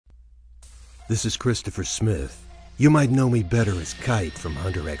This is Christopher Smith. You might know me better as Kite from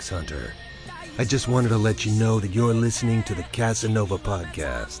Hunter x Hunter. I just wanted to let you know that you're listening to the Kasanova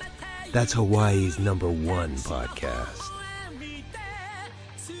podcast. That's Hawaii's #1 podcast.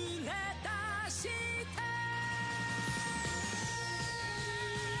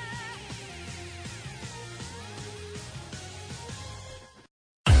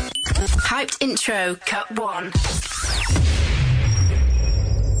 Hyped intro, cut 1.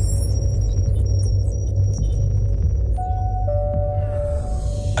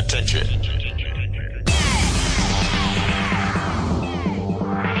 Attention. Turn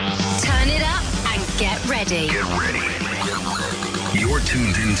it up and get ready. Get ready. You're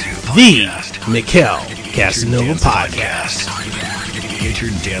tuned into The Mikkel Kasanova podcast. Get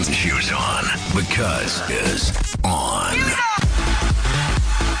your dance shoes on because is on.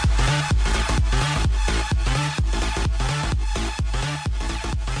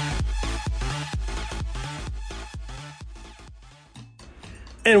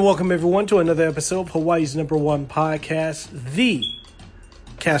 And welcome everyone to another episode of Hawaii's #1 podcast, The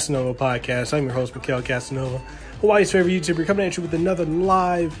Kasanova podcast. I'm your host, Mikkel Kasanova, Hawaii's favorite YouTuber, coming at you with another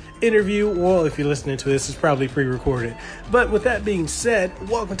live interview. Well, if you're listening to this, it's probably pre-recorded. But with that being said,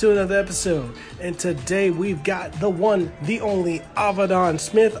 welcome to another episode. And today we've got the one, the only Avidan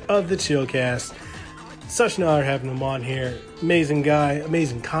Smith of the Chillcast. Such an honor having him on here. Amazing guy,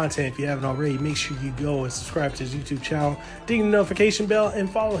 amazing content. If you haven't already, make sure you go and subscribe to his YouTube channel, ding the notification bell, and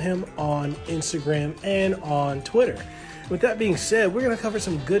follow him on Instagram and on Twitter. With that being said, we're going to cover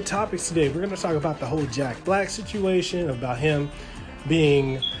some good topics today. We're going to talk about the whole Jack Black situation, about him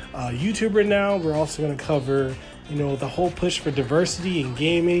being a YouTuber now. We're also going to cover, the whole push for diversity in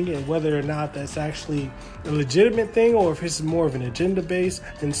gaming and whether or not that's actually a legitimate thing or if it's more of an agenda base,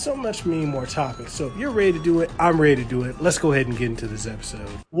 and so much many more topics. So if you're ready to do it, I'm ready to do it. Let's go ahead and get into this episode.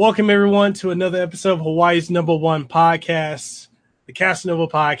 Welcome everyone to another episode of Hawaii's #1 podcast, the Kasanova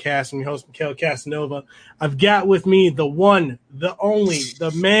podcast. I'm your host, Mikkel Kasanova. I've got with me the one, the only,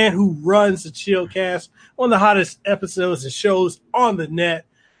 the man who runs the Chillcast, one of the hottest episodes and shows on the net,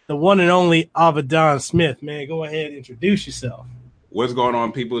 the one and only Avidan Smith. Man, go ahead and introduce yourself. What's going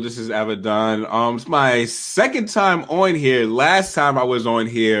on, people? This is Avidan. It's my second time on here. Last time I was on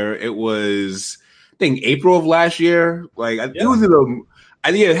here, it was, I think, April of last year. It had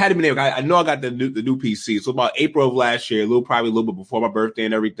to be. I know I got the new PC, so about April of last year, probably a little bit before my birthday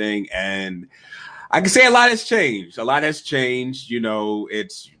and everything. And I can say a lot has changed.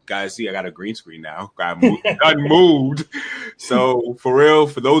 It's, guys, see, I got a green screen now. I moved. So for real,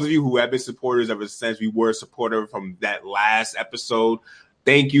 for those of you who have been supporters ever since we were a supporter from that last episode,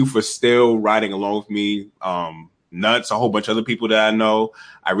 thank you for still riding along with me. Nuts, a whole bunch of other people that I know.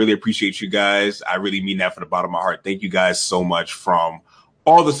 I really appreciate you guys. I really mean that from the bottom of my heart. Thank you guys so much from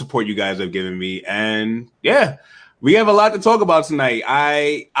all the support you guys have given me. And yeah, we have a lot to talk about tonight.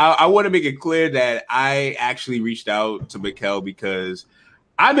 I want to make it clear that I actually reached out to Mikkel because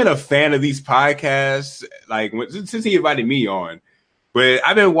I've been a fan of these podcasts, since he invited me on. But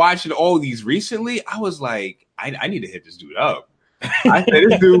I've been watching all these recently. I was like, I need to hit this dude up. I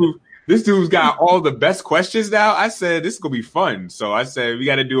said, this dude's got all the best questions now. I said, this is going to be fun. So I said, we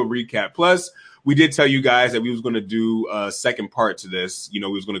got to do a recap. Plus, we did tell you guys that we was going to do a second part to this. We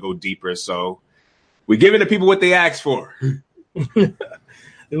was going to go deeper. So we're giving the people what they asked for.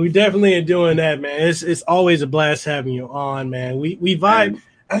 We definitely are doing that, man. It's always a blast having you on, man. We vibe. And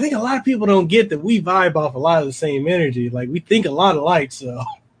I think a lot of people don't get that we vibe off a lot of the same energy. We think a lot alike, so.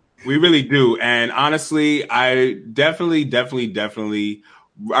 We really do. And honestly, I definitely,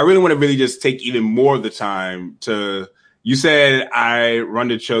 I really want to really just take even more of the time to, you said I run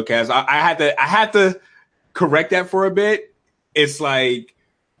the Chillcast. I had to correct that for a bit. It's like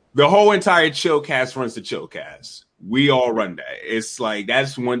the whole entire Chillcast runs the Chillcast. We all run that. It's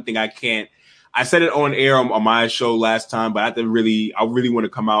that's one thing I can't. I said it on air on my show last time, but I really want to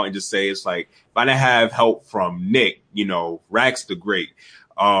come out and just say it's if I didn't have help from Nick, Rax the Great,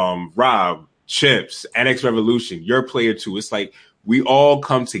 Rob, Chips, NX Revolution, your player too. It's we all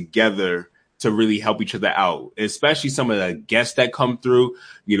come together to really help each other out, especially some of the guests that come through.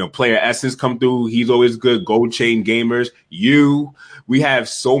 Player Essence come through. He's always good. Gold Chain Gamers. We have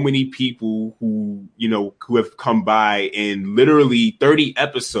so many people who have come by in literally 30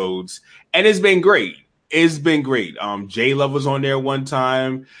 episodes, and it's been great. J Love was on there one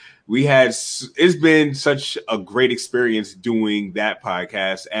time. It's been such a great experience doing that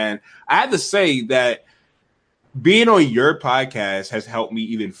podcast. And I have to say that being on your podcast has helped me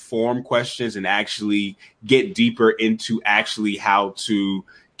even form questions and actually get deeper into actually how to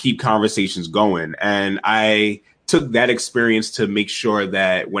keep conversations going. And I took that experience to make sure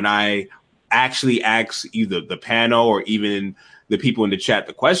that when I actually ask either the panel or even the people in the chat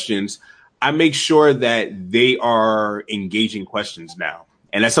the questions, I make sure that they are engaging questions now.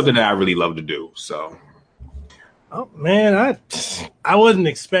 And that's something that I really love to do. So, oh man, I wasn't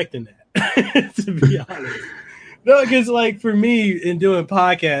expecting that to be honest. No, because like for me in doing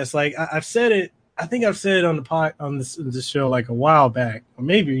podcasts, like I've said it. I think I've said it on this show like a while back, or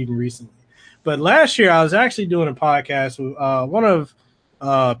maybe even recently. But last year I was actually doing a podcast with one of,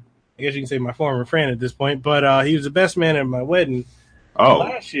 I guess you can say my former friend at this point, but he was the best man at my wedding. oh,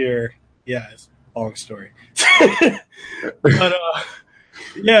 Last year, yeah, it's a long story. But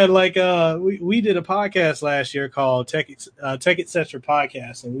yeah, like we did a podcast last year called Tech Etc.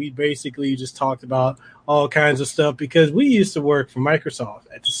 Podcast, and we basically just talked about all kinds of stuff because we used to work for Microsoft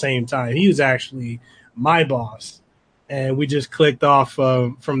at the same time. He was actually my boss, and we just clicked off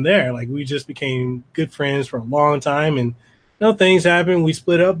from there. Like we just became good friends for a long time, and things happened. We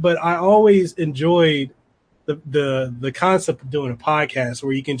split up, but I always enjoyed the concept of doing a podcast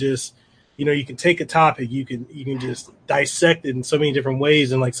where you can just you can take a topic, you can just dissect it in so many different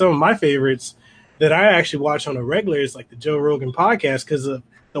ways. And like some of my favorites that I actually watch on a regular is like the Joe Rogan podcast because of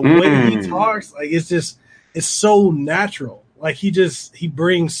the way he talks. Like it's so natural. Like he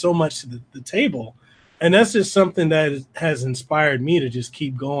brings so much to the table. And that's just something that has inspired me to just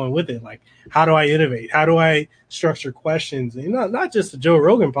keep going with it. Like, how do I innovate? How do I structure questions? And not just the Joe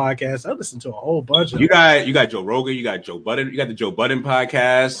Rogan podcast. I listen to a whole bunch of you got Joe Rogan, you got Joe Budden, you got the Joe Budden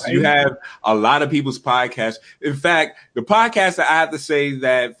podcast. Right? You have a lot of people's podcasts. In fact, the podcast that I have to say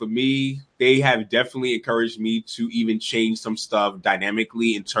that for me, they have definitely encouraged me to even change some stuff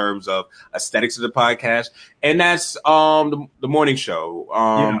dynamically in terms of aesthetics of the podcast. And that's the morning show,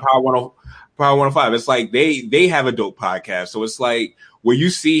 Power 105. It's like they have a dope podcast. So it's like where you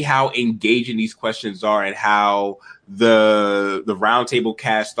see how engaging these questions are and how the roundtable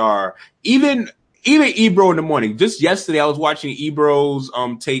cast are. Even Ebro in the morning. Just yesterday I was watching Ebro's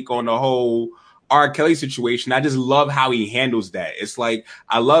take on the whole R. Kelly situation. I just love how he handles that. It's like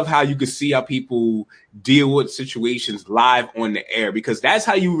I love how you can see how people deal with situations live on the air, because that's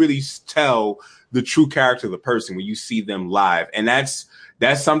how you really tell the true character of the person when you see them live. And that's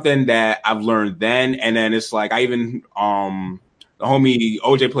something that I've learned then. And then it's like, I even, the homie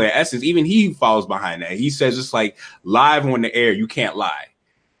OJ Player Essence, even he follows behind that. He says it's like live on the air, you can't lie.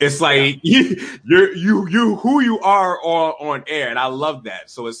 It's like you're who you are on air. And I love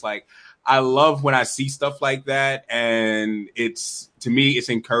that. So it's like, I love when I see stuff like that. And to me, it's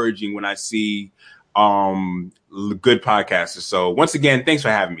encouraging when I see, good podcasters. So once again, thanks for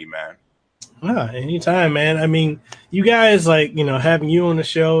having me, man. Anytime, man. I mean, you guys, like, having you on the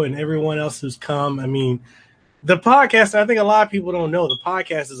show and everyone else who's come. I mean, the podcast, I think a lot of people don't know, the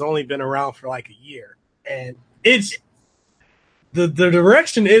podcast has only been around for like a year. And it's the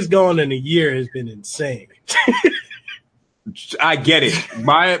direction it's going in a year has been insane. I get it.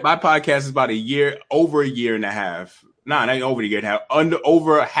 My podcast is about over a year and a half. Not over a year and a half,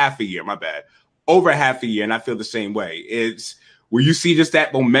 over half a year, my bad. Over half a year, and I feel the same way. It's where you see just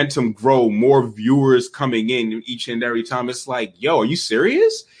that momentum grow, more viewers coming in each and every time. It's like, yo, are you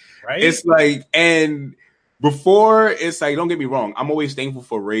serious? Right. It's like, and before, it's like, don't get me wrong, I'm always thankful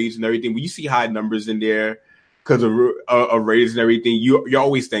for Rage and everything. When you see high numbers in there because of Rage and everything, you're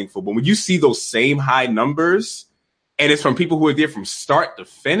always thankful. But when you see those same high numbers, and it's from people who are there from start to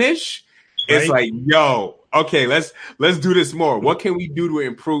finish, it's like, yo, okay, let's do this more. What can we do to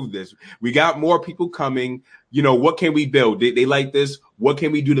improve this? We got more people coming. What can we build? They like this. What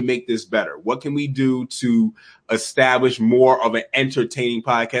can we do to make this better? What can we do to establish more of an entertaining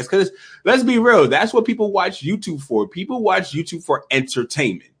podcast? Because let's be real, that's what people watch YouTube for. People watch YouTube for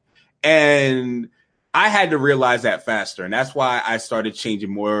entertainment. And I had to realize that faster. And that's why I started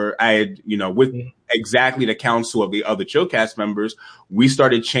changing more. I had, with exactly the counsel of the other Chillcast members, we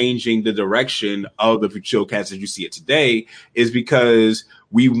started changing the direction of the Chillcast as you see it today, is because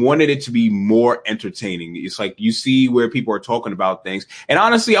we wanted it to be more entertaining. It's like you see where people are talking about things. And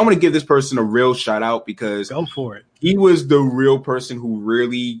honestly, I want to give this person a real shout out because go for it. He was the real person who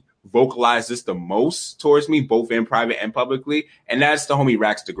really vocalized this the most towards me, both in private and publicly. And that's the homie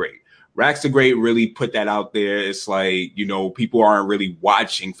Rax the Great. Rax the Great really put that out there. It's like, people aren't really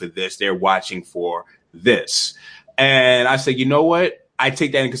watching for this. They're watching for this. And I said, you know what? I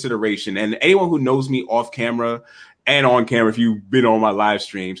take that in consideration. And anyone who knows me off camera and on camera, if you've been on my live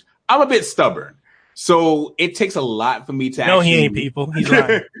streams, I'm a bit stubborn. So it takes a lot for me to No, he ain't, people. He's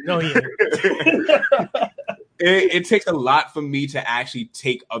lying. No, he ain't. It takes a lot for me to actually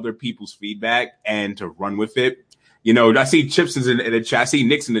take other people's feedback and to run with it. I see Chips is in the chat. I see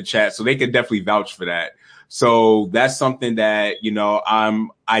Nick's in the chat, so they can definitely vouch for that. So that's something that,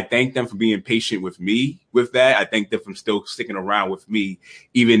 I thank them for being patient with me with that. I thank them for still sticking around with me,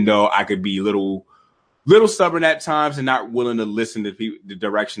 even though I could be little stubborn at times and not willing to listen to the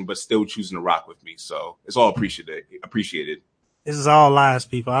direction, but still choosing to rock with me. So it's all appreciated. This is all lies,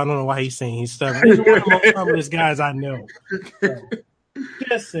 people. I don't know why he's saying he's stubborn. He's one of the most humblest guys I know. So,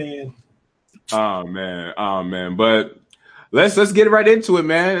 just saying. Oh man. But let's get right into it,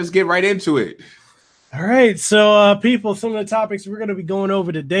 man. Let's get right into it. All right. So, people, some of the topics we're going to be going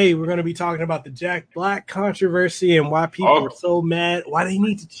over today, we're going to be talking about the Jack Black controversy and why people are so mad, why they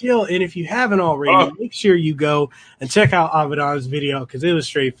need to chill. And if you haven't already, make sure you go and check out Avidan's video because it was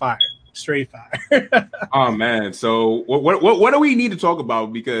straight fire. Oh man. So what do we need to talk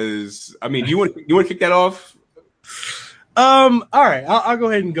about? Because I mean, you want to kick that off? All right, I'll go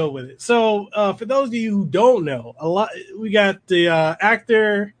ahead and go with it. So, for those of you who don't know, we got the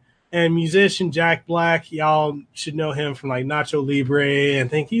actor and musician Jack Black. Y'all should know him from like Nacho Libre. I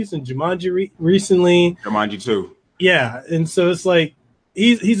think he's in Jumanji recently. Jumanji 2. Yeah, and so it's like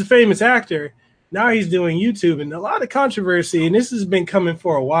he's a famous actor. Now he's doing YouTube, and a lot of controversy. And this has been coming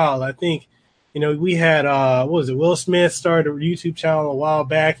for a while. I think, we had Will Smith started a YouTube channel a while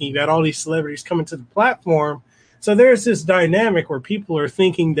back, and you got all these celebrities coming to the platform. So there's this dynamic where people are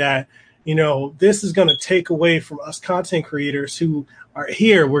thinking that, this is going to take away from us content creators who are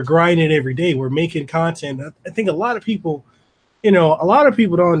here. We're grinding every day. We're making content. I think a lot of people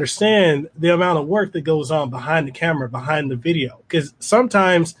don't understand the amount of work that goes on behind the camera, behind the video. Because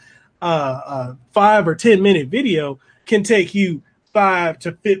sometimes a 5 or 10 minute video can take you 5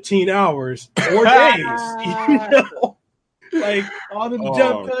 to 15 hours or days. Like all the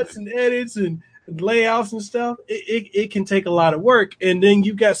jump cuts and edits and layouts and stuff, it can take a lot of work. And then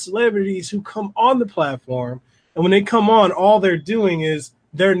you've got celebrities who come on the platform, and when they come on, all they're doing is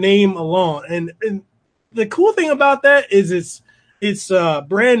their name alone. And the cool thing about that is it's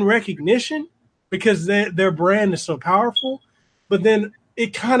brand recognition because their brand is so powerful. But then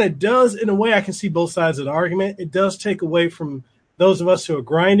it kind of does, in a way, I can see both sides of the argument. It does take away from those of us who are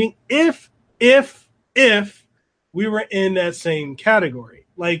grinding if we were in that same category.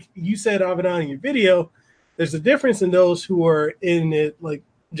 Like you said, Avidan, in your video, there's a difference in those who are in it, like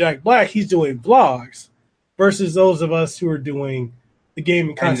Jack Black, he's doing vlogs versus those of us who are doing the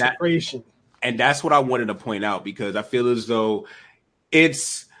gaming consecration. And that's what I wanted to point out, because I feel as though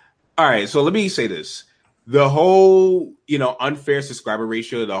it's all right. So let me say this. The whole, unfair subscriber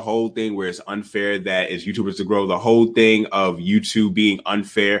ratio, the whole thing where it's unfair that is YouTubers to grow, the whole thing of YouTube being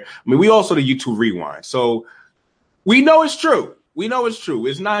unfair. I mean, we also the YouTube rewind. So we know it's true.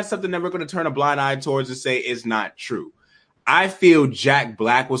 It's not something that we're going to turn a blind eye towards and say it's not true. I feel Jack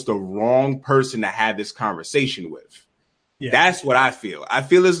Black was the wrong person to have this conversation with. Yeah. That's what I feel. I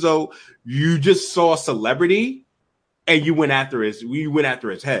feel as though you just saw a celebrity and you went after his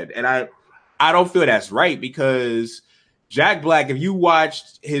head. And I don't feel that's right, because Jack Black, if you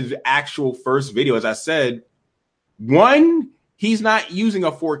watched his actual first video, as I said, 1, he's not using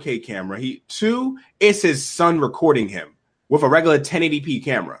a 4K camera. 2, it's his son recording him with a regular 1080p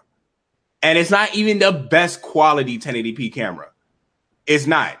camera. And it's not even the best quality 1080p camera. It's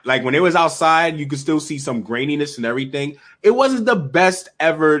not. Like when it was outside, you could still see some graininess and everything. It wasn't the best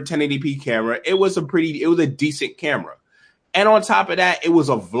ever 1080p camera. It was a decent camera. And on top of that, it was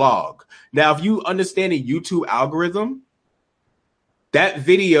a vlog. Now, if you understand the YouTube algorithm, that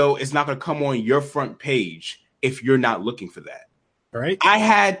video is not going to come on your front page if you're not looking for that. Right. I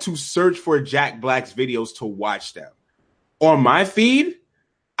had to search for Jack Black's videos to watch them. On my feed,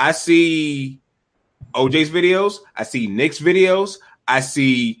 I see OJ's videos. I see Nick's videos. I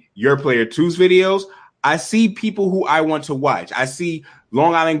see Your Player 2's videos. I see people who I want to watch. I see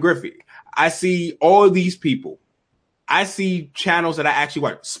Long Island Griffith. I see all of these people. I see channels that I actually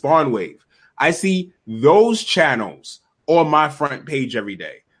watch. Spawn Wave. I see those channels on my front page every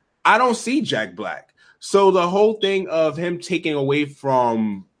day. I don't see Jack Black. So the whole thing of him taking away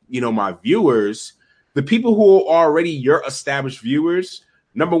from, my viewers, the people who are already your established viewers,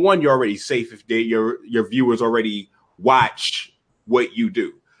 number one, you're already safe if your viewers already watch what you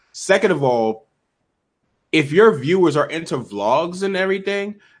do. Second of all, if your viewers are into vlogs and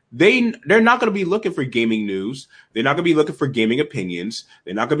everything, they're not going to be looking for gaming news. They're not going to be looking for gaming opinions.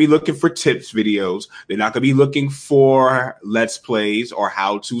 They're not going to be looking for tips videos. They're not going to be looking for let's plays or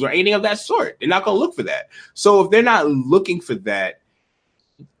how-tos or anything of that sort. They're not going to look for that. So if they're not looking for that,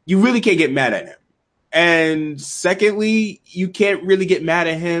 you really can't get mad at him. And secondly, you can't really get mad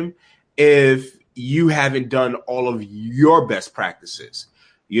at him if you haven't done all of your best practices.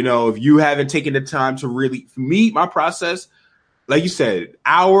 If you haven't taken the time to really meet my process, like you said,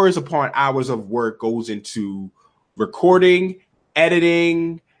 hours upon hours of work goes into recording,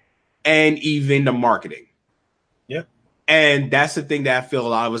 editing, and even the marketing. Yeah. And that's the thing that I feel a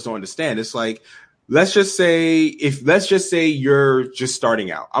lot of us don't understand. It's like, let's just say you're just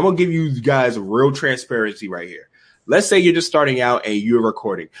starting out. I'm going to give you guys real transparency right here. Let's say you're just starting out and you're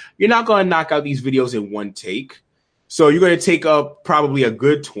recording. You're not going to knock out these videos in one take. So you're going to take up probably a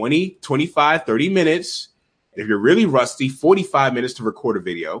good 20, 25, 30 minutes. If you're really rusty, 45 minutes to record a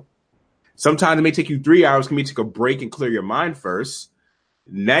video. Sometimes it may take you 3 hours. You may take a break and clear your mind first.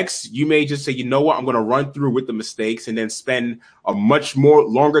 Next, you may just say, you know what, I'm going to run through with the mistakes and then spend a much more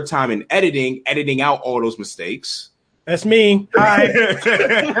longer time in editing out all those mistakes. That's me. Hi.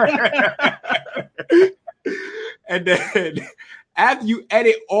 And then after you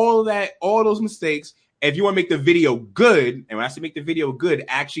edit all those mistakes, if you want to make the video good, and when I say make the video good,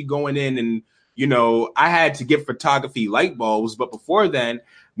 actually going in and, you know, I had to get photography light bulbs, but before then,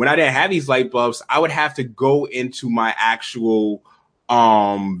 when I didn't have these light bulbs, I would have to go into my actual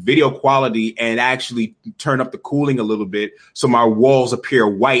video quality and actually turn up the cooling a little bit so my walls appear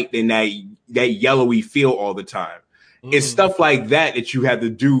white and that yellowy feel all the time. It's stuff like that you have to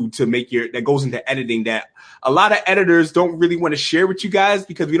do to make that goes into editing that a lot of editors don't really want to share with you guys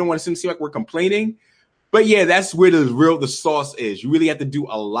because we don't want to seem like we're complaining. But yeah, that's where the sauce is. You really have to do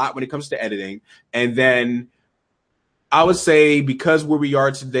a lot when it comes to editing. And then I would say because where we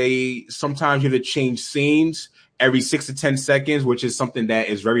are today, sometimes you have to change scenes every 6 to 10 seconds, which is something that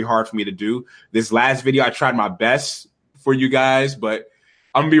is very hard for me to do. This last video, I tried my best for you guys, but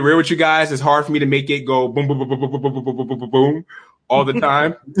I'm gonna be real with you guys. It's hard for me to make it go boom, boom, boom, boom, boom, boom, boom, boom, boom, boom, boom all the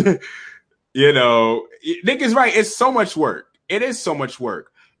time. You know, Nick is right. It's so much work. It is so much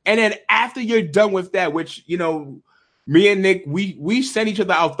work. And then after you're done with that, which, you know, me and Nick, we send each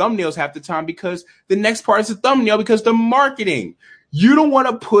other our thumbnails half the time because the next part is the thumbnail because the marketing. You don't want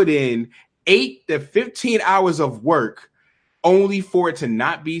to put in 8 to 15 hours of work only for it to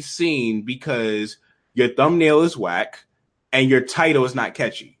not be seen because your thumbnail is whack and your title is not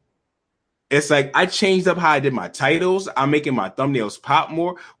catchy. It's like I changed up how I did my titles. I'm making my thumbnails pop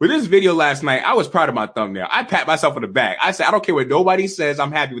more. With this video last night, I was proud of my thumbnail. I pat myself on the back. I said, I don't care what nobody says.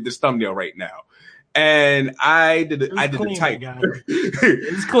 I'm happy with this thumbnail right now. And I did the title.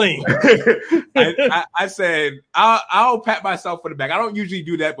 It's clean. I said, I'll pat myself on the back. I don't usually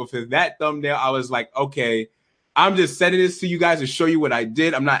do that, but for that thumbnail, I was like, okay, I'm just sending this to you guys to show you what I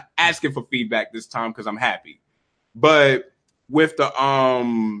did. I'm not asking for feedback this time because I'm happy. But with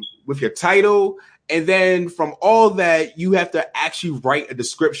your title, and then from all that, you have to actually write a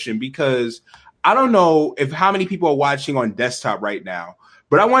description because I don't know how many people are watching on desktop right now,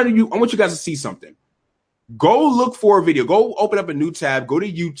 but I want you guys to see something. Go look for a video. Go open up a new tab. Go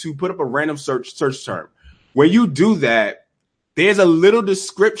to YouTube. Put up a random search term. When you do that, there's a little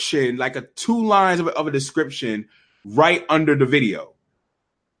description, like 2 lines of a description right under the video.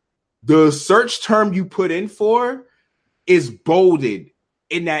 The search term you put in for is bolded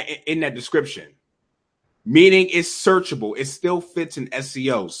in that description, meaning it's searchable. It still fits in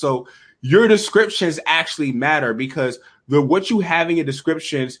SEO. So your descriptions actually matter because what you have in your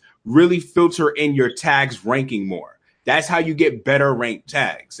descriptions really filter in your tags ranking more. That's how you get better ranked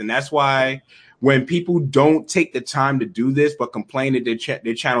tags. And that's why when people don't take the time to do this, but complain that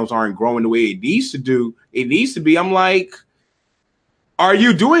their channels aren't growing the way it needs to be, I'm like, are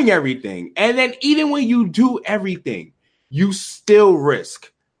you doing everything? And then even when you do everything, you still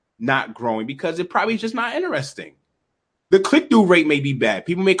risk not growing because it probably is just not interesting. The click-through rate may be bad.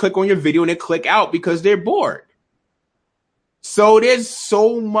 People may click on your video and then click out because they're bored. So there's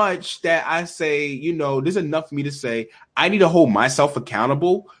so much that I say, you know, there's enough for me to say I need to hold myself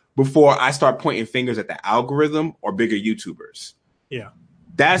accountable before I start pointing fingers at the algorithm or bigger YouTubers. Yeah.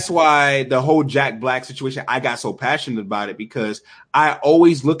 That's why the whole Jack Black situation, I got so passionate about it because I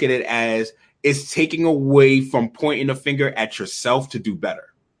always look at it as it's taking away from pointing a finger at yourself to do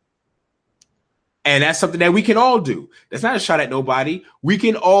better. And that's something that we can all do. That's not a shot at nobody. We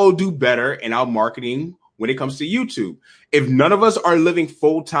can all do better in our marketing when it comes to YouTube. If none of us are living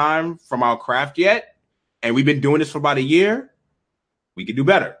full time from our craft yet, and we've been doing this for about a year, we can do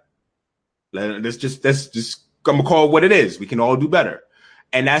better. Let's just I'm gonna call it what it is. We can all do better.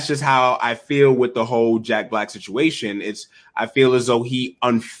 And that's just how I feel with the whole Jack Black situation. I feel as though he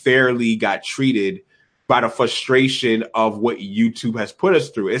unfairly got treated by the frustration of what YouTube has put us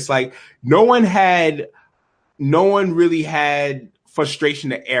through. It's like no one really had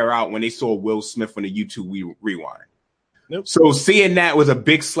frustration to air out when they saw Will Smith on the YouTube Rewind. Nope. So seeing that was a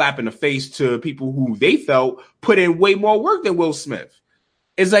big slap in the face to people who they felt put in way more work than Will Smith.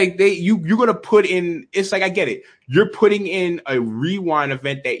 It's like you're gonna put in. It's like I get it. You're putting in a rewind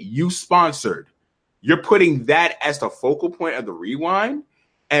event that you sponsored. You're putting that as the focal point of the rewind.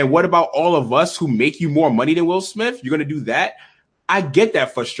 And what about all of us who make you more money than Will Smith? You're gonna do that. I get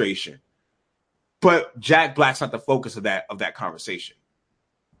that frustration, but Jack Black's not the focus of that conversation.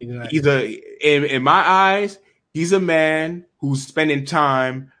 Exactly. In my eyes, he's a man who's spending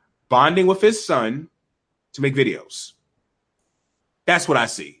time bonding with his son to make videos. That's what I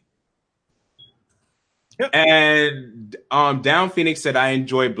see. Yep. And Down Phoenix said, I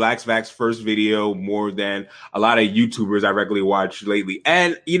enjoyed Black's Vac's first video more than a lot of YouTubers I regularly watch lately.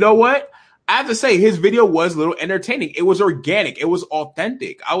 And you know what? I have to say, his video was a little entertaining. It was organic. It was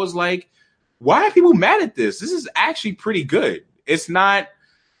authentic. I was like, why are people mad at this? This is actually pretty good. It's not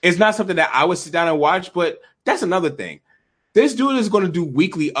something that I would sit down and watch, but that's another thing. This dude is going to do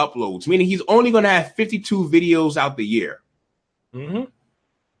weekly uploads, meaning he's only going to have 52 videos out the year. Mm-hmm.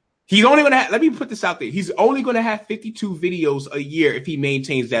 He's only going to let me put this out there. He's only going to have 52 videos a year if he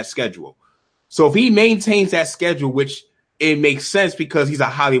maintains that schedule. So if he maintains that schedule, which it makes sense because he's a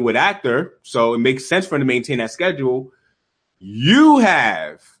Hollywood actor, so it makes sense for him to maintain that schedule, you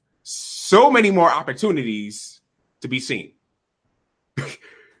have so many more opportunities to be seen.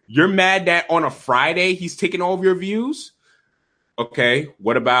 You're mad that on a Friday he's taking all of your views? Okay,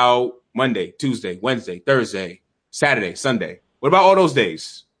 what about Monday, Tuesday, Wednesday, Thursday, Saturday, Sunday? What about all those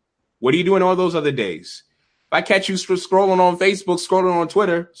days? What are you doing all those other days? If I catch you scrolling on Facebook, scrolling on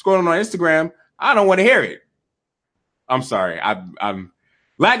Twitter, scrolling on Instagram, I don't want to hear it. I'm sorry. I'm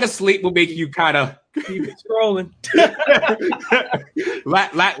lack of sleep will make you kind of keep it scrolling.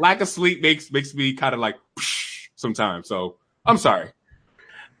 lack of sleep makes me kind of like sometimes. So I'm sorry.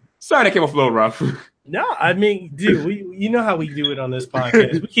 Sorry that came off a little rough. No, I mean, dude, you know how we do it on this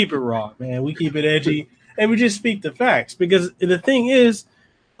podcast. We keep it raw, man. We keep it edgy, and we just speak the facts. Because the thing is,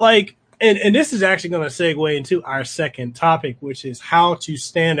 like, and this is actually going to segue into our second topic, which is how to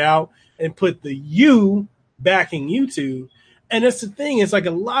stand out and put the you backing YouTube. And that's the thing. It's like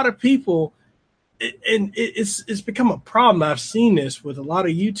a lot of people, and it's become a problem. I've seen this with a lot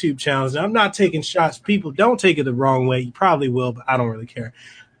of YouTube channels. And I'm not taking shots. People, don't take it the wrong way. You probably will, but I don't really care.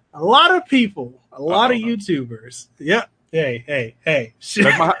 A lot of people, a lot of YouTubers. Yep. Hey.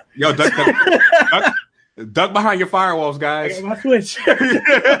 Duck behind your firewalls, guys. I got my Twitch.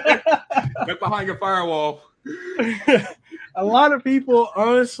 Duck behind your firewall. A lot of people,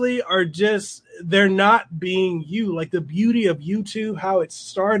 honestly, are just, they're not being you. Like the beauty of YouTube, how it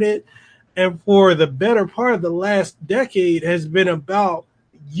started, and for the better part of the last decade has been about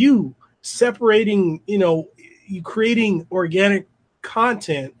you separating, you creating organic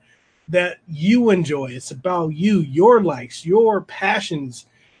content that you enjoy. It's about you, your likes, your passions,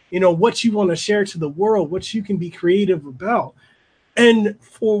 what you want to share to the world, what you can be creative about. And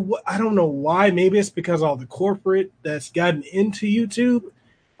for what, I don't know why, maybe it's because all the corporate that's gotten into YouTube,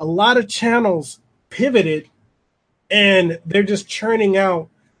 a lot of channels pivoted and they're just churning out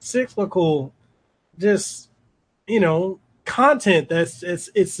cyclical, just, content that's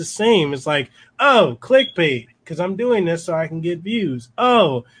it's the same. It's like, oh, clickbait, because I'm doing this so I can get views.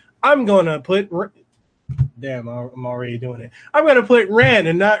 Oh, I'm going to put, damn, I'm already doing it. I'm going to put rant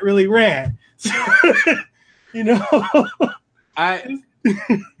and not really rant.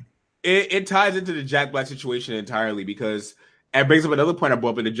 It ties into the Jack Black situation entirely, because it brings up another point I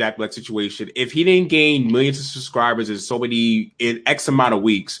brought up in the Jack Black situation. If he didn't gain millions of subscribers in X amount of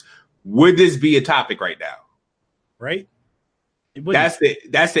weeks, would this be a topic right now? Right. That's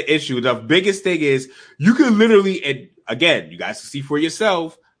the issue. The biggest thing is you can literally, and again, you guys can see for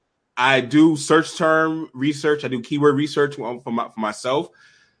yourself. I do search term research. I do keyword research for myself.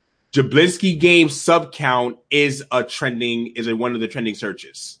 Jablinski game sub count is one of the trending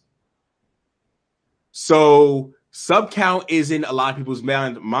searches. So sub count is in a lot of people's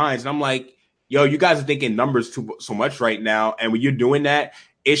minds. And I'm like, yo, you guys are thinking numbers so much right now. And when you're doing that,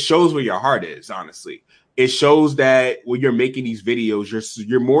 it shows where your heart is, honestly. It shows that when you're making these videos,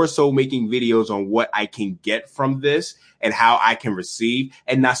 you're more so making videos on what I can get from this and how I can receive,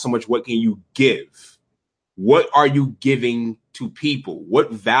 and not so much what can you give. What are you giving to people?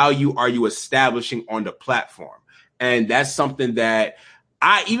 What value are you establishing on the platform? And that's something that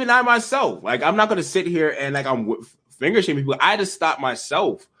I myself, like, I'm not going to sit here and like I'm finger shaming people. I had to stop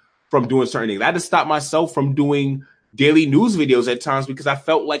myself from doing certain things. I had to stop myself from doing daily news videos at times because I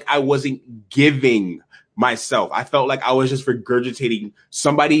felt like I wasn't giving myself. I felt like I was just regurgitating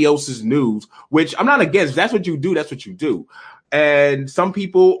somebody else's news, which I'm not against. If that's what you do, that's what you do. And some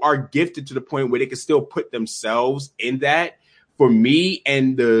people are gifted to the point where they can still put themselves in that. For me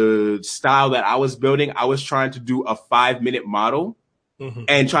and the style that I was building, I was trying to do a 5-minute model.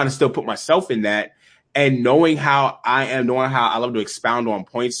 and trying to still put myself in that. And knowing how I am, knowing how I love to expound on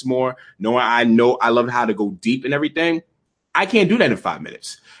points more, knowing I love how to go deep and everything, I can't do that in 5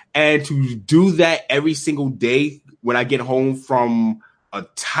 minutes. And to do that every single day when I get home from a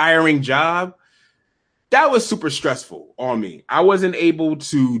tiring job, that was super stressful on me. I wasn't able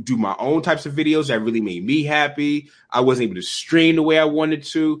to do my own types of videos that really made me happy. I wasn't able to stream the way I wanted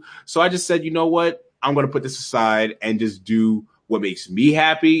to. So I just said, you know what? I'm going to put this aside and just do what makes me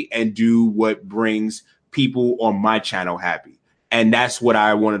happy and do what brings people on my channel happy. And that's what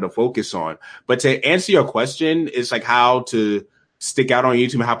I wanted to focus on. But to answer your question, it's like how to stick out on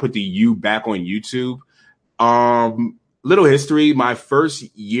YouTube and how to put the you back on YouTube. Little history, my first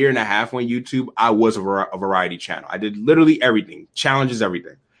year and a half on YouTube, I was a variety channel. I did literally everything, challenges,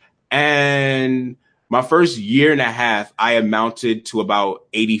 everything. And my first year and a half, I amounted to about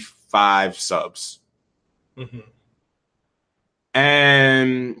 85 subs.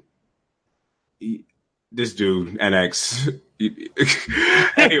 And this dude, NX,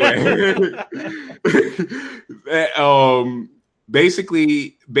 anyway,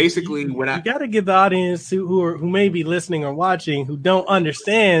 basically, when you got to give the audience who may be listening or watching who don't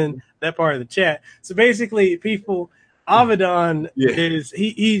understand that part of the chat. So basically, people, Avidan is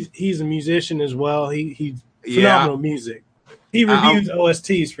he's a musician as well. He's phenomenal music. He reviews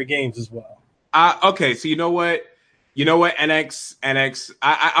OSTs for games as well. Okay, so you know what, NX,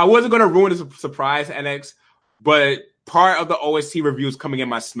 I wasn't gonna ruin this surprise, NX, but part of the OST review is coming in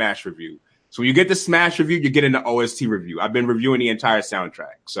my Smash review. So when you get the Smash review, you get an OST review. I've been reviewing the entire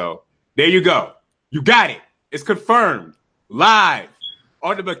soundtrack. So there you go. You got it. It's confirmed. Live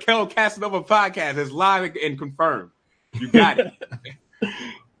on the Mikkel Kasanova podcast. It's live and confirmed. You got it.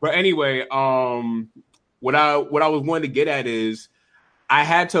 But anyway, what I was wanting to get at is I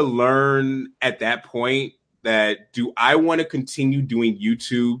had to learn at that point that do I want to continue doing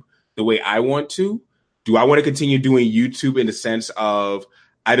YouTube the way I want to? Do I want to continue doing YouTube in the sense of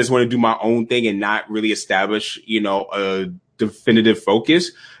I just want to do my own thing and not really establish, a definitive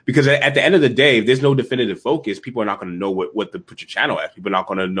focus? Because at the end of the day, if there's no definitive focus, people are not going to know what to put your channel at. People are not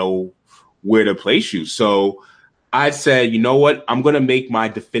going to know where to place you. So I said, you know what? I'm going to make my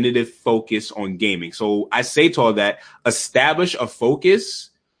definitive focus on gaming. So I say to all that, establish a focus,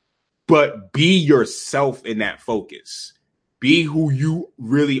 but be yourself in that focus. Be who you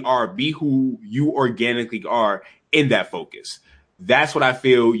really are. Be who you organically are in that focus. That's what I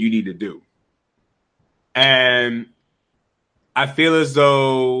feel you need to do. And I feel as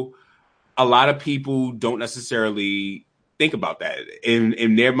though a lot of people don't necessarily think about that.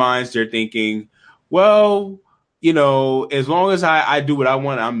 In their minds, they're thinking, well, as long as I do what I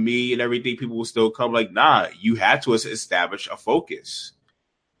want, I'm me and everything, people will still come. Like, nah, you have to establish a focus.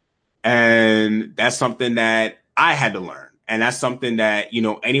 And that's something that I had to learn. And that's something that,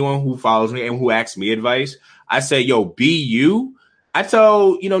 anyone who follows me and who asks me advice, I say, yo, be you. I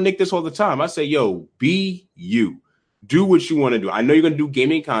tell, Nick this all the time. I say, yo, be you. Do what you want to do. I know you're going to do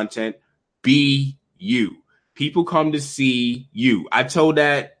gaming content. Be you. People come to see you. I told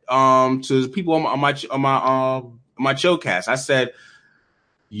that to people on my Chillcast. I said,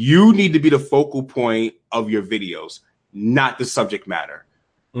 you need to be the focal point of your videos, not the subject matter.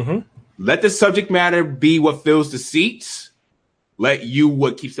 Let the subject matter be what fills the seats. Let you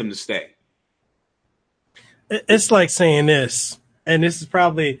what keeps them to stay. It's like saying this. And this is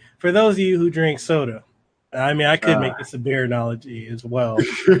probably for those of you who drink soda. I mean, I could make this a beer analogy as well,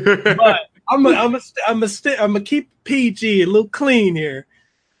 but I'm gonna keep PG a little clean here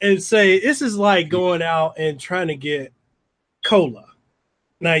and say this is like going out and trying to get cola.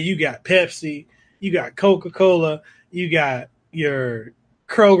 Now you got Pepsi, you got Coca-Cola, you got your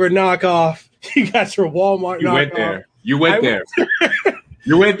Kroger knockoff, you got your Walmart knockoff. You went there.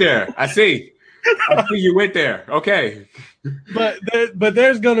 You went there. I see you went there. Okay. But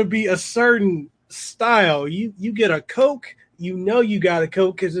there's going to be a certain style. You get a Coke, you got a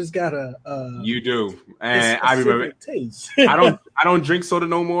Coke because it's got a you do, and I remember taste. I don't drink soda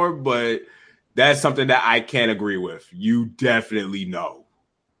no more, but that's something that I can't agree with. You definitely know.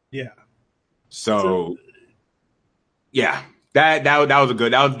 Yeah. So yeah, that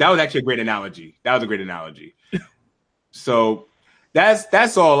was actually a great analogy. That was a great analogy. So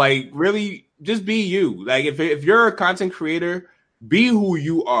that's all. Like, really, just be you. Like, if you're a content creator, be who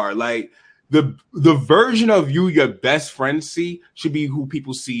you are. Like, the version of you your best friends see should be who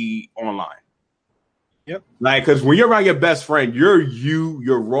people see online. Yep. Like, because when you're around your best friend, you're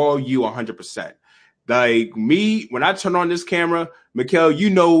raw you 100%. Like me, when I turn on this camera, Mikkel, you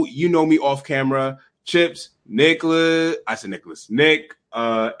know me off camera. Chips, Nick, NX,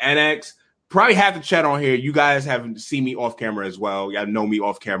 probably half the chat on here, you guys haven't seen me off camera as well. Y'all know me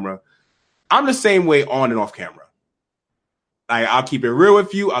off camera. I'm the same way on and off camera. I'll keep it real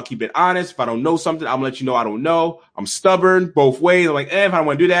with you. I'll keep it honest. If I don't know something, I'm gonna let you know I don't know. I'm stubborn both ways. I'm like, if I don't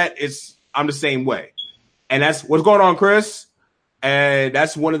want to do that, I'm the same way. And that's what's going on, Chris. And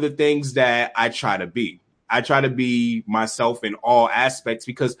that's one of the things that I try to be. I try to be myself in all aspects,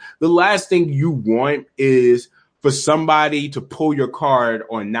 because the last thing you want is for somebody to pull your card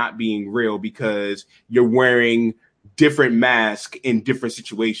on not being real because you're wearing different masks in different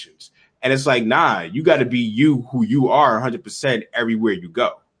situations. And it's like, nah, you got to be you, who you are 100% everywhere you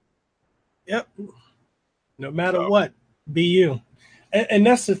go. Yep. No matter what, be you. And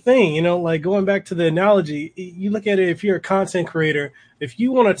that's the thing, you know, like going back to the analogy, you look at it, if you're a content creator, if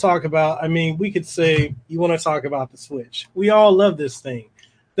you want to talk about, I mean, we could say you want to talk about the Switch. We all love this thing.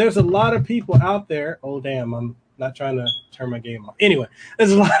 There's a lot of people out there. Oh, damn, I'm not trying to turn my game off. Anyway,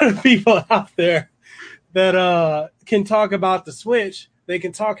 there's a lot of people out there that can talk about the Switch. They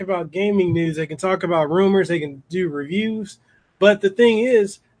can talk about gaming news. They can talk about rumors. They can do reviews. But the thing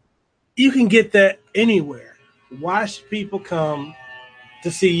is, you can get that anywhere. Why should people come to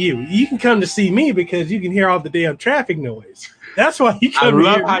see you? You can come to see me because you can hear all the damn traffic noise. That's why you come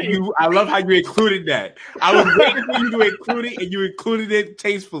I love how you included that. I was waiting for you to include it, and you included it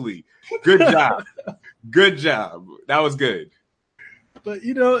tastefully. Good job. Good job. That was good. But,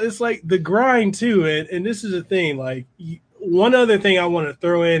 you know, it's like the grind, too. And this is the thing. Like, one other thing I want to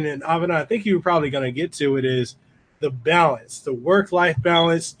throw in, and Avidan, I think you were probably going to get to it, is the balance, the work-life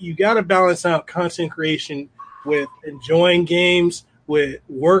balance. You got to balance out content creation with enjoying games, with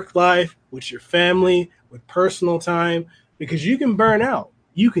work life, with your family, with personal time, because you can burn out.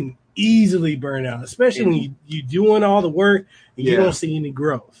 You can easily burn out, especially when you're doing all the work and you don't see any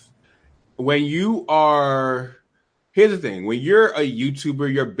growth. When you are, here's the thing, when you're a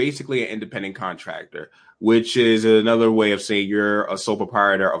YouTuber, you're basically an independent contractor, which is another way of saying you're a sole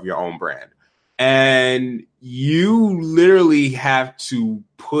proprietor of your own brand. And you literally have to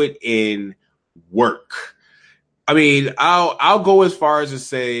put in work. I mean, I'll go as far as to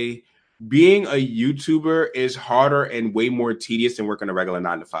say being a YouTuber is harder and way more tedious than working a regular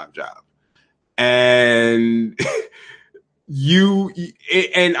 9-to-5 job. And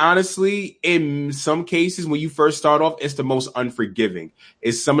and honestly, in some cases, when you first start off, it's the most unforgiving.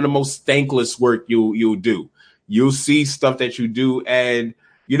 It's some of the most thankless work you'll do. You'll see stuff that you do, and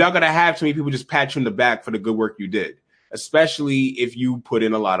you're not going to have too many people just pat you in the back for the good work you did, especially if you put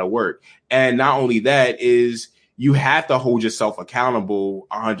in a lot of work. And not only that, is you have to hold yourself accountable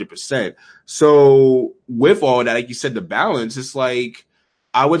 100%. So with all that, like you said, the balance, it's like,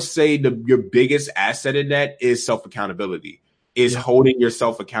 I would say your biggest asset in that is self-accountability, is holding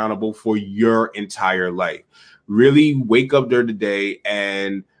yourself accountable for your entire life. Really wake up during the day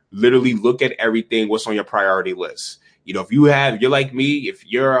and literally look at everything, what's on your priority list. You know, if you're like me, if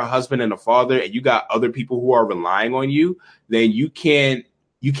you're a husband and a father and you got other people who are relying on you, then you can't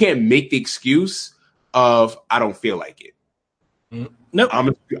make the excuse of, I don't feel like it. Nope.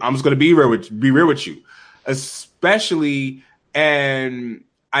 I'm just going to be real with you, especially. And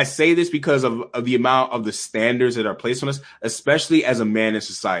I say this because of the amount of the standards that are placed on us, especially as a man in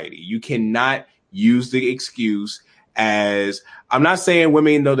society. You cannot use the excuse as, I'm not saying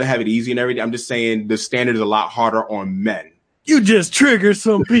women know to have it easy and everything. I'm just saying the standard is a lot harder on men. You just trigger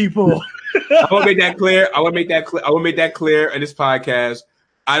some people. I want to make that clear. I want to make that clear in this podcast.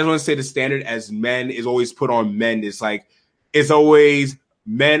 I just want to say the standard as men is always put on men. It's like, it's always,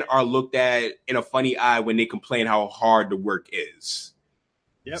 men are looked at in a funny eye when they complain how hard the work is.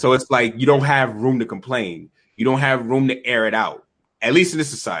 Yep. So it's like, you don't have room to complain. You don't have room to air it out, at least in this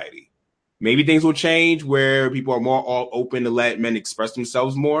society. Maybe things will change where people are more all open to let men express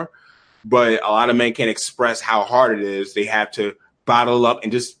themselves more. But a lot of men can't express how hard it is. They have to bottle up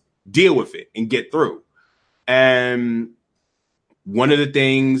and just deal with it and get through. And one of the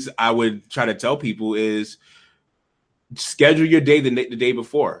things I would try to tell people is schedule your day the day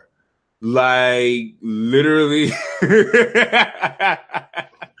before. Like, literally.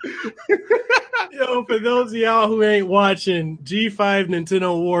 Yo, for those of y'all who ain't watching, G5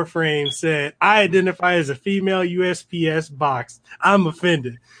 Nintendo Warframe said, I identify as a female USPS box. I'm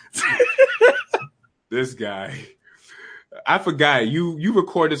offended. This guy. I forgot you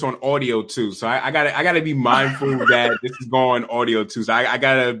record this on audio too, so I gotta be mindful that this is going audio too. So I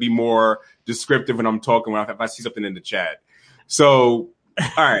gotta be more descriptive when I'm talking if I see something in the chat. So, all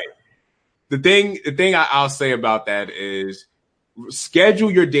right, the thing I'll say about that is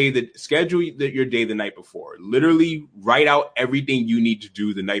schedule your day the night before. Literally write out everything you need to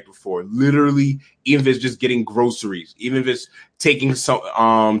do the night before. Literally, even if it's just getting groceries, even if it's taking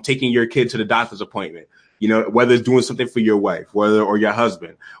your kid to the doctor's appointment, you know, whether it's doing something for your wife, or your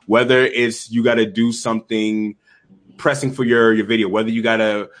husband, whether it's you got to do something pressing for your video, whether you got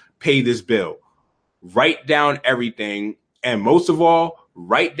to pay this bill. Write down everything, and most of all,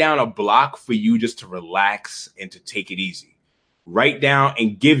 write down a block for you just to relax and to take it easy. Write down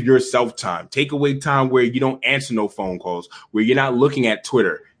and give yourself time. Take away time where you don't answer no phone calls, where you're not looking at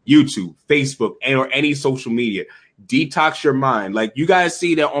Twitter, YouTube, Facebook, or any social media. Detox your mind. Like you guys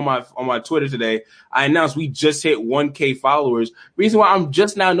see that on my Twitter today, I announced we just hit 1K followers. Reason why I'm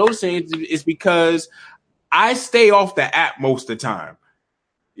just now noticing it is because I stay off the app most of the time.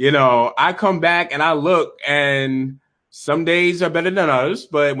 You know, I come back and I look, and some days are better than others.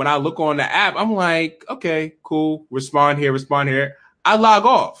 But when I look on the app, I'm like, okay, cool. Respond here. I log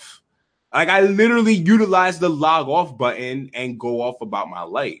off. Like I literally utilize the log off button and go off about my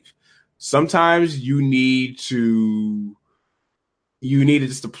life. Sometimes you need just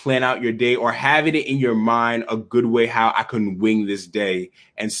to plan out your day or have it in your mind a good way how I can wing this day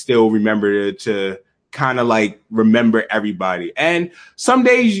and still remember to kind of like remember everybody. And some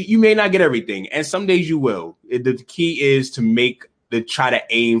days you may not get everything, and some days you will. The key is to try to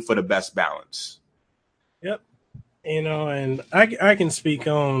aim for the best balance. Yep. You know, and I can speak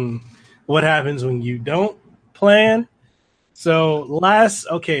on what happens when you don't plan. So last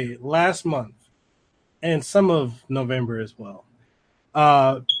month and some of November as well.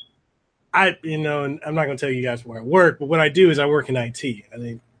 And I'm not going to tell you guys where I work, but what I do is I work in IT, I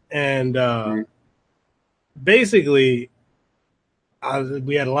think. And basically,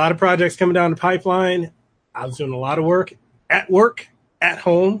 we had a lot of projects coming down the pipeline. I was doing a lot of work, at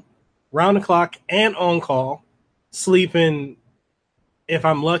home, round the clock, and on call, sleeping, if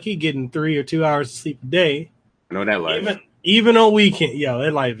I'm lucky, getting 3 or 2 hours of sleep a day. I know that life. Even on weekend. Yo,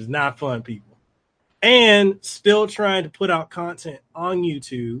 that life is not fun, people. And still trying to put out content on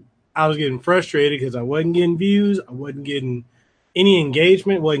YouTube. I was getting frustrated because I wasn't getting views. I wasn't getting any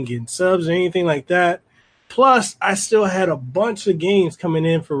engagement, wasn't getting subs or anything like that. Plus, I still had a bunch of games coming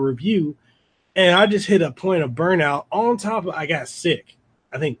in for review, and I just hit a point of burnout. On top of I got sick,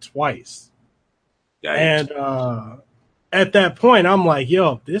 I think twice. Yikes. And at that point, I'm like,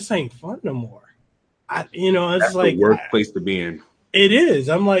 yo, this ain't fun no more. That's like the worst place to be in. It is.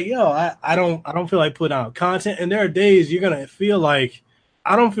 I'm like, yo, I don't feel like putting out content. And there are days you're gonna feel like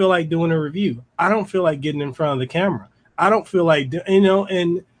I don't feel like doing a review. I don't feel like getting in front of the camera. I don't feel like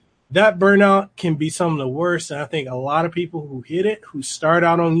and that burnout can be some of the worst. And I think a lot of people who start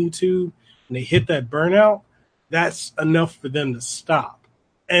out on YouTube and they hit that burnout, that's enough for them to stop.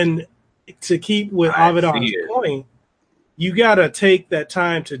 And to keep with Avidan's point, you got to take that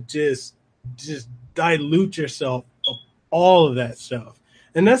time to just dilute yourself of all of that stuff.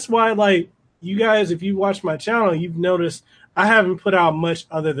 And that's why, like, you guys, if you watch my channel, you've noticed I haven't put out much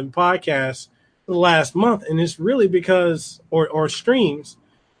other than podcasts the last month. And it's really because, or streams,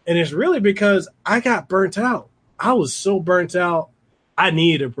 and it's really because I got burnt out. I was so burnt out. I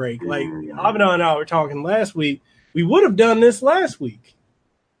needed a break. Like Avidan and I were talking last week. We would have done this last week,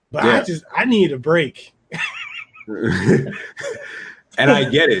 but I need a break. And I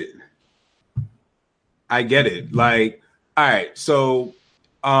get it. Like, all right. So,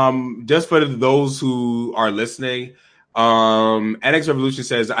 just for those who are listening, NX Revolution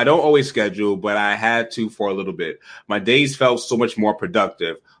says, I don't always schedule, but I had to for a little bit. My days felt so much more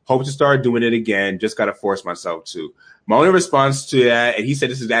productive. Hope to start doing it again. Just got to force myself to. My only response to that, and he said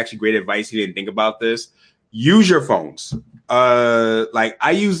this is actually great advice. He didn't think about this. Use your phones. Like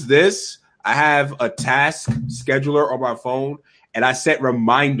I use this. I have a task scheduler on my phone, and I set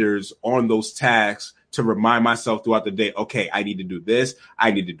reminders on those tasks to remind myself throughout the day, okay, I need to do this,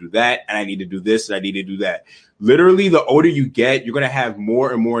 I need to do that, and I need to do this, and I need to do that. Literally, the older you get, you're going to have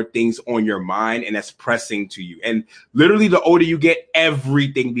more and more things on your mind, and that's pressing to you. And literally, the older you get,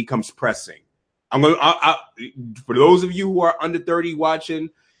 everything becomes pressing. For those of you who are under 30 watching,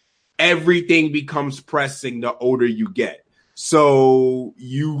 everything becomes pressing the older you get. So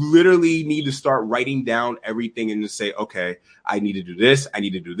you literally need to start writing down everything and to say, okay, I need to do this. I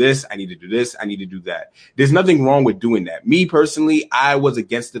need to do this. I need to do this. I need to do that. There's nothing wrong with doing that. Me personally, I was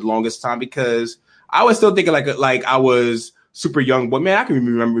against it the longest time because I was still thinking like I was super young, but man, I can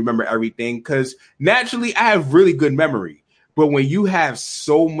remember everything because naturally I have really good memory. But when you have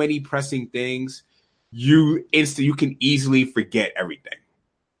so many pressing things, you can easily forget everything.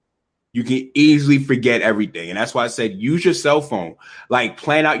 You can easily forget everything. And that's why I said, use your cell phone, like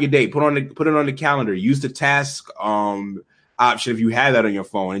plan out your day, put it on the calendar, use the task. I option if you have that on your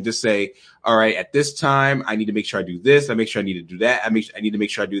phone and just say, all right, at this time, I need to make sure I do this. I make sure I need to do that. I need to make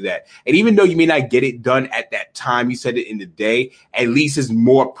sure I do that. And even though you may not get it done at that time, you said it in the day, at least it's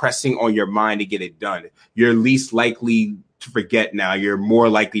more pressing on your mind to get it done. You're least likely to forget now. You're more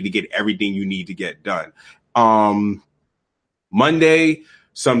likely to get everything you need to get done. Monday,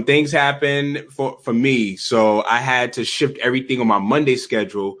 some things happened for me. So I had to shift everything on my Monday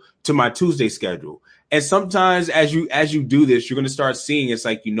schedule to my Tuesday schedule. And sometimes as you do this, you're going to start seeing it's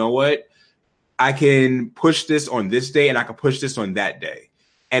like, you know what? I can push this on this day and I can push this on that day.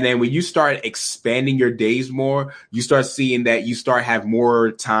 And then when you start expanding your days more, you start seeing that you start have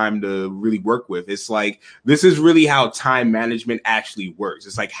more time to really work with. It's like, this is really how time management actually works.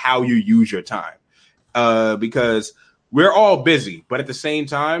 It's like how you use your time. Because we're all busy, but at the same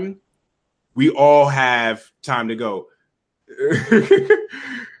time, we all have time to go.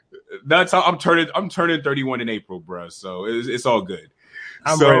 That's how I'm turning 31 in April, bro. So it's all good.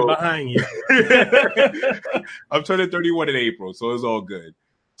 I'm right behind you. I'm turning 31 in April, so it's all good.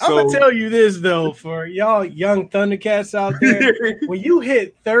 I'm gonna tell you this though, for y'all young Thundercats out there, when you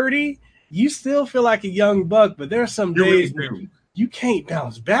hit 30, you still feel like a young buck, but there are some days where you can't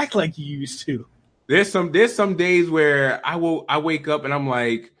bounce back like you used to. There's some days where I wake up and I'm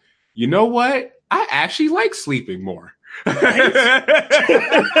like, you know what? I actually like sleeping more. Right?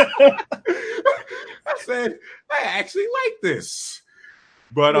 I said, I actually like this.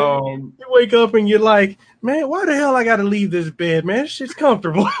 But you wake up and you're like, man, why the hell I gotta leave this bed, man? This shit's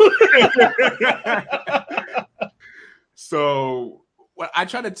comfortable. So what I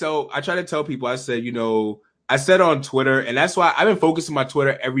try to tell people, I said, I said on Twitter, and that's why I've been focusing my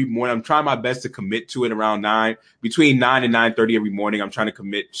Twitter every morning. I'm trying my best to commit to it around between 9 and 9:30 every morning. I'm trying to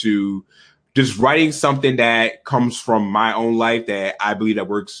commit to just writing something that comes from my own life that I believe that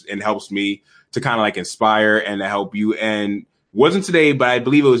works and helps me to kind of like inspire and to help you. And wasn't today, but I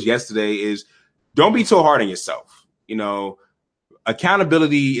believe it was yesterday, is don't be too hard on yourself.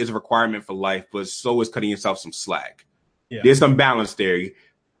 Accountability is a requirement for life, but so is cutting yourself some slack. Yeah. There's some balance there.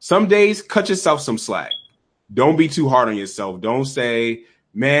 Some days, cut yourself some slack. Don't be too hard on yourself. Don't say,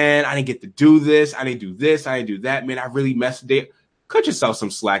 man, I didn't get to do this. I didn't do this. I didn't do that. Man, I really messed it. Cut yourself some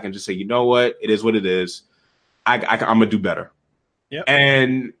slack and just say, you know what? It is what it is. I'm going to do better. Yep.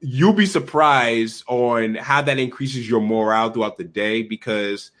 And you'll be surprised on how that increases your morale throughout the day,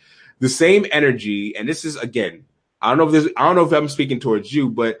 because the same energy, and this is, again, I don't know if I'm speaking towards you,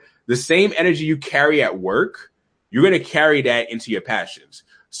 but the same energy you carry at work, you're going to carry that into your passions.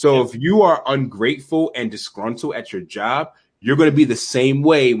 So if you are ungrateful and disgruntled at your job, you're going to be the same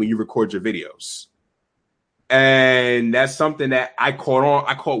way when you record your videos. And that's something that I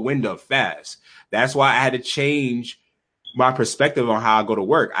caught wind of fast. That's why I had to change my perspective on how I go to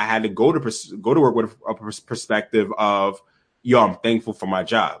work. I had to go to work with a perspective of, I'm thankful for my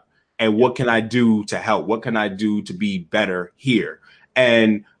job. And what can I do to help? What can I do to be better here?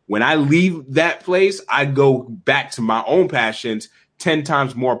 And when I leave that place, I go back to my own passions 10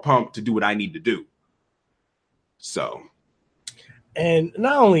 times more pumped to do what I need to do. So. And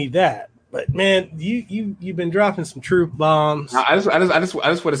not only that, but man, you've been dropping some truth bombs. I just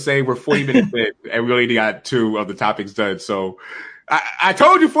want to say we're 40 minutes in, and we only got 2 of the topics done. So I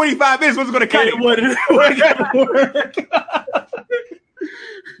told you 45 minutes wasn't going to cut it. Wasn't work.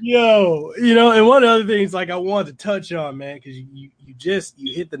 Yo, and one of the other things like I wanted to touch on, man, because you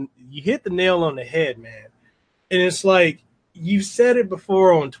hit the nail on the head, man. And it's like you said it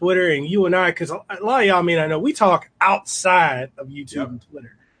before on Twitter, and you and I, because a lot of y'all I know we talk outside of YouTube and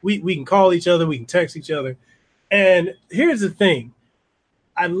Twitter. We can call each other, we can text each other. And here's the thing.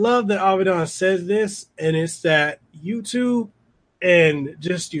 I love that Avidan says this, and it's that YouTube and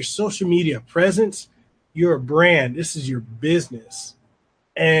just your social media presence, you're a brand. This is your business.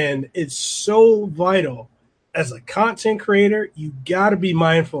 And it's so vital as a content creator. You got to be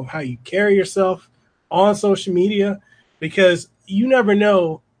mindful of how you carry yourself on social media, because you never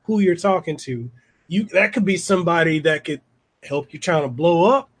know who you're talking to. That could be somebody that could help you trying to blow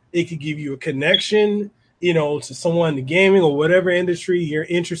up. It could give you a connection, to someone in the gaming or whatever industry you're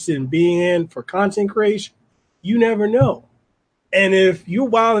interested in being in for content creation. You never know. And if you're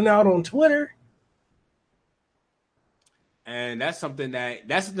wilding out on Twitter. And that's something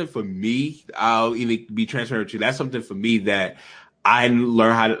for me. I'll even be transparent with you. That's something for me that I need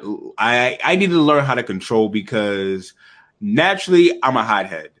to learn how to control, because naturally I'm a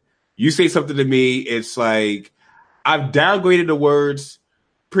hothead. You say something to me, it's like I've downgraded the words.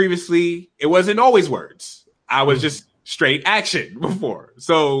 Previously, it wasn't always words. I was just straight action before.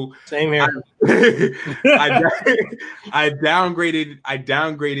 So same here. I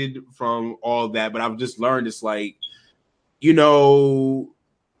downgraded from all that, but I've just learned it's like you know,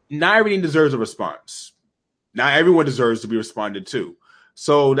 not everything deserves a response. Not everyone deserves to be responded to.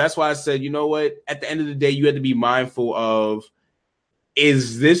 So that's why I said, you know what? At the end of the day, you have to be mindful of,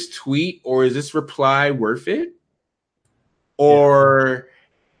 is this tweet or is this reply worth it? Or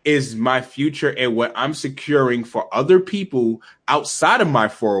is my future and what I'm securing for other people outside of my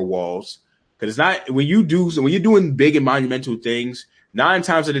four walls? Because it's not when you're doing big and monumental things, 9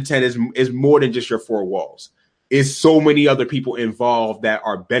 times out of 10 is more than just your four walls. It's so many other people involved that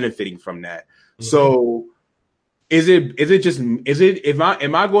are benefiting from that. Mm-hmm. So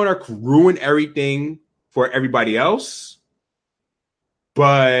am I going to ruin everything for everybody else?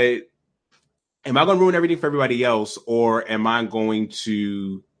 But am I going to ruin everything for everybody else, or am I going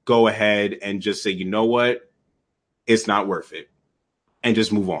to go ahead and just say, you know what, it's not worth it, and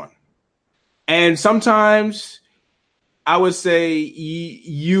just move on? And sometimes I would say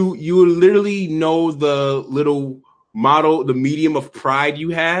you literally know the little model, the medium of pride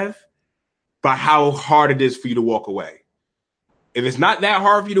you have by how hard it is for you to walk away. If it's not that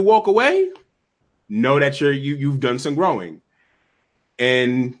hard for you to walk away, know that you've done some growing.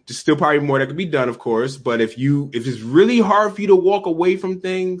 And there's still probably more that could be done, of course. But if it's really hard for you to walk away from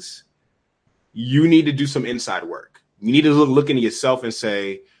things, you need to do some inside work. You need to look into yourself and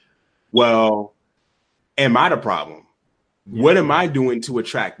say, well, am I the problem? Yeah. What am I doing to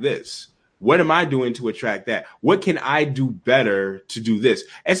attract this? What am I doing to attract that? What can I do better to do this?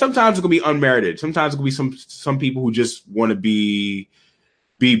 And sometimes it's going to be unmerited. Sometimes it will be some people who just want to be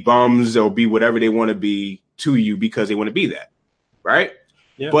bums or be whatever they want to be to you because they want to be that. Right?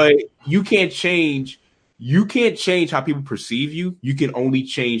 Yeah. But you can't change how people perceive you. You can only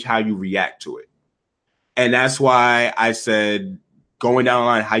change how you react to it. And that's why I said, going down the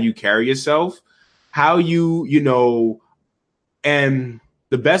line, how you carry yourself, how and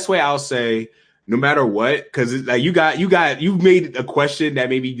the best way I'll say, no matter what, because like you made a question that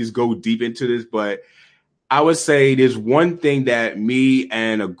maybe just go deep into this, but I would say there's one thing that me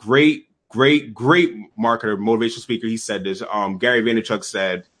and a great marketer, motivational speaker, he said this, Gary Vaynerchuk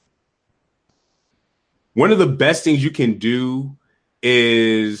said, one of the best things you can do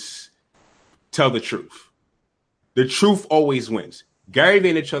is tell the truth. The truth always wins. Gary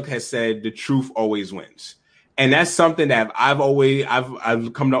Vaynerchuk has said the truth always wins. And that's something that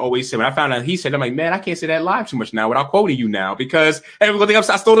I've come to always say. When I found out he said, I'm like, man, I can't say that live too much now without quoting you now, because everybody else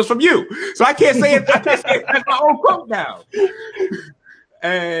I stole this from you. So I can't say it. That's my own quote now.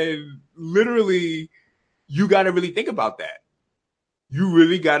 And literally, you got to really think about that. You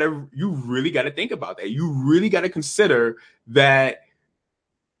really got to think about that. You really got to consider that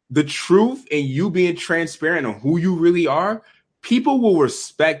the truth and you being transparent on who you really are, people will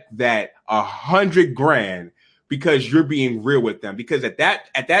respect that 100 grand because you're being real with them. Because at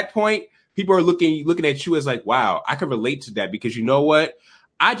that point, people are looking at you as like, wow, I can relate to that, because you know what?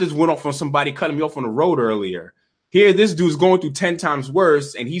 I just went off on somebody cutting me off on the road earlier. Here, this dude's going through 10 times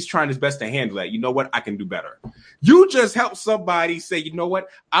worse, and he's trying his best to handle that. You know what? I can do better. You just help somebody say, you know what?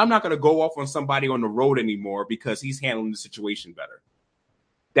 I'm not going to go off on somebody on the road anymore because he's handling the situation better.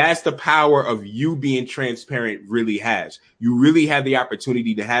 That's the power of you being transparent really has. You really have the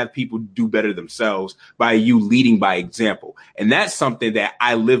opportunity to have people do better themselves by you leading by example. And that's something that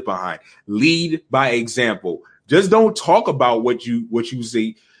I live behind. Lead by example. Just don't talk about what you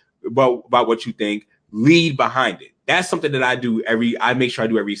see, about what you think. Lead behind it. That's something that I make sure I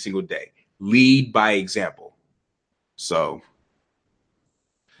do every single day. Lead by example. So,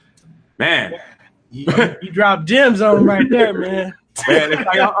 man. You dropped gems on them right there, man. Man, it's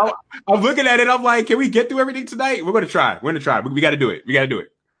like, I'm looking at it. I'm like, can we get through everything tonight? We're going to try. We got to do it.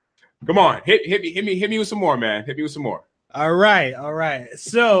 Come on. Hit me with some more, man. Hit me with some more. All right.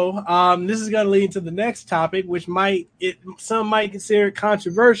 So, this is going to lead to the next topic, which some might consider it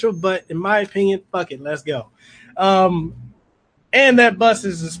controversial, but in my opinion, fuck it. Let's go. And that bus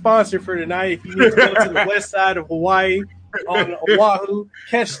is a sponsor for tonight. If you need to go to the west side of Hawaii, on Oahu,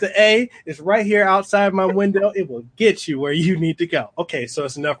 catch the A. It's right here outside my window. It will get you where you need to go. Okay, so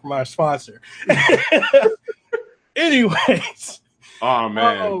it's enough for my sponsor. Anyways. Oh,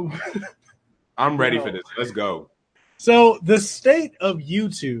 man. I'm ready for this. Let's go. So the state of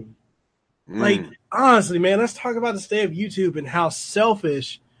YouTube, like, honestly, man, let's talk about the state of YouTube and how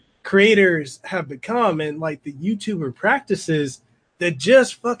selfish creators have become, and like the YouTuber practices that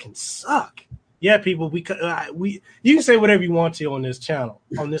just fucking suck. Yeah, people, we you can say whatever you want to on this channel,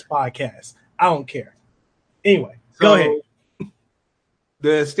 on this podcast. I don't care. Anyway, go ahead.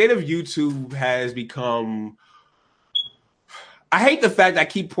 The state of YouTube has become, I hate the fact I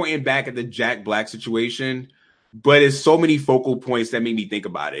keep pointing back at the Jack Black situation, but it's so many focal points that make me think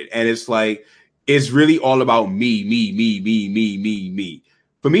about it. And it's like, it's really all about me, me, me, me, me, me, me.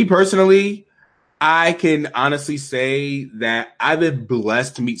 For me personally, I can honestly say that I've been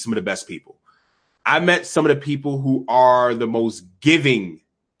blessed to meet some of the best people. I met some of the people who are the most giving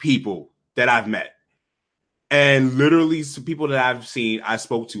people that I've met. And literally some people that I've seen, I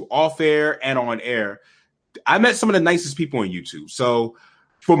spoke to off air and on air. I met some of the nicest people on YouTube. So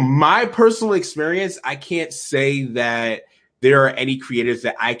from my personal experience, I can't say that there are any creators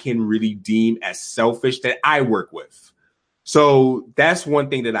that I can really deem as selfish that I work with. So that's one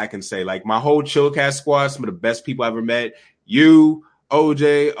thing that I can say. Like my whole Chillcast squad, some of the best people I've ever met. You,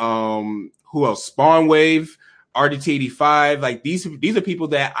 OJ, who else? Spawn Wave, RDT85. Like these are people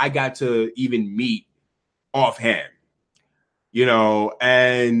that I got to even meet offhand,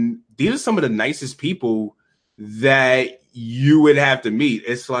 and these are some of the nicest people that you would have to meet.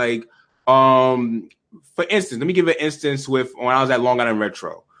 It's like, for instance, let me give an instance with when I was at Long Island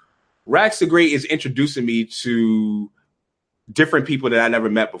Retro. Rax the Great is introducing me to different people that I never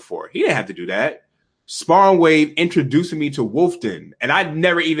met before. He didn't have to do that. Spawn Wave introducing me to Wolfden, and I'd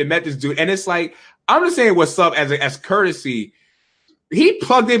never even met this dude. And it's like, I'm just saying what's up as courtesy. He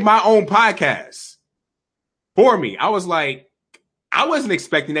plugged in my own podcast for me. I was like, I wasn't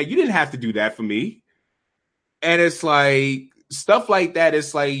expecting that. You didn't have to do that for me. And it's like stuff like that.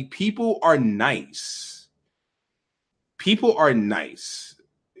 It's like people are nice. People are nice.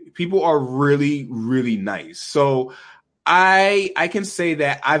 People are really, really nice. So I can say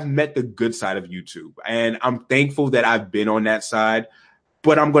that I've met the good side of YouTube, and I'm thankful that I've been on that side.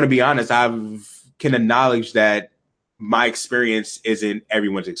 But I'm going to be honest, I can acknowledge that my experience isn't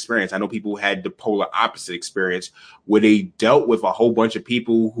everyone's experience. I know people had the polar opposite experience where they dealt with a whole bunch of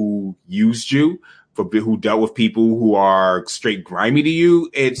people who used you, who dealt with people who are straight grimy to you.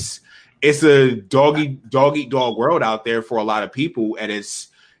 It's a dog eat dog world out there for a lot of people, and it's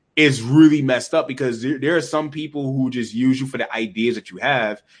really messed up because there are some people who just use you for the ideas that you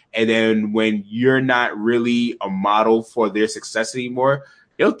have, and then when you're not really a model for their success anymore,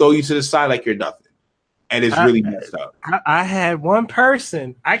 they'll throw you to the side like you're nothing. And it's really messed up. I had one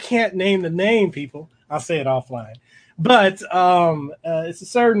person, I can't name the name, people. I'll say it offline. But it's a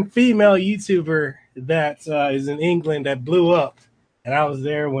certain female YouTuber that is in England that blew up. And I was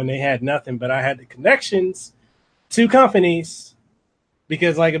there when they had nothing, but I had the connections to companies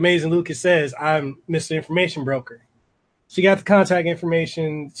because, like Amazing Lucas says, I'm Mr. Information Broker. She got the contact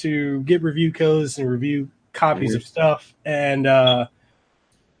information to get review codes and review copies of stuff and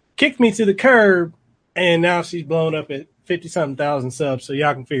kicked me to the curb. And now she's blown up at 50-something thousand subs, so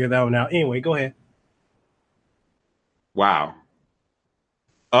y'all can figure that one out. Anyway, go ahead. Wow.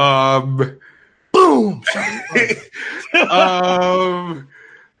 Boom. Feel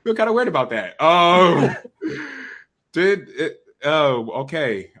kind of weird about that.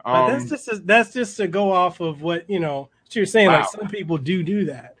 Okay. That's just to go off of what you're saying. Wow. Like some people do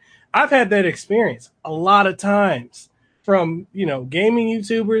that. I've had that experience a lot of times from gaming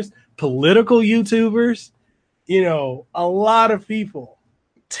YouTubers, political YouTubers, a lot of people,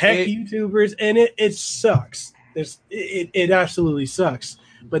 tech YouTubers, and it sucks. It absolutely sucks.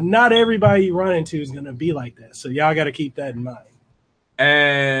 But not everybody you run into is going to be like that. So y'all got to keep that in mind.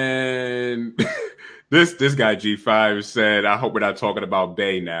 And this guy G5 said, "I hope we're not talking about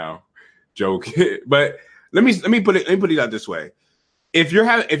Bay now." Joke, but let me put it out this way: if you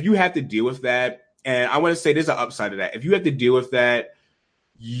have to deal with that, and I want to say there's an upside to that. If you have to deal with that,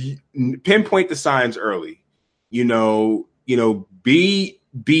 pinpoint the signs early. Be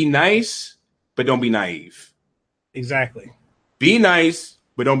nice, but don't be naive. Exactly. Be nice,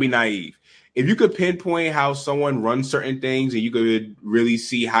 but don't be naive. If you could pinpoint how someone runs certain things and you could really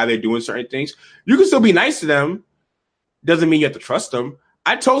see how they're doing certain things, you can still be nice to them. Doesn't mean you have to trust them.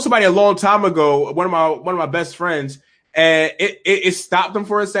 I told somebody a long time ago, one of my best friends, and it stopped him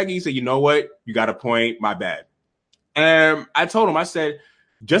for a second. He said, "You know what? You got a point. My bad." And I told him, I said,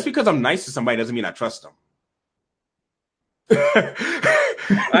 just because I'm nice to somebody doesn't mean I trust them.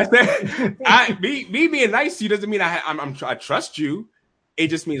 I said, me being nice to you doesn't mean I trust you. It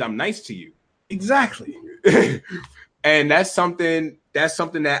just means I'm nice to you. Exactly. And that's something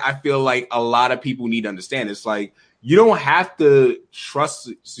that I feel like a lot of people need to understand. It's like you don't have to trust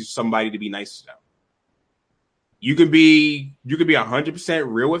somebody to be nice to them. You can be 100%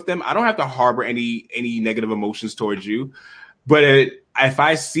 real with them. I don't have to harbor any negative emotions towards you. But if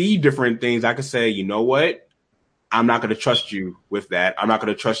I see different things, I could say, you know what? I'm not going to trust you with that. I'm not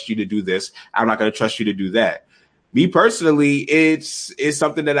going to trust you to do this. I'm not going to trust you to do that. Me personally, it's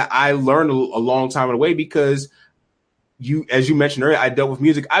something that I learned a long time away because as you mentioned earlier, I dealt with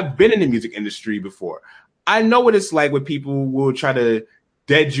music. I've been in the music industry before. I know what it's like when people will try to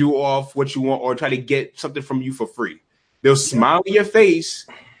dead you off what you want or try to get something from you for free. They'll smile in your face,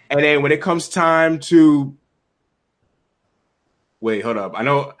 and then when it comes time to wait, hold up. I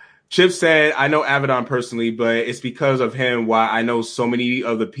know Chip said I know Avidan personally, but it's because of him why I know so many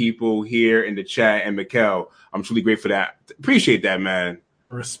of the people here in the chat and Mikkel. I'm truly grateful for that. Appreciate that, man.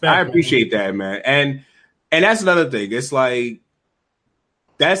 Respect. I appreciate that, man. And that's another thing. It's like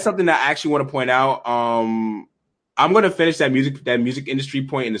that's something that I actually want to point out. I'm going to finish that music industry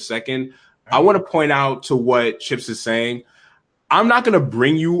point in a second. I want to point out to what Chips is saying. I'm not going to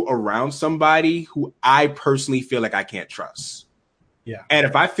bring you around somebody who I personally feel like I can't trust. Yeah. And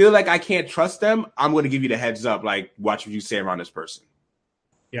if I feel like I can't trust them, I'm going to give you the heads up, like, watch what you say around this person.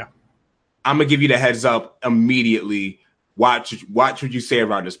 Yeah. I'm going to give you the heads up immediately. Watch what you say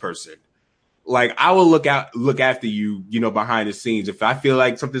around this person. Like, I will look after you, behind the scenes. If I feel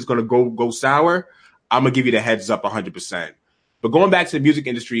like something's going to go sour, I'm going to give you the heads up 100%. But going back to the music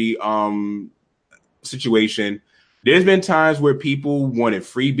industry situation, there's been times where people wanted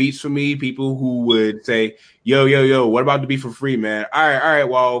free beats from me, people who would say, yo, what about the beat for free, man? All right,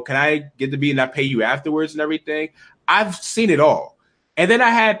 well, can I get the beat and I pay you afterwards and everything? I've seen it all. And then I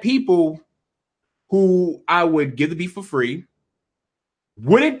had people who I would give the beat for free,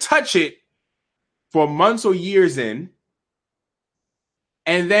 wouldn't touch it for months or years in.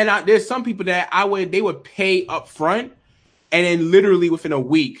 And then there's some people that they would pay up front, and then literally within a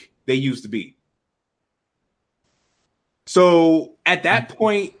week, they used the beat. So at that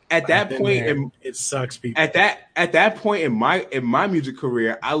point, it sucks people. At that point in my music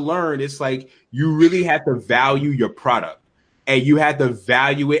career, I learned it's like you really have to value your product, and you have to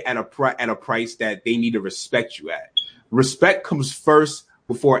value it at a price that they need to respect you at. Respect comes first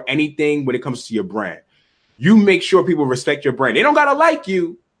before anything when it comes to your brand. You make sure people respect your brand. They don't gotta like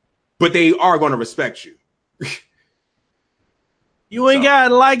you, but they are gonna respect you. You ain't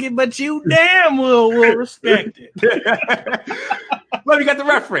gotta like it, but you damn will respect it. Love you got the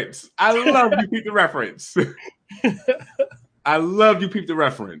reference. I love you peep the reference. I love you peep the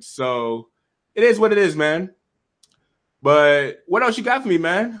reference. So it is what it is, man. But what else you got for me,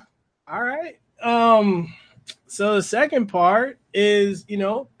 man? All right. So the second part is,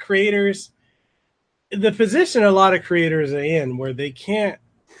 creators, the position a lot of creators are in where they can't,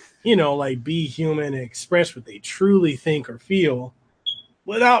 be human and express what they truly think or feel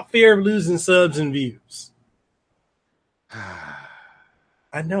without fear of losing subs and views.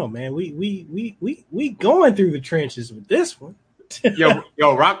 I know, man. We going through the trenches with this one. yo,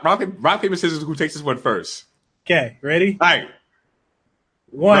 rock, paper, scissors. Who takes this one first? Okay, ready? All right.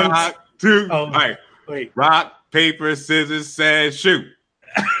 1, rock, 2. Oh, all right. Wait. Rock, paper, scissors, says shoot.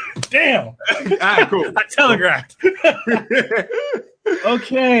 Damn. All right, cool. I telegraphed.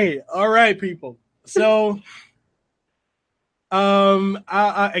 Okay. All right, people. So,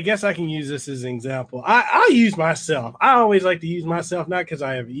 I guess I can use this as an example. I use myself. I always like to use myself, not because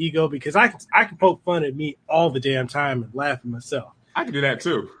I have an ego, because I can poke fun at me all the damn time and laugh at myself. I can do that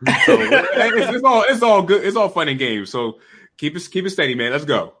too. So it's all good. It's all fun and games. So keep it steady, man. Let's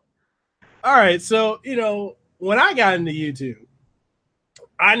go. All right. So, when I got into YouTube,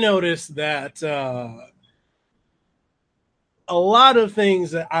 I noticed that a lot of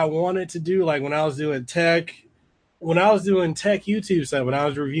things that I wanted to do, like when I was doing tech YouTube stuff, when I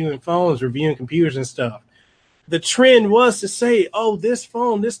was reviewing phones, reviewing computers and stuff, the trend was to say, oh, this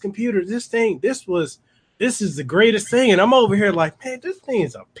phone, this computer, this thing, this is the greatest thing. And I'm over here like, man, this thing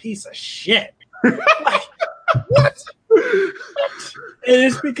is a piece of shit. Like, what? And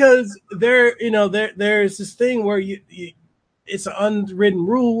it's because there's this thing where it's an unwritten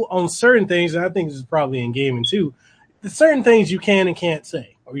rule on certain things, and I think this is probably in gaming too. There's certain things you can and can't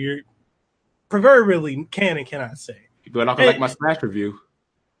say, or you're proverbially can and cannot say. People are not gonna like my Smash review.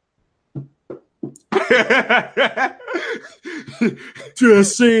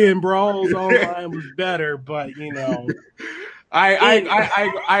 Just saying, Brawls Online was better, but I'm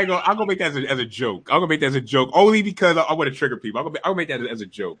gonna make that as a joke. I'm gonna make that as a joke only because I want to trigger people. I'm gonna make that as a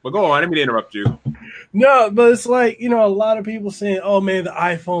joke. But go on, let me interrupt you. No, but it's like, a lot of people saying, oh man, the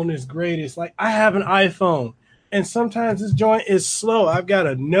iPhone is great. It's like, I have an iPhone, and sometimes this joint is slow. I got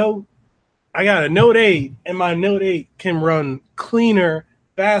a Note 8, and my Note 8 can run cleaner,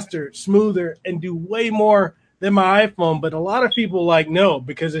 faster, smoother, and do way more than my iPhone. But a lot of people no,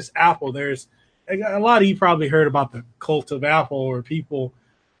 because it's Apple. There's a lot of you probably heard about the cult of Apple, or people,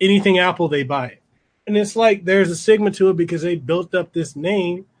 anything Apple, they buy it. And it's like there's a stigma to it because they built up this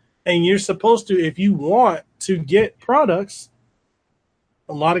name, and you're supposed to, if you want to get products,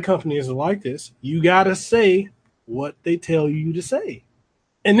 a lot of companies are like this, you got to say what they tell you to say.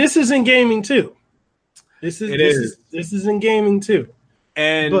 And this is in gaming too. This is in gaming too.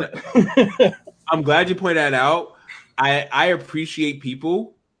 And But I'm glad you pointed that out. I appreciate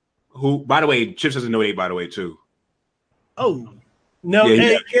people who, by the way, Chips doesn't know 8, by the way, too. oh no,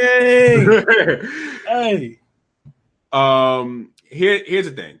 Yeah, hey. Here's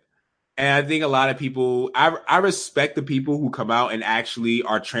the thing. And I think a lot of people, I respect the people who come out and actually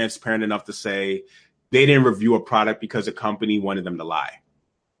are transparent enough to say they didn't review a product because the company wanted them to lie.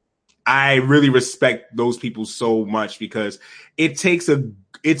 I really respect those people so much because it takes a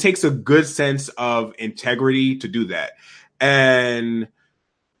good sense of integrity to do that. And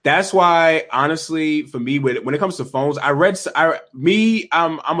that's why, honestly, for me, when it comes to phones, I'm a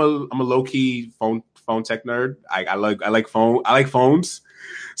low key phone tech nerd. I like phones.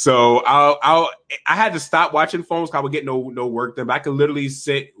 So I had to stop watching phones because I would get no work done. But I could literally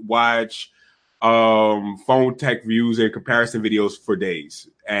sit, watch phone tech reviews and comparison videos for days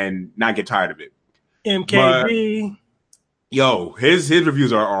and not get tired of it. MKB. Yo, his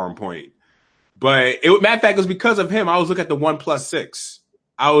reviews are on point. But matter of fact, it was because of him. I was looking at the OnePlus 6.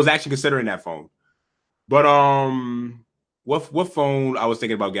 I was actually considering that phone. But what phone I was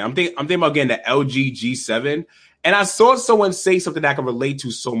thinking about getting? I'm thinking about getting the LG G7. And I saw someone say something that I can relate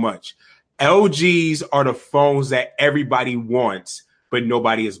to so much. LGs are the phones that everybody wants, but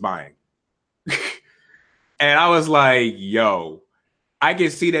nobody is buying. And I was like, yo, I can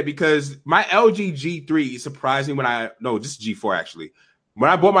see that because my LG G3 surprised me this is G4 actually.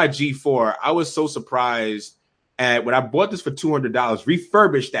 When I bought my G4, I was so surprised at when I bought this for $200,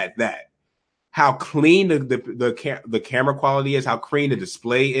 refurbished at that. How clean the camera quality is, how clean the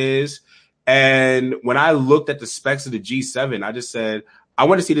display is. And when I looked at the specs of the G7, I just said, I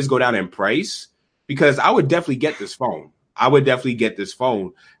want to see this go down in price because I would definitely get this phone.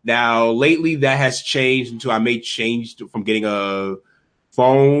 Now, lately that has changed into I may change from getting a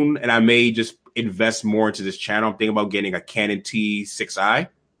phone and I may just invest more into this channel. I'm thinking about getting a Canon T6i.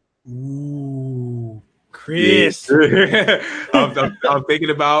 Ooh, Chris. Yeah. I'm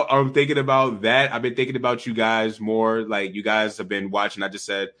thinking about that. I've been thinking about you guys more. Like you guys have been watching. I just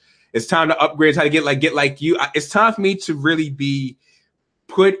said it's time to upgrade. It's time to get like you. It's time for me to really be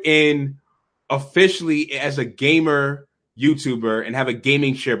put in officially as a gamer YouTuber and have a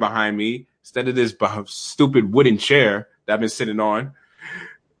gaming chair behind me instead of this stupid wooden chair that I've been sitting on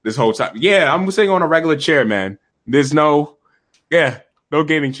this whole time. Yeah, I'm sitting on a regular chair, man. There's no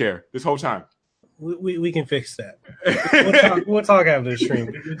gaming chair this whole time. We can fix that. We'll talk after the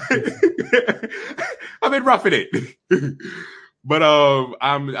stream. I've been roughing it. But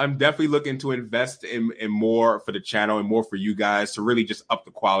I'm definitely looking to invest in more for the channel and more for you guys to really just up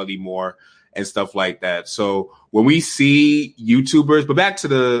the quality more and stuff like that. So when we see YouTubers, but back to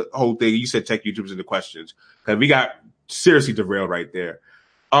the whole thing, you said tech YouTubers in the questions because we got seriously derailed right there.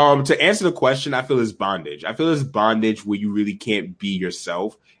 To answer the question, I feel it's bondage. I feel it's bondage where you really can't be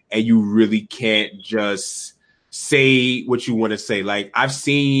yourself and you really can't just say what you want to say. Like I've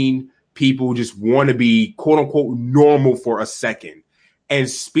seen people just want to be quote unquote normal for a second and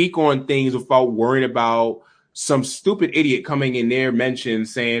speak on things without worrying about some stupid idiot coming in their mention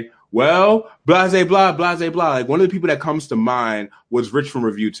saying, well, blase, blah, blase, blah. Like one of the people that comes to mind was Rich from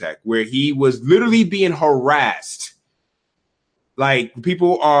Review Tech, where he was literally being harassed. Like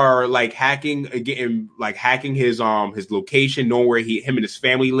people are like hacking his location, knowing where him and his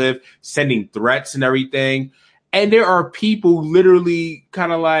family live, sending threats and everything. And there are people literally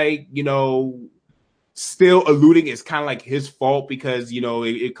kind of like, still alluding it's kind of like his fault because,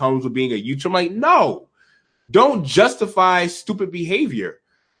 it comes with being a YouTuber. I'm like, no, don't justify stupid behavior.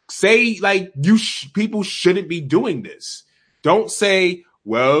 Say like people shouldn't be doing this. Don't say,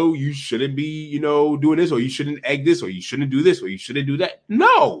 well, you shouldn't be, doing this, or you shouldn't egg this, or you shouldn't do this, or you shouldn't do that.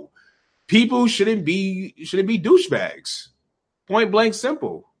 No, people shouldn't be douchebags. Point blank,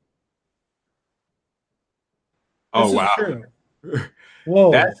 simple. Oh wow! True.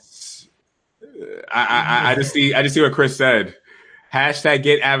 Whoa! That's I just see what Chris said. Hashtag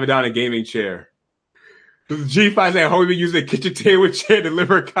get Avidan a gaming chair. G5 saying, "Homie, been using a kitchen table chair to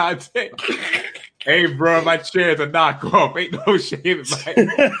deliver content." Hey, bro, my chair is a knockoff. Ain't no shame in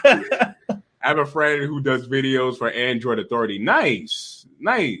my. I have a friend who does videos for Android Authority. Nice.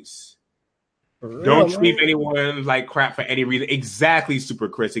 Don't treat anyone like crap for any reason. Exactly, Super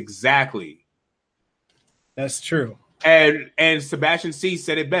Chris. Exactly. That's true. And Sebastian C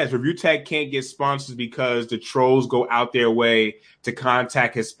said it best. Review Tech can't get sponsors because the trolls go out their way to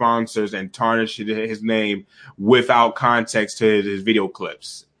contact his sponsors and tarnish his name without context to his video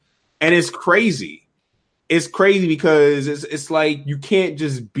clips. And it's crazy. It's crazy because it's like you can't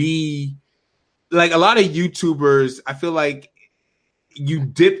just be like a lot of YouTubers. I feel like you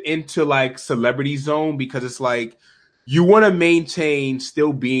dip into like celebrity zone because it's like you want to maintain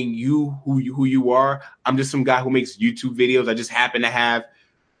still being who you are. I'm just some guy who makes YouTube videos. I just happen to have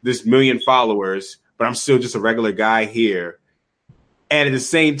this 1 million followers, but I'm still just a regular guy here. And at the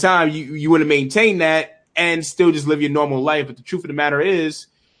same time, you want to maintain that and still just live your normal life. But the truth of the matter is,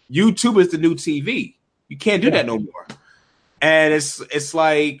 YouTube is the new TV. You can't do that no more. And it's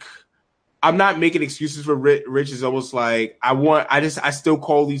like, I'm not making excuses for Rich. It's almost like I still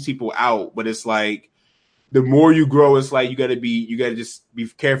call these people out, but it's like, the more you grow, it's like you gotta just be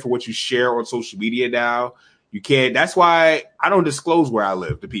careful what you share on social media now. You can't. That's why I don't disclose where I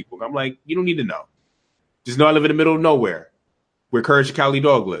live to people. I'm like, you don't need to know. Just know I live in the middle of nowhere, where Courage the Cowardly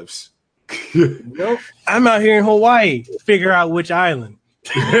Dog lives. Nope. I'm out here in Hawaii. Figure out which island.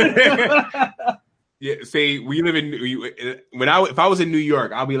 Yeah, say we live in if I was in New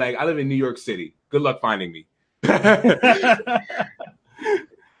York, I'll be like, I live in New York City. Good luck finding me.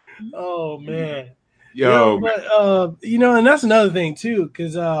 Oh man. Yo, but and that's another thing too,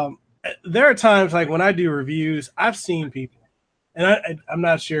 because there are times like when I do reviews, I've seen people, and I'm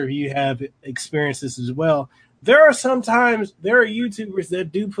not sure if you have experienced this as well. There are YouTubers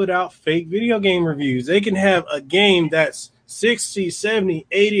that do put out fake video game reviews. They can have a game that's 60, 70,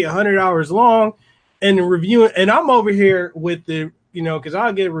 80, 100 hours long and reviewing. And I'm over here with the, because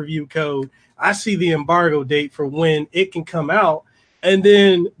I'll get a review code. I see the embargo date for when it can come out. And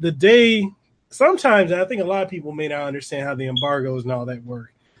then the day, sometimes I think a lot of people may not understand how the embargoes and all that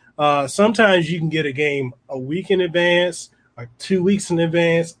work. Sometimes you can get a game a week in advance, or 2 weeks in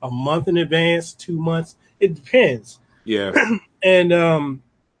advance, a month in advance, 2 months. It depends. Yeah. And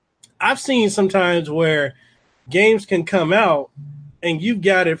I've seen sometimes where games can come out and you've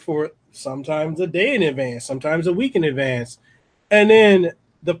got it for sometimes a day in advance, sometimes a week in advance. And then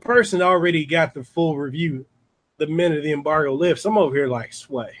the person already got the full review the minute the embargo lifts. I'm over here like,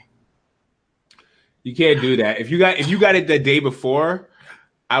 sway. You can't do that. If you got it the day before,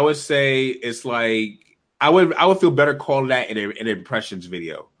 I would say it's like I would feel better calling that an impressions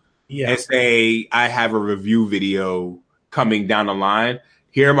video. Yeah. And say I have a review video coming down the line.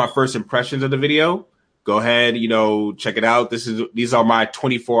 Here are my first impressions of the video. Go ahead, check it out. These are my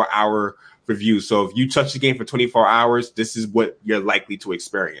 24-hour reviews. So if you touch the game for 24 hours, this is what you're likely to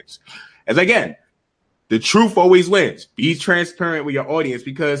experience. As again, the truth always wins. Be transparent with your audience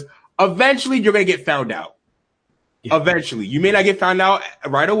because eventually you're going to get found out. Yeah. Eventually. You may not get found out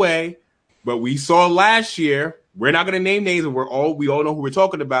right away, but we saw last year, we're not going to name names, and we all know who we're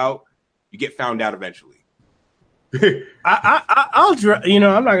talking about. You get found out eventually. I'll drop. I'm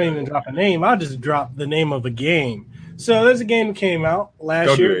not going to even drop a name. I'll just drop the name of a game. So there's a game that came out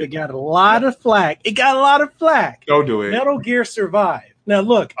last year. It got a lot of flack. Don't do it. Metal Gear Survive. Now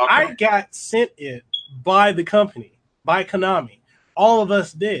look, okay. I got sent it by the company, by Konami. All of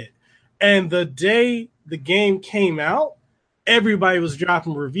us did. And the day the game came out, everybody was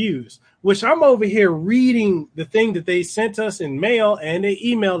dropping reviews, which I'm over here reading the thing that they sent us in mail, and they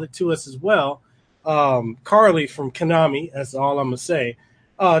emailed it to us as well. Carly from Konami, that's all I'm going to say,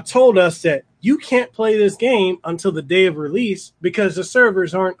 told us that you can't play this game until the day of release because the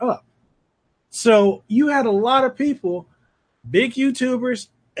servers aren't up. So you had a lot of people, big YouTubers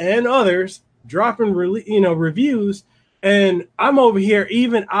and others, dropping reviews. And I'm over here,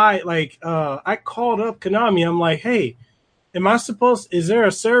 I called up Konami. I'm like, hey, is there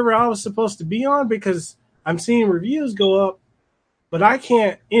a server I was supposed to be on? Because I'm seeing reviews go up, but I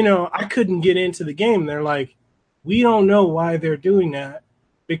can't, I couldn't get into the game. They're like, we don't know why they're doing that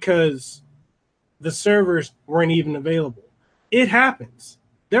because the servers weren't even available. It happens.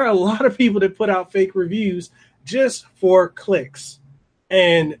 There are a lot of people that put out fake reviews just for clicks.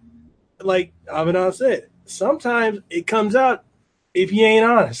 And like Avidan said, sometimes it comes out if you ain't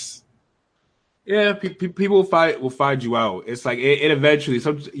honest. Yeah, people will find you out. It's like it eventually,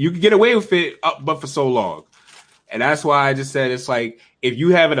 you can get away with it, but for so long. And that's why I just said it's like if you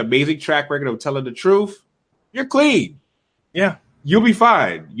have an amazing track record of telling the truth, you're clean. Yeah, you'll be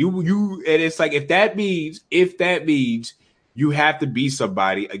fine. And it's like if that means you have to be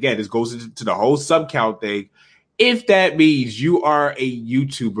somebody. Again, this goes into the whole sub count thing. If that means you are a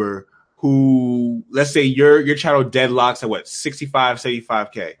YouTuber who, let's say your channel deadlocks at 65,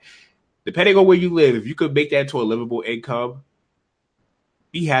 75K. Depending on where you live, if you could make that to a livable income,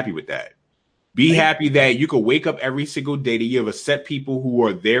 be happy with that. Be happy that you could wake up every single day that you have a set people who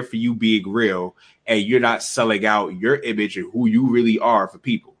are there for you being real and you're not selling out your image and who you really are for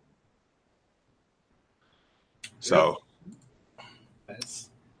people. So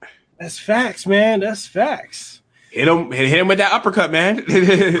that's facts, man. That's facts. Hit him with that uppercut, man.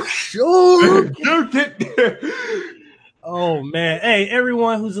 Sure. Oh man. Hey,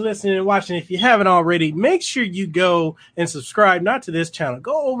 everyone who's listening and watching, if you haven't already, make sure you go and subscribe, not to this channel.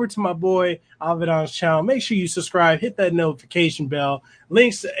 Go over to my boy Avidan's channel. Make sure you subscribe, hit that notification bell.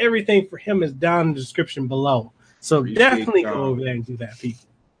 Links to everything for him is down in the description below. So Appreciate definitely go y'all. over there and do that, people.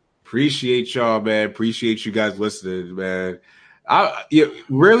 Appreciate y'all, man. Appreciate you guys listening, man.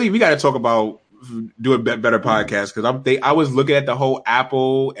 Really, we got to talk about doing better podcasts because I was looking at the whole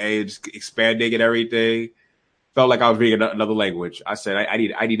Apple and just expanding and everything. Felt like I was reading another language. I said, I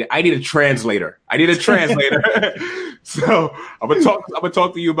need a translator. I need a translator. So I'm gonna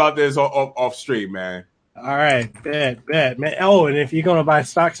talk to you about this off stream, man. All right, bad, man. Oh, and if you're gonna buy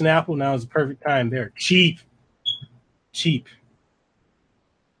stocks in Apple, now is the perfect time. They're cheap.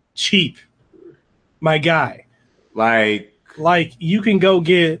 My guy. Like you can go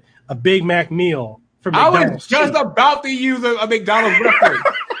get a Big Mac meal from McDonald's. I was just about to use a McDonald's reference.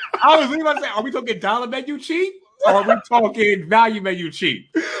 I was really about to say, are we talking dollar menu cheap? Or are we talking value menu cheap?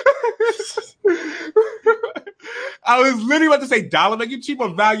 I was literally about to say dollar menu cheap or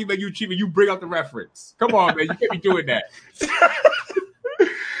value menu cheap, and you bring up the reference. Come on, man. You can't be doing that.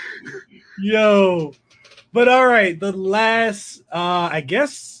 Yo. But all right, the last, I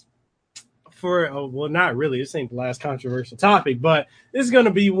guess, well, not really. This ain't the last controversial topic, but this is going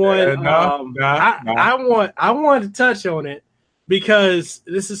to be one. I want to touch on it because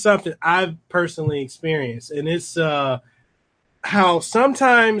this is something I've personally experienced, and it's how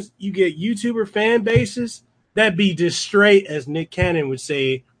sometimes you get YouTuber fan bases that be just straight, as Nick Cannon would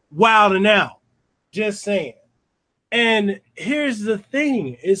say, wild and out. Just saying. And here's the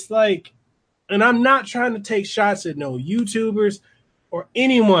thing. It's like, and I'm not trying to take shots at no YouTubers or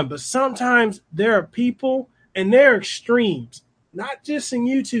anyone, but sometimes there are people and they're extremes, not just in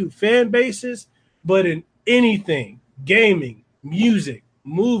YouTube fan bases, but in anything, gaming, music,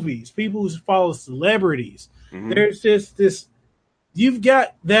 movies, people who follow celebrities. Mm-hmm. There's just this, you've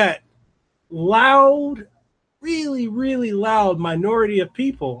got that loud, really, really loud minority of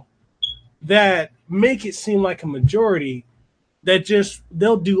people that make it seem like a majority that just,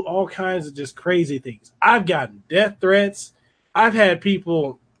 they'll do all kinds of just crazy things. I've gotten death threats. I've had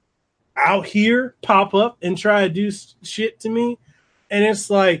people out here pop up and try to do shit to me. And it's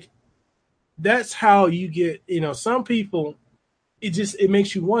like, that's how you get, some people, it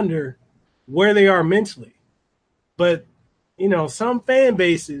makes you wonder where they are mentally. But, some fan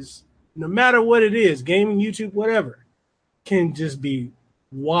bases, no matter what it is, gaming, YouTube, whatever, can just be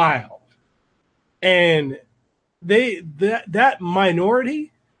wild. And that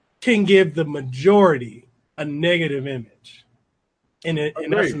minority can give the majority a negative image. And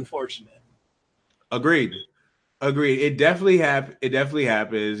that's unfortunate. Agreed. It definitely happens. At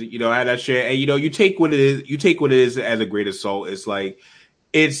that share, and you take what it is. You take what it is as a grain of salt. It's like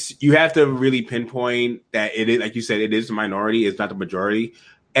you have to really pinpoint that it is, like you said, it is the minority. It's not the majority.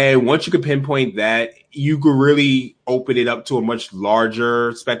 And once you can pinpoint that, you could really open it up to a much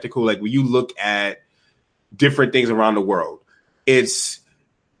larger spectacle. Like when you look at different things around the world, it's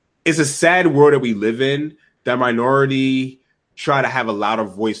a sad world that we live in. That minority try to have a louder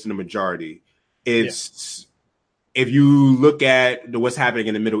voice than the majority. If you look at what's happening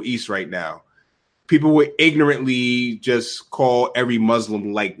in the Middle East right now, people would ignorantly just call every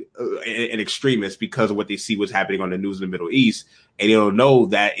Muslim like an extremist because of what they see what's happening on the news in the Middle East. And they don't know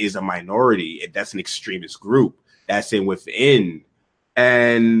that is a minority. That's an extremist group that's within.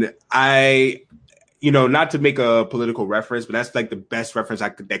 And not to make a political reference, but that's like the best reference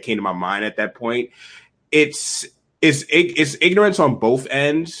that came to my mind at that point. It's ignorance on both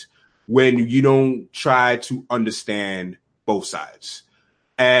ends when you don't try to understand both sides.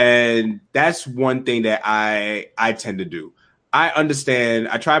 And that's one thing that I tend to do. I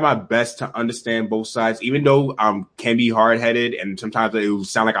try my best to understand both sides, even though I can be hard-headed and sometimes it will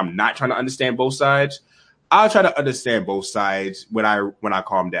sound like I'm not trying to understand both sides. I'll try to understand both sides when I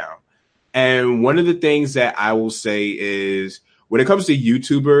calm down. And one of the things that I will say is when it comes to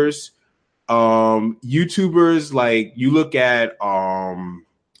YouTubers, like you look at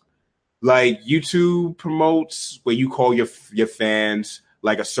like YouTube promotes where you call your fans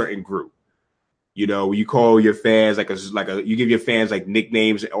like a certain group. You call your fans you give your fans like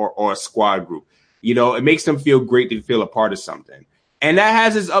nicknames or a squad group. It makes them feel great to feel a part of something. And that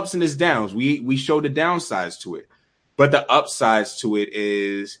has its ups and its downs. We show the downsides to it. But the upsides to it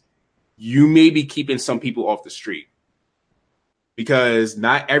is you may be keeping some people off the street. Because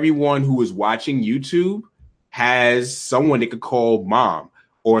not everyone who is watching YouTube has someone they could call mom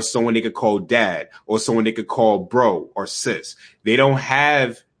or someone they could call dad or someone they could call bro or sis. They don't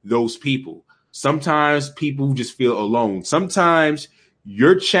have those people. Sometimes people just feel alone. Sometimes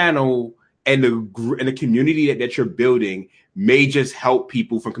your channel and the community that you're building may just help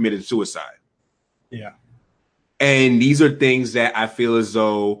people from committing suicide. Yeah. And these are things that I feel as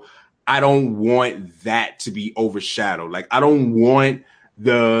though I don't want that to be overshadowed. Like, I don't want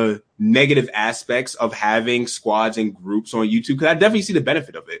the negative aspects of having squads and groups on YouTube, because I definitely see the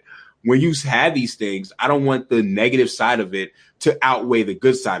benefit of it. When you have these things, I don't want the negative side of it to outweigh the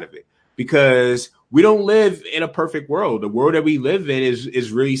good side of it, because we don't live in a perfect world. The world that we live in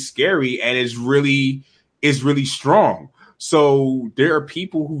is really scary and is really strong. So there are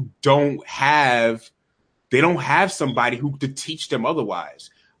people who don't have somebody who to teach them otherwise.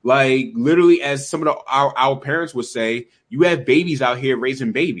 Like, literally, as some of our parents would say, you have babies out here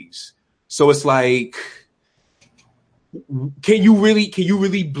raising babies. So it's like, can you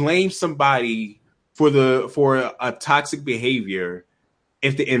really blame somebody for a toxic behavior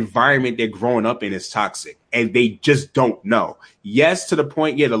if the environment they're growing up in is toxic and they just don't know? Yes, to the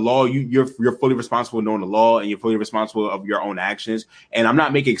point, yeah, the law, you're fully responsible knowing the law, and you're fully responsible of your own actions. And I'm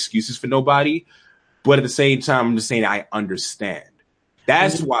not making excuses for nobody, but at the same time, I'm just saying I understand.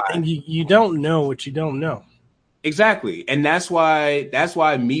 That's why. And you don't know what you don't know. Exactly. And that's why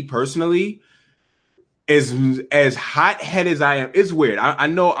me personally, as hot-headed as I am, it's weird. I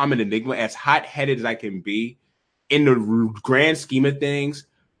know I'm an enigma. As hot-headed as I can be, in the grand scheme of things,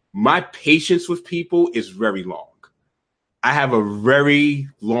 my patience with people is very long. I have a very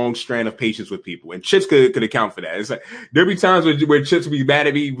long strand of patience with people, and Chits could account for that. It's like there'll be times where Chits will be mad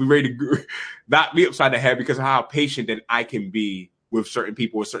at me, be ready to knock me upside the head because of how patient that I can be with certain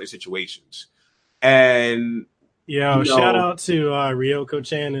people or certain situations. And shout out to Ryoko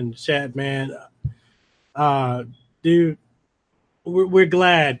Chan and Chad, man. Dude, we're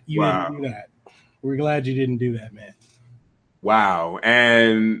glad you didn't do that. We're glad you didn't do that, man. Wow.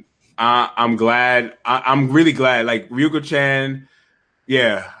 And I'm glad. I'm really glad. Like, Ryuko Chan,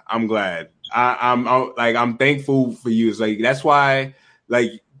 yeah, I'm glad. I'm thankful for you. It's like, that's why,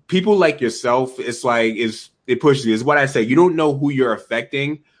 like, people like yourself, it's like, it pushes you. It's what I say. You don't know who you're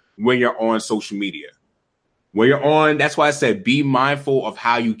affecting when you're on social media. When you're on, that's why I said, be mindful of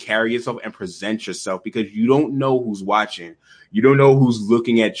how you carry yourself and present yourself, because you don't know who's watching. You don't know who's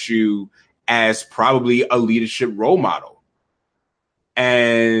looking at you as probably a leadership role model.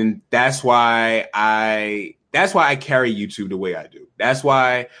 And that's why I carry YouTube the way I do. That's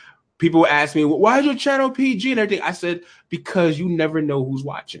why people ask me, why is your channel PG and everything? I said, because you never know who's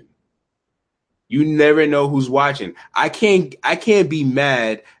watching. You never know who's watching. I can't be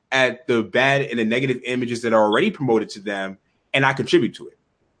mad at the bad and the negative images that are already promoted to them, and I contribute to it.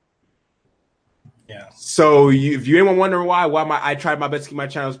 Yeah. So if you anyone wondering why I tried my best to keep my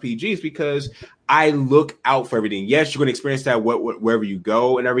channels PG, it's because I look out for everything. Yes, you're going to experience that wherever you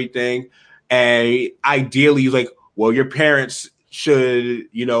go and everything. And ideally, you're like, well, your parents should,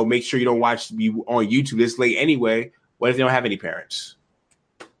 make sure you don't watch me on YouTube this late anyway. What if they don't have any parents?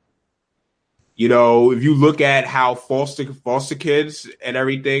 If you look at how foster kids and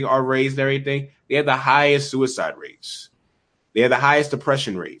everything are raised and everything, they have the highest suicide rates. They have the highest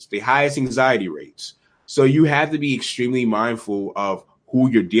depression rates, the highest anxiety rates. So you have to be extremely mindful of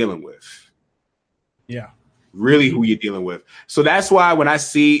who you're dealing with. Yeah. Really who you're dealing with. So that's why when I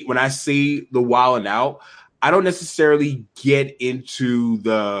see the wilding out, I don't necessarily get into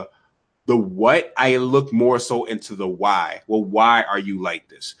the what. I look more so into the why. Well, why are you like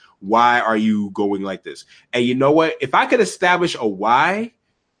this? Why are you going like this? And you know what? If I could establish a why,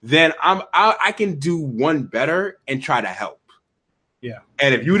 then I can do one better and try to help. Yeah.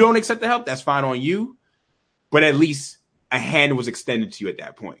 And if you don't accept the help, that's fine on you. But at least a hand was extended to you at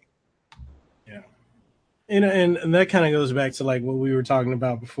that point. Yeah. And that kind of goes back to like what we were talking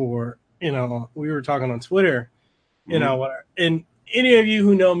about before. We were talking on Twitter. And any of you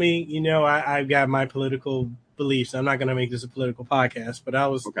who know me, I've got my political beliefs. I'm not going to make this a political podcast, but I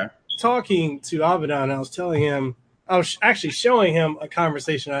was talking to Avidan, and I was actually showing him a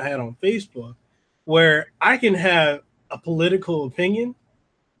conversation I had on Facebook where I can have a political opinion,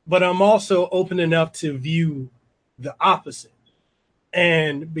 but I'm also open enough to view the opposite.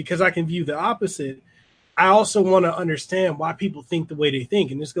 And because I can view the opposite, I also want to understand why people think the way they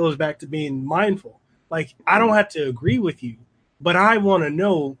think. And this goes back to being mindful. Like, I don't have to agree with you, but I want to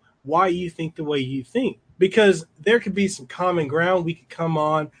know why you think the way you think, because there could be some common ground. We could come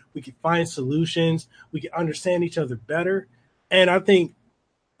on, we could find solutions, we could understand each other better. And I think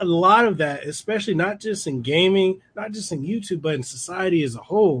a lot of that, especially not just in gaming, not just in YouTube, but in society as a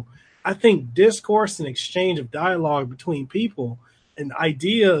whole, I think discourse and exchange of dialogue between people and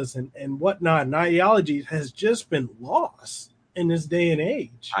ideas and whatnot and ideologies has just been lost in this day and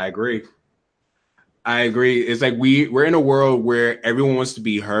age. I agree. I agree. It's like we're in a world where everyone wants to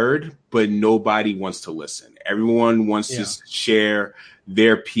be heard, but nobody wants to listen. Everyone wants to share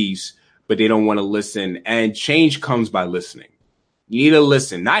their piece, but they don't want to listen. And change comes by listening. You need to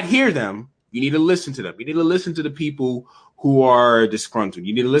listen, not hear them. You need to listen to them. You need to listen to the people who are disgruntled.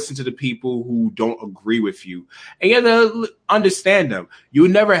 You need to listen to the people who don't agree with you. And you have to understand them. You will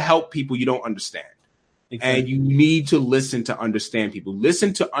never help people you don't understand. Exactly. And you need to listen to understand people.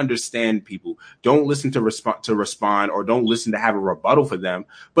 Listen to understand people. Don't listen to respond, or don't listen to have a rebuttal for them,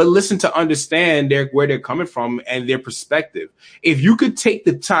 but listen to understand where they're coming from and their perspective. If you could take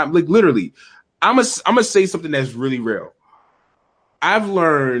the time, like literally, I'm gonna say something that's really real. I've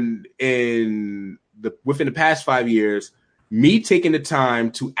learned within the past 5 years, me taking the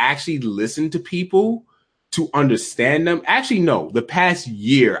time to actually listen to people, to understand them. Actually, no, the past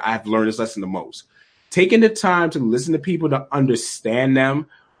year I've learned this lesson the most. Taking the time to listen to people, to understand them,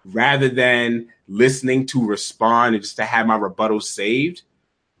 rather than listening to respond and just to have my rebuttal saved.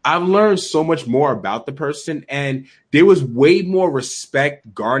 I've learned so much more about the person, and there was way more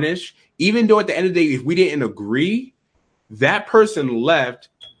respect garnished. Even though at the end of the day, if we didn't agree, that person left,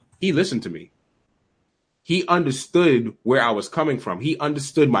 he listened to me. He understood where I was coming from. He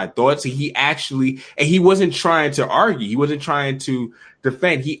understood my thoughts. He wasn't trying to argue. He wasn't trying to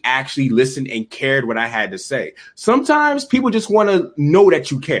defend. He actually listened and cared what I had to say. Sometimes people just want to know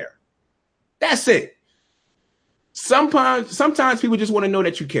that you care. That's it. Sometimes people just want to know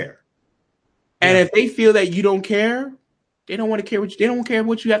that you care. And if they feel that you don't care, they don't want to care they don't care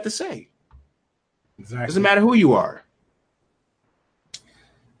what you have to say. Exactly. Doesn't matter who you are.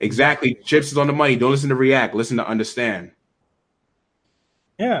 Exactly. Chips is on the money. Don't listen to react. Listen to understand.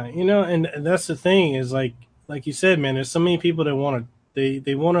 Yeah, and that's the thing is like you said, man, there's so many people that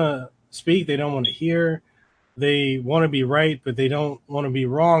they want to speak. They don't want to hear. They want to be right, but they don't want to be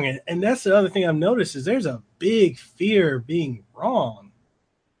wrong. And that's the other thing I've noticed is there's a big fear of being wrong.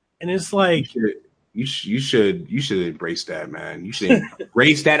 And it's like you should embrace that, man. You should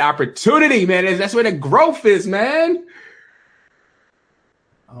embrace that opportunity, man. That's where the growth is, man.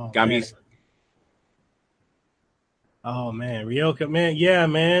 Oh, got me. Oh man, Ryoka, man, yeah,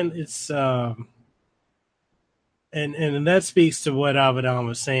 man. It's and that speaks to what Avidan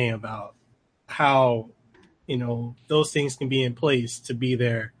was saying about how those things can be in place to be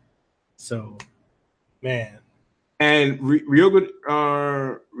there. So, man. And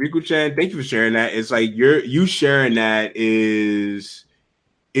Riku-chan, thank you for sharing that. It's like you sharing that is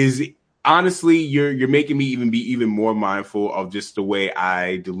honestly, you're making me be even more mindful of just the way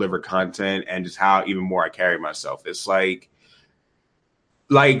I deliver content and just how even more I carry myself. It's like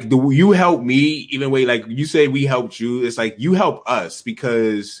you help me even way, like you say we helped you. It's like you help us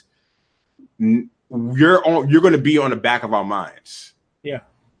because you're going to be on the back of our minds. Yeah.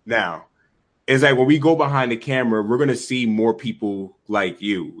 Now, it's like when we go behind the camera, we're going to see more people like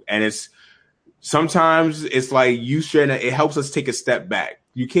you. And sometimes it's like you sharing that it helps us take a step back.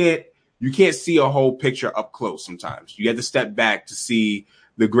 You can't see a whole picture up close sometimes. You have to step back to see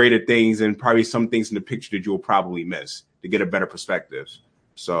the greater things and probably some things in the picture that you'll probably miss to get a better perspective.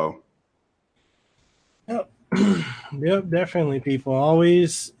 So. Yep, definitely, people.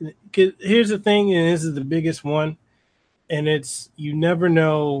 Always. Here's the thing, and this is the biggest one, and it's you never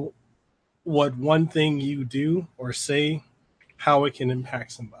know what one thing you do or say, how it can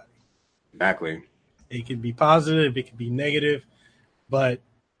impact somebody. Exactly. It could be positive, it could be negative, but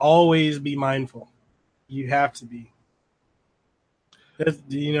always be mindful. You have to be.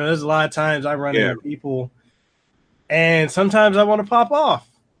 There's a lot of times I run into people, and sometimes I want to pop off.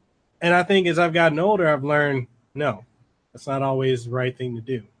 And I think as I've gotten older, I've learned, no, that's not always the right thing to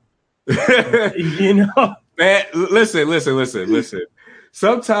do. Man, listen.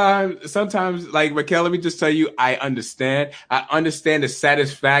 Sometimes, like Raquel, let me just tell you, I understand. I understand the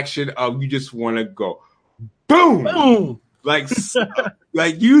satisfaction of you just want to go, boom. Like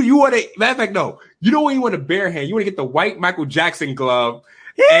you want to. Matter of fact, no, you don't even want a bare hand. You want to get the white Michael Jackson glove,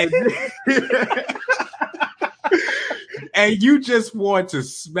 and and you just want to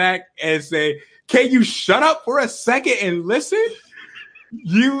smack and say, "Can you shut up for a second and listen?"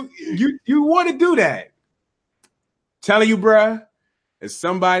 You want to do that. Telling you, bruh, as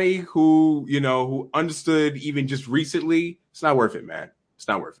somebody who who understood even just recently, it's not worth it, man. It's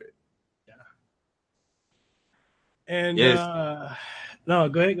not worth it. And yes. No,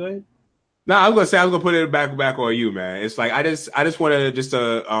 go ahead. No, I was gonna put it back on you, man. It's like I just want to just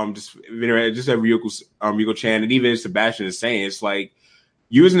have Ryoko-chan and even Sebastian is saying, it's like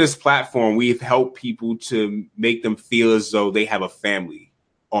using this platform, we've helped people to make them feel as though they have a family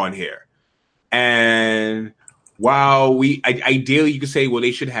on here, and while ideally you could say, well,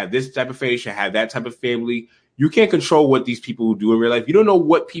 they should have this type of family, should have that type of family. You can't control what these people do in real life. You don't know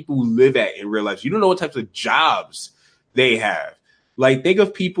what people live at in real life. You don't know what types of jobs they have. Like, think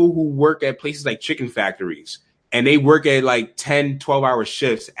of people who work at places like chicken factories, and they work at like 10, 12-hour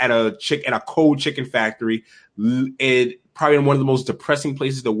shifts at a cold chicken factory, and probably in one of the most depressing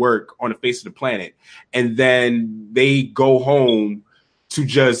places to work on the face of the planet. And then they go home to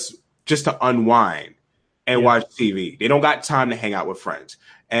just to unwind and watch TV. They don't got time to hang out with friends.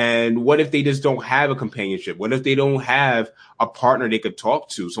 And what if they just don't have a companionship? What if they don't have a partner they could talk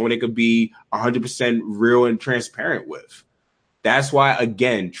to, someone they could be 100% real and transparent with? That's why,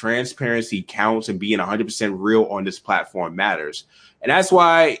 again, transparency counts, and being 100% real on this platform matters. And that's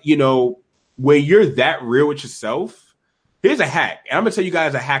why, when you're that real with yourself, here's a hack. And I'm going to tell you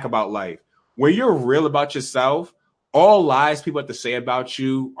guys a hack about life. When you're real about yourself, all lies people have to say about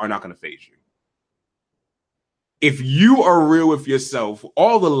you are not going to faze you. If you are real with yourself,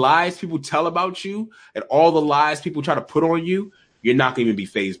 all the lies people tell about you and all the lies people try to put on you, you're not going to even be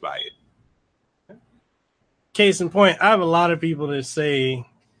fazed by it. Case in point, I have a lot of people that say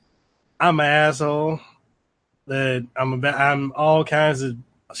I'm an asshole, that I'm all kinds of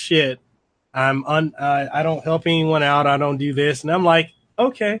shit. I don't help anyone out. I don't do this. And I'm like,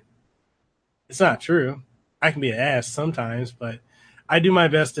 okay, it's not true. I can be an ass sometimes, but I do my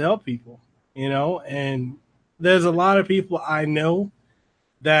best to help people, and there's a lot of people I know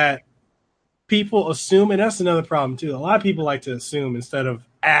that people assume, and that's another problem too. A lot of people like to assume instead of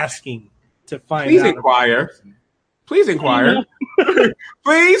asking to find Please out. Please inquire.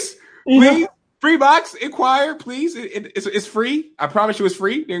 Please. Free box, inquire, please. It's free. I promise you it's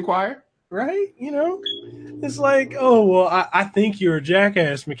free to inquire. Right? It's like, oh, well, I think you're a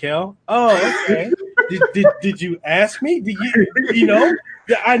jackass, Mikkel. Oh, okay. Did you ask me? Did you,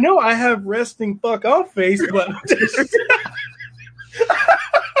 I know I have resting fuck off face, but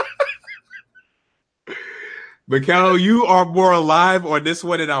Mikkel, you are more alive on this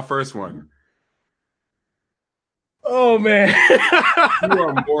one than our first one. Oh, man. You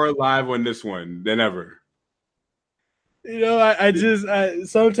are more alive on this one than ever. I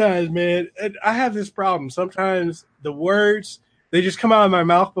sometimes, man, I have this problem. Sometimes the words, they just come out of my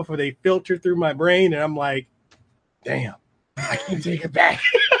mouth before they filter through my brain, and I'm like, damn, I can't take it back.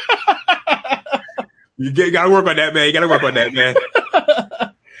 You gotta work on that, man. You gotta work on that, man.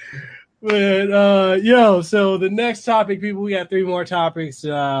 But so the next topic, people, we got 3 more topics. We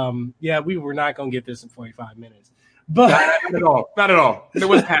were not gonna get this in 45 minutes, but not at all. It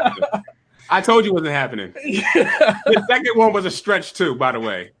wasn't happening. I told you it wasn't happening. The second one was a stretch too, by the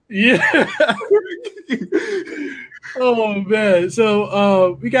way. Yeah. Oh man.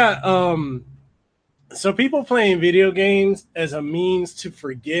 So we got so people playing video games as a means to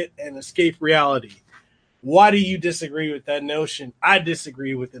forget and escape reality. Why do you disagree with that notion? I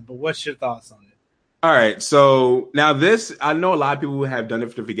disagree with it, but what's your thoughts on it? All right. So now this, I know a lot of people have done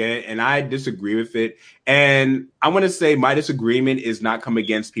it to forget it, and I disagree with it. And I want to say my disagreement is not come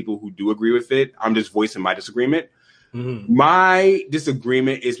against people who do agree with it. I'm just voicing my disagreement. Mm-hmm. My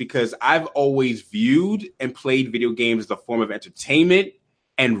disagreement is because I've always viewed and played video games as a form of entertainment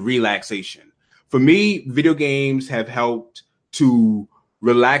and relaxation. For me, video games have helped to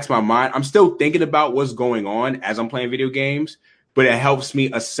relax my mind. I'm still thinking about what's going on as I'm playing video games, but it helps me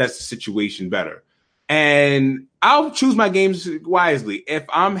assess the situation better. And I'll choose my games wisely. If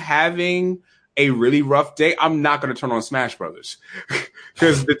I'm having a really rough day, I'm not going to turn on Smash Brothers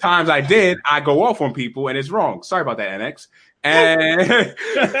because the times I did, I go off on people and it's wrong. Sorry about that, NX.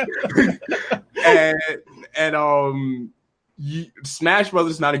 Smash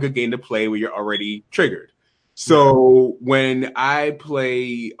Brothers is not a good game to play when you're already triggered. So when I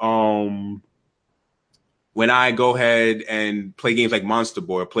play, when I go ahead and play games like Monster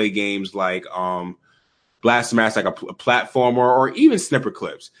Boy, or play games like Blast Mass, like a platformer, or even Snipper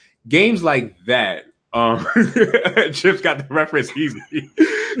Clips, games like that. Chip's got the reference easy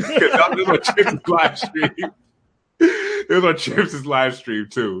because that was on Chip's live stream. It was on Chip's live stream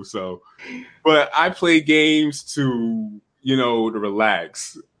too. So, but I play games to to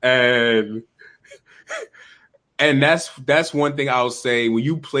relax, and that's one thing I'll say. When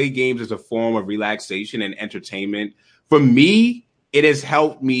you play games as a form of relaxation and entertainment, for me, it has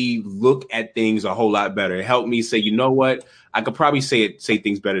helped me look at things a whole lot better. It helped me say, you know what? I could probably say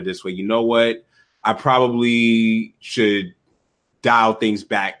things better this way. You know what? I probably should dial things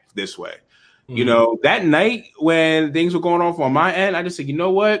back this way. Mm-hmm. That night when things were going on on my end, I just said, you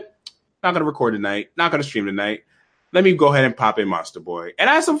know what? Not going to record tonight. Not going to stream tonight. Let me go ahead and pop in Monster Boy. And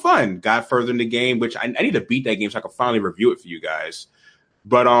I had some fun. Got further in the game, which I need to beat that game so I can finally review it for you guys.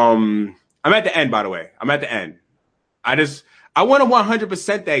 But I'm at the end, by the way. I'm at the end. I want to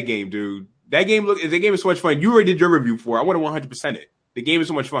 100% that game, dude. That game is so much fun. You already did your review for it. I want to 100% it. The game is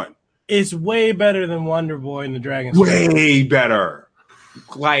so much fun. It's way better than Wonder Boy and the Dragon's Way better.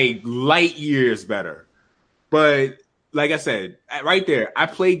 Like light years better. But like I said, right there, I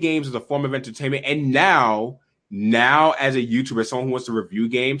play games as a form of entertainment. And now as a YouTuber, someone who wants to review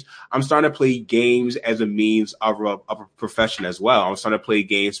games, I'm starting to play games as a means of a profession as well. I'm starting to play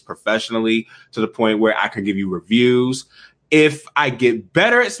games professionally to the point where I can give you reviews. If I get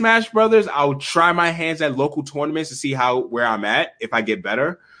better at Smash Brothers, I'll try my hands at local tournaments to see where I'm at if I get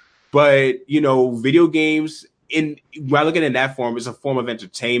better. But, video games, when I look at it in that form, it's a form of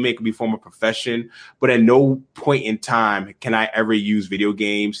entertainment, it can be a form of profession. But at no point in time can I ever use video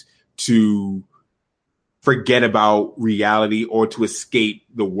games to forget about reality or to escape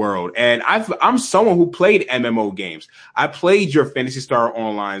the world. And I'm someone who played MMO games. I played your Phantasy Star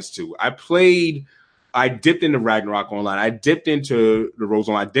Onlines too. I dipped into Ragnarok Online. I dipped into the Rose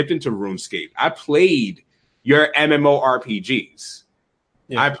Online. I dipped into RuneScape. I played your MMO RPGs.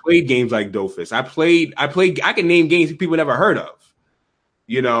 Yeah. I played games like Dofus. I can name games people never heard of.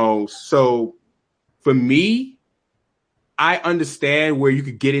 So for me, I understand where you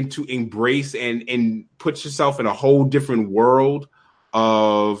could get into embrace and put yourself in a whole different world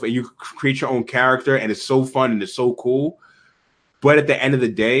and you create your own character, and it's so fun and it's so cool. But at the end of the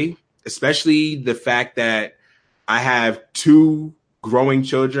day, especially the fact that I have 2 growing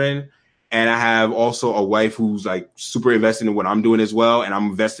children and I have also a wife who's like super invested in what I'm doing as well, and I'm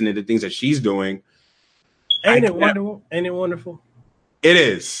investing in the things that she's doing. Ain't it wonderful? Ain't it wonderful? It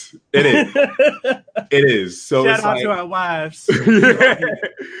is. It is. So shout out to our wives.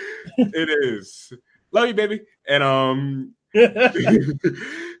 It is. Love you, baby. And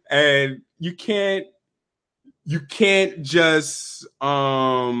and you can't just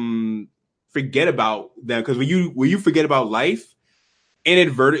forget about them, because when you forget about life,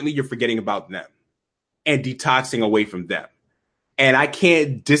 inadvertently you're forgetting about them and detoxing away from them. And I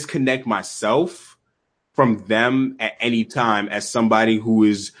can't disconnect myself from them at any time as somebody who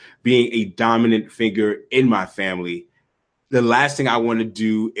is being a dominant figure in my family. The last thing I want to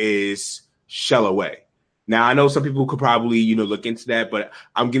do is shell away. Now, I know some people could probably, look into that, but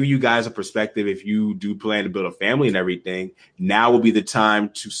I'm giving you guys a perspective. If you do plan to build a family and everything, now will be the time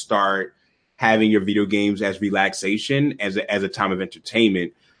to start having your video games as relaxation, as a time of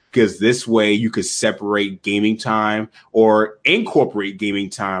entertainment, because this way you could separate gaming time or incorporate gaming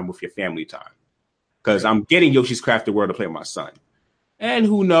time with your family time. Because I'm getting Yoshi's Crafted World to play with my son. And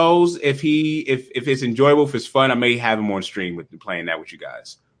who knows if it's enjoyable, if it's fun, I may have him on stream playing that with you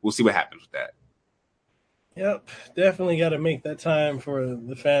guys. We'll see what happens with that. Yep, definitely got to make that time for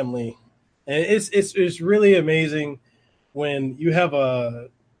the family. And it's really amazing when you have a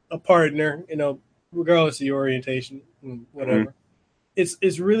partner, regardless of your orientation, whatever. Mm-hmm.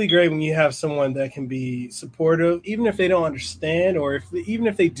 It's really great when you have someone that can be supportive, even if they don't understand, or even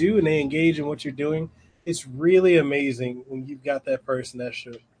if they do and they engage in what you're doing. It's really amazing when you've got that person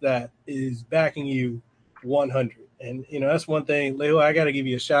that is backing you 100. And that's one thing, Leila, I got to give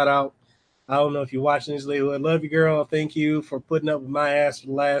you a shout out. I don't know if you're watching this, Leila. I love you, girl. Thank you for putting up with my ass for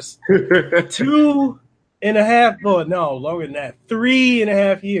the last 2.5, well, no, longer than that,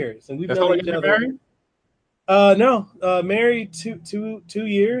 3.5 years. And we've known each other. Married? No, married 2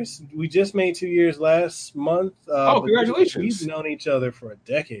 years. We just made 2 years last month. Congratulations. We've known each other for a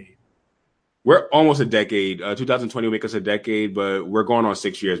decade. We're almost a decade. 2020 will make us a decade, but we're going on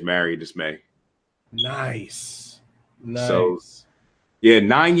 6 years married this May. Nice. So, yeah,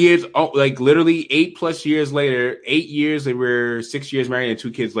 9 years, like literally 8+ years later, 8 years, and we're 6 years married and 2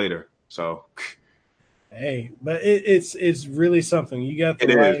 kids later. So, hey, but it's really something. You got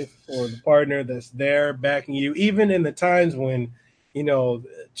the wife or the partner that's there backing you, even in the times when,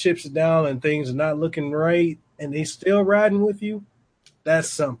 chips are down and things are not looking right, and they still riding with you. That's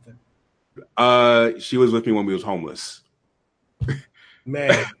something. She was with me when we was homeless.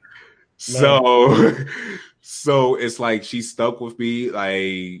 Man. So it's like she stuck with me,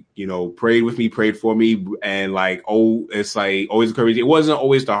 like, prayed with me, prayed for me, and like, it's like always encouraging. It wasn't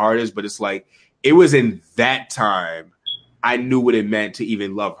always the hardest, but it's like it was in that time I knew what it meant to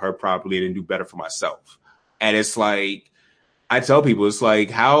even love her properly and do better for myself. And it's like I tell people, it's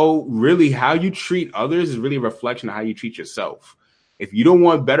like how you treat others is really a reflection of how you treat yourself. If you don't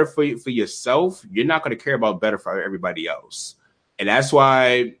want better for yourself, you're not going to care about better for everybody else. And that's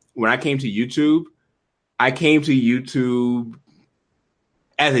why when I came to YouTube as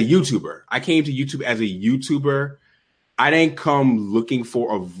a YouTuber. I came to YouTube as a YouTuber. I didn't come looking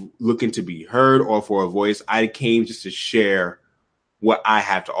to be heard or for a voice. I came just to share what I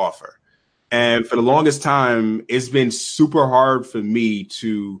have to offer. And for the longest time, it's been super hard for me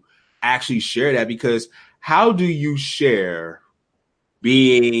to actually share that, because how do you share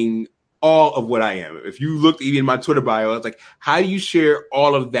being all of what I am? If you looked even in my Twitter bio, it's like, how do you share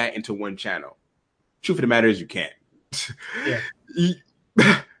all of that into one channel? Truth of the matter is you can't. Yeah.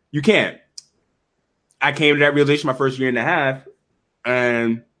 You can't. I came to that realization my first year and a half,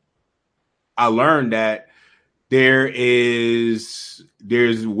 and I learned that there's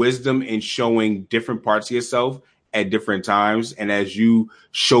wisdom in showing different parts of yourself at different times. And as you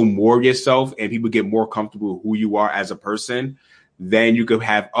show more of yourself and people get more comfortable with who you are as a person, then you could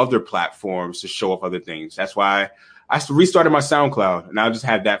have other platforms to show off other things. That's why I restarted my SoundCloud, and I'll just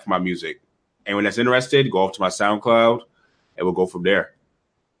have that for my music. Anyone that's interested, go off to my SoundCloud, and we'll go from there.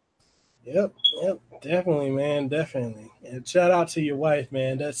 Yep, definitely, man, definitely. And shout out to your wife,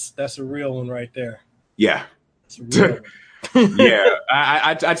 man. That's a real one right there. Yeah. That's a real one. Yeah,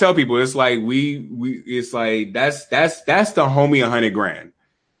 I tell people, it's like it's like that's the homie 100 grand.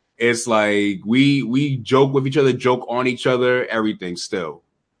 It's like we joke with each other, joke on each other, everything. Still,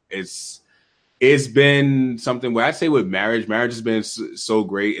 it's been something where I say with marriage has been so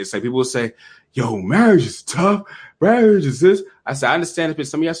great. It's like people will say, "Yo, marriage is tough. Marriage is this." I said, I understand if it's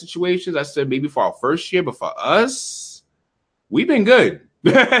some of your situations. I said maybe for our first year, but for us, we've been good.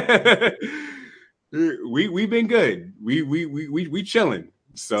 We've been good. We chilling.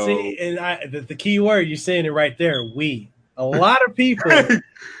 So see, and the key word, you're saying it right there. We. A lot of people,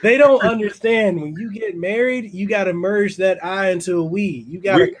 they don't understand when you get married, you got to merge that I into a we. You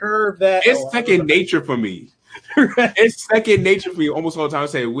got to curve that. It's second nature for me. Right. It's second nature for me. Almost all the time I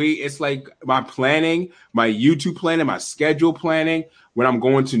say we. It's like my planning, my YouTube planning, my schedule planning. When I'm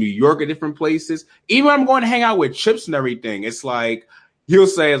going to New York or different places, even when I'm going to hang out with Chips and everything, it's like he'll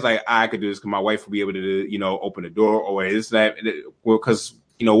say, "It's like I could do this because my wife will be able to, open the door or this that." Because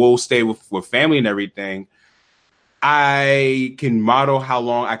we'll stay with family and everything. I can model how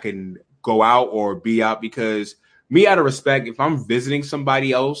long I can go out or be out, because me, out of respect, if I'm visiting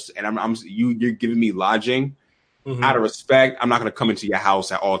somebody else and you're giving me lodging, out of respect, I'm not going to come into your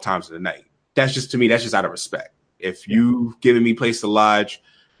house at all times of the night. That's just, to me, that's just out of respect. If you've given me place to lodge,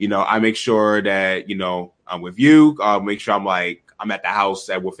 I make sure that, I'm with you. Make sure I'm at the house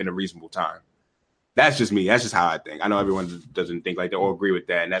within a reasonable time. That's just me. That's just how I think. I know everyone doesn't think like that or agree with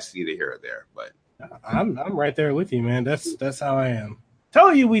that, and that's either here or there, but I'm right there with you, man. That's how I am.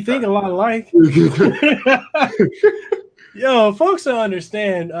 Tell you, we think a lot alike. Yo, folks don't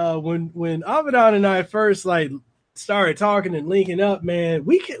understand. When Avidan and I first started talking and linking up, man,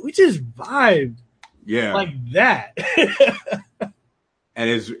 we just vibed, like that. And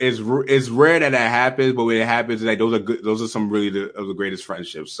it's rare that happens, but when it happens, like those are good. Those are some really of the greatest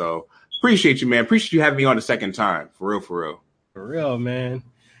friendships. So appreciate you, man. Appreciate you having me on the second time. For real, man.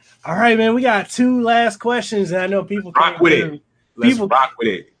 All right, man. We got two last questions, and I know people rock with it. Let's rock with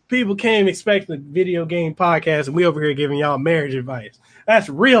it. People can't expect the video game podcast, and we over here giving y'all marriage advice. That's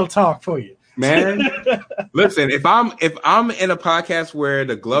real talk for you, man. Listen, if I'm in a podcast where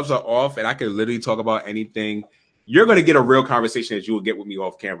the gloves are off and I can literally talk about anything, you're going to get a real conversation that you will get with me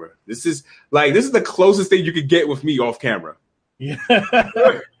off camera. This is the closest thing you could get with me off camera. Yeah.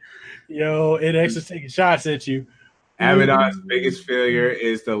 Yo, it actually taking shots at you. Avidan's biggest failure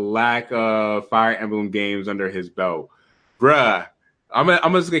is the lack of Fire Emblem games under his belt. Bruh,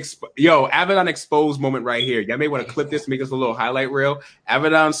 Avidan exposed moment right here. Y'all may want to clip this, make us a little highlight reel.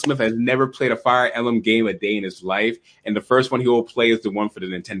 Avidan Smith has never played a Fire Emblem game a day in his life, and the first one he will play is the one for the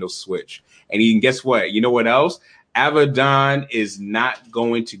Nintendo Switch. And guess what? You know what else? Avidan is not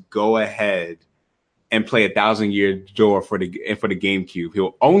going to go ahead and play 1,000-Year Door for the GameCube.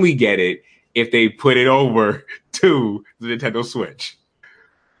 He'll only get it if they put it over to the Nintendo Switch.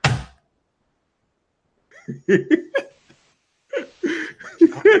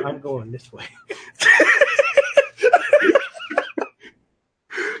 I'm going this way.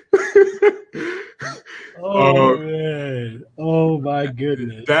 Man. Oh my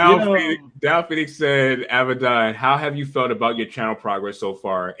goodness. Dow Phoenix said, Avidan, how have you felt about your channel progress so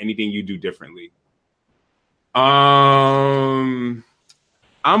far? Anything you do differently? I'm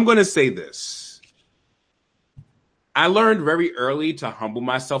going to say this. I learned very early to humble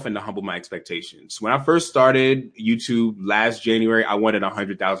myself and to humble my expectations. When I first started YouTube last January, I wanted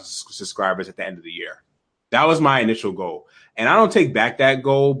 100,000 subscribers at the end of the year. That was my initial goal. And I don't take back that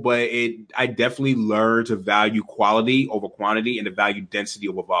goal, but I definitely learned to value quality over quantity and to value density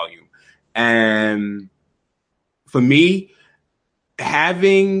over volume. And for me,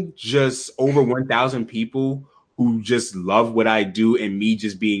 having just over 1,000 people who just love what I do and me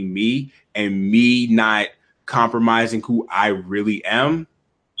just being me and me not compromising who I really am,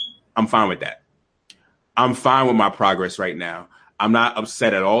 I'm fine with that. I'm fine with my progress right now. I'm not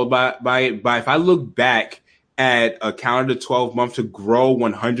upset at all by it. But if I look back at a calendar 12 month to grow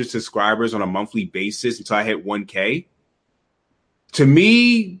 100 subscribers on a monthly basis until I hit 1K, to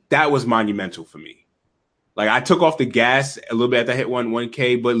me, that was monumental for me. Like, I took off the gas a little bit after I hit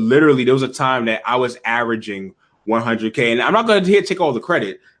 1K, but literally there was a time that I was averaging 100K. And I'm not going to take all the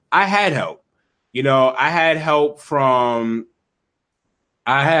credit. I had help. You know, I had help from,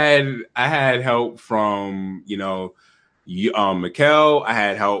 you know, Mikkel. I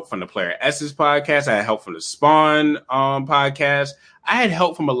had help from the Player S's podcast. I had help from the Spawn podcast. I had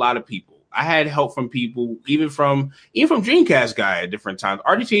help from a lot of people. I had help from people, even from Dreamcast guy at different times.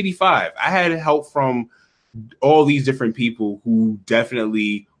 RDT85. I had help from all these different people who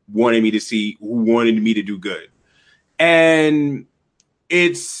definitely wanted me to do good. And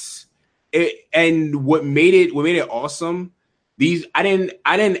what made it awesome. I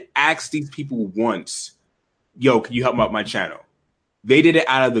didn't ask these people once, yo, can you help me out my channel? They did it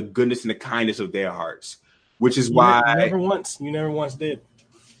out of the goodness and the kindness of their hearts, which is why you never once did.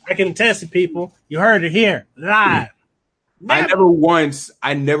 I can attest to people. You heard it here live. I never once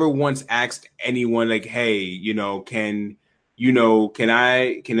asked anyone like, hey, you know, can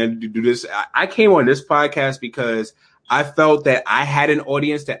I do this? I came on this podcast because I felt that I had an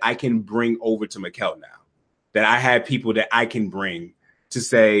audience that I can bring over to Mikkel now. That I had people that I can bring to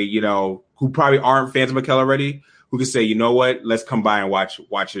say, you know, who probably aren't fans of Mikkel already, who can say, you know what, let's come by and watch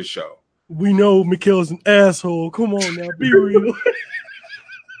his show. We know Mikkel's an asshole. Come on now, be real.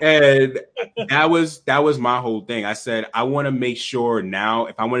 And that was my whole thing. I said, I want to make sure now,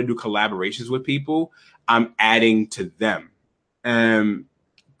 if I want to do collaborations with people, I'm adding to them. And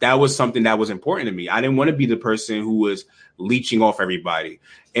that was something that was important to me. I didn't want to be the person who was leeching off everybody.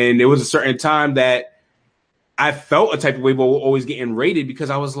 And there was a certain time that I felt a type of way, but always getting rated because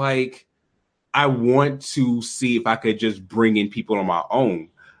I was like, I want to see if I could just bring in people on my own.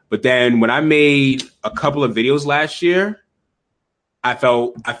 But then when I made a couple of videos last year, I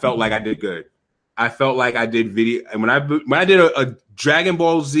felt like I did good. I felt like I did video. And when I did a Dragon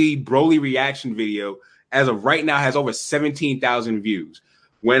Ball Z Broly reaction video, as of right now, has over 17,000 views.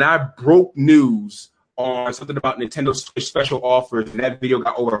 When I broke news on something about Nintendo Switch special offers, that video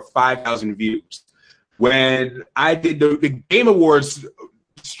got over 5,000 views. When I did the Game Awards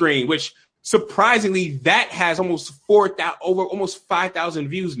stream, which surprisingly that has almost 5,000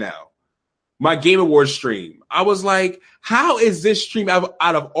 views now. My Game Awards stream, I was like, how is this stream out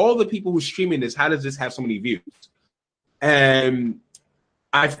of all the people who's streaming this? How does this have so many views? And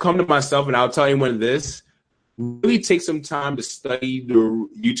I've come to myself, and I'll tell anyone this: really take some time to study the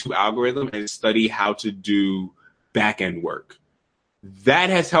YouTube algorithm and study how to do back end work.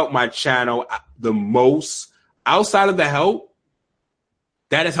 That has helped my channel the most. Outside of the help,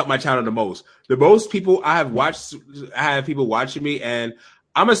 that has helped my channel the most. The most people I have people watching me, and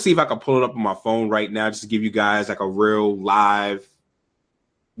I'm going to see if I can pull it up on my phone right now just to give you guys like a real live,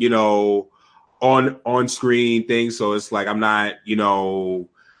 you know, on screen thing. So it's like I'm not, you know,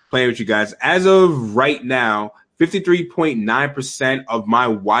 playing with you guys. As of right now, 53.9% of my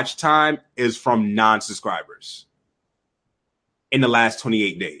watch time is from non-subscribers in the last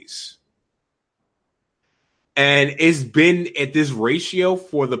 28 days. And it's been at this ratio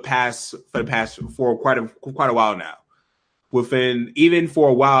for quite a while now. Even for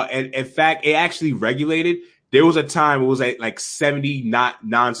a while, and in fact, it actually regulated. There was a time it was at like 70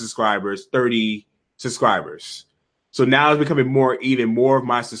 non-subscribers, 30 subscribers. So now it's becoming even more of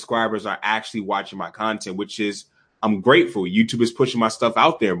my subscribers are actually watching my content, which is, I'm grateful. YouTube is pushing my stuff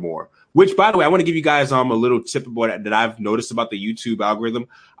out there more. Which, by the way, I want to give you guys a little tip about that I've noticed about the YouTube algorithm.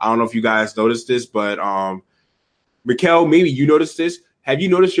 I don't know if you guys noticed this, but Mikkel, maybe you noticed this. Have you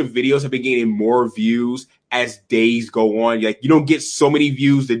noticed your videos have been getting more views as days go on? Like, you don't get so many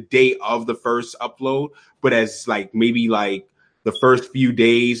views the day of the first upload, but as like maybe like the first few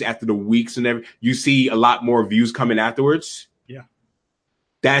days after the weeks and everything, you see a lot more views coming afterwards. Yeah.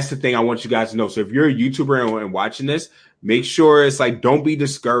 That's the thing I want you guys to know. So if you're a YouTuber and watching this, make sure it's like, don't be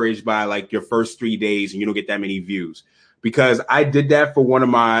discouraged by like your first 3 days and you don't get that many views. Because I did that for one of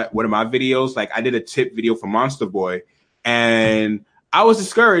my videos. Like I did a tip video for Monster Boy, and I was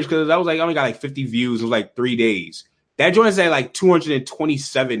discouraged because I was like, I only got like 50 views. It was like 3 days. That joint is at like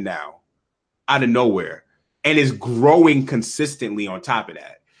 227 now out of nowhere and is growing consistently on top of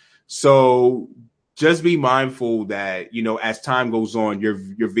that. So just be mindful that, you know, as time goes on, your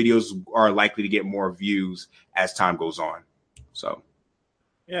videos are likely to get more views as time goes on. So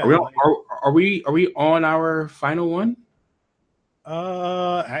yeah, are we on our final one?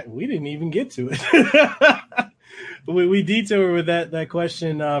 We didn't even get to it. we detoured with that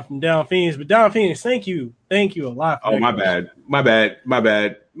question from Down Phoenix, but Down Phoenix, thank you a lot. For Oh, my bad.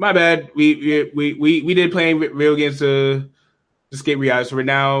 We did playing real games to escape reality. So right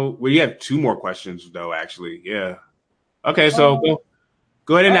now, we have 2 more questions though. Actually, yeah. Okay, so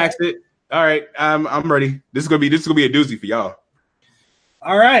go ahead and ask it. All right, I'm ready. This is gonna be a doozy for y'all.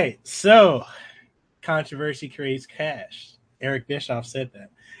 All right, so controversy creates cash. Eric Bischoff said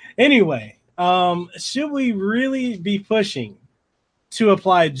that. Anyway, should we really be pushing to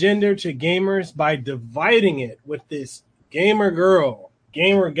apply gender to gamers by dividing it with this gamer girl,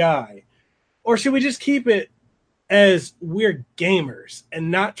 gamer guy? Or should we just keep it as we're gamers and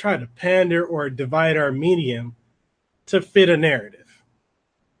not try to pander or divide our medium to fit a narrative?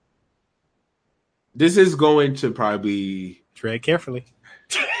 This is going to probably tread carefully.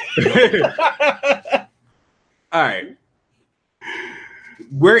 All right.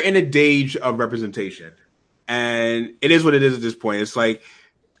 We're in a age of representation, and it is what it is at this point. It's like,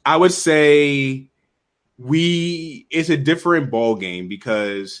 I would say it's a different ball game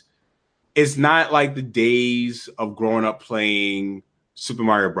because it's not like the days of growing up playing Super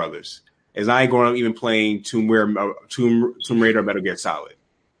Mario Brothers. It's not growing up even playing Tomb Raider or Metal Gear Solid.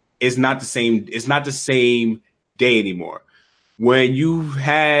 It's not the same. It's not the same day anymore. When you've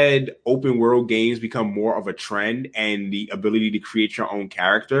had open world games become more of a trend and the ability to create your own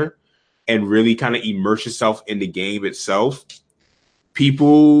character and really kind of immerse yourself in the game itself,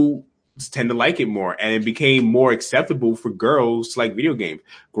 people tend to like it more. And it became more acceptable for girls to like video games.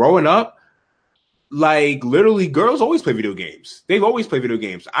 Growing up, like literally girls always play video games. They've always played video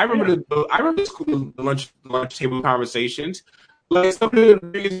games. I remember the lunch table conversations. Like some of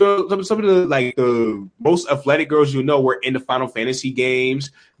the like the most athletic girls were into Final Fantasy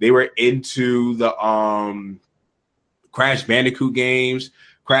games. They were into the Crash Bandicoot games,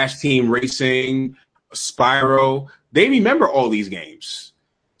 Crash Team Racing, Spyro. They remember all these games.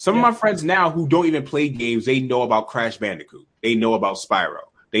 Some of my friends now who don't even play games, they know about Crash Bandicoot. They know about Spyro.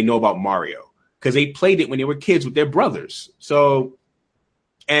 They know about Mario because they played it when they were kids with their brothers. So,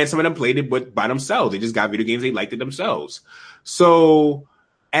 and some of them played it by themselves. They just got video games. They liked it themselves. So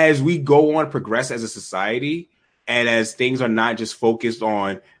as we go on, progress as a society, and as things are not just focused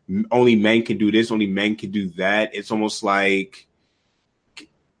on only men can do this, only men can do that, it's almost like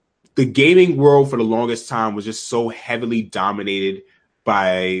the gaming world for the longest time was just so heavily dominated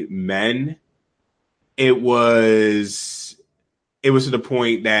by men. It was to the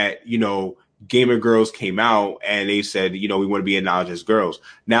point that, gamer girls came out and they said, we want to be acknowledged as girls.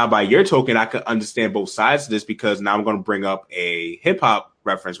 Now, by your token, I could understand both sides of this because now I'm going to bring up a hip hop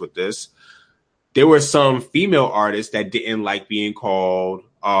reference with this. There were some female artists that didn't like being called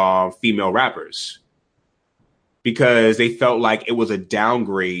female rappers because they felt like it was a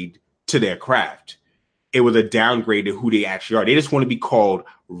downgrade to their craft. It was a downgrade to who they actually are. They just want to be called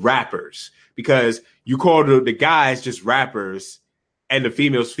rappers because you call the guys just rappers and the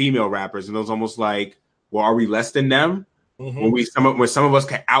females female rappers, and it was almost like, well, are we less than them? Mm-hmm. When some of us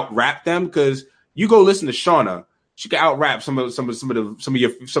can out rap them? Because you go listen to Shauna, she can out rap some of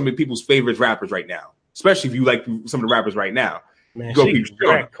people's favorite rappers right now, especially if you like some of the rappers right now. Man, she can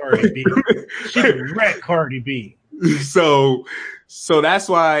wreck Cardi B. She can wreck Cardi B. So that's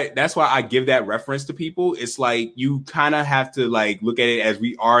why I give that reference to people. It's like you kind of have to like look at it as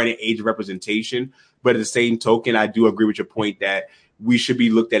we are in an age of representation, but at the same token, I do agree with your point that we should be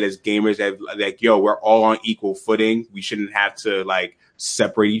looked at as gamers as like, we're all on equal footing. We shouldn't have to like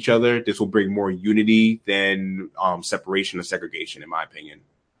separate each other. This will bring more unity than separation or segregation, in my opinion.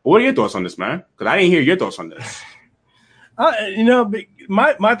 But what are your thoughts on this, man? Because I didn't hear your thoughts on this.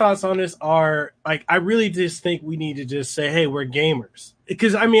 My thoughts on this are like, I really just think we need to just say, hey, we're gamers.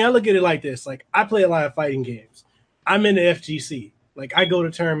 Because I look at it like this. Like, I play a lot of fighting games. I'm in the FGC. Like, I go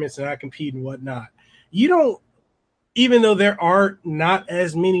to tournaments and I compete and whatnot. Even though there are not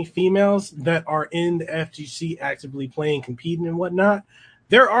as many females that are in the FGC actively playing, competing and whatnot,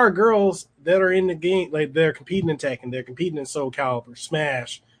 there are girls that are in the game, like they're competing in Tekken, they're competing in Soul Calibur,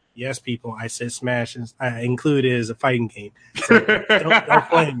 Smash. Yes, people, I said Smash, and I include it as a fighting game. So don't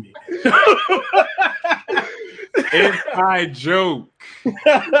blame me. Inside joke.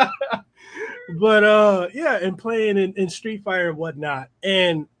 But and playing in Street Fighter and whatnot.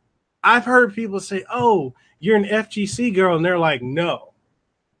 And I've heard people say, "Oh, you're an FGC girl," and they're like, "No,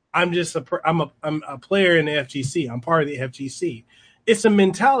 I'm just I'm a player in the FGC. I'm part of the FGC." It's a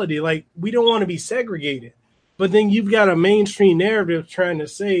mentality like we don't want to be segregated, but then you've got a mainstream narrative trying to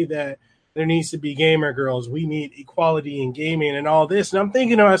say that there needs to be gamer girls. We need equality in gaming and all this. And I'm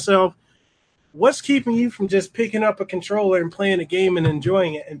thinking to myself, what's keeping you from just picking up a controller and playing a game and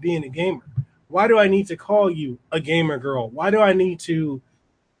enjoying it and being a gamer? Why do I need to call you a gamer girl? Why do I need to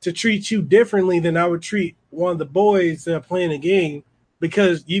treat you differently than I would treat one of the boys that are playing a game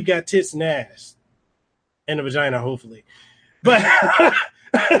because you've got tits and ass and a vagina, hopefully. But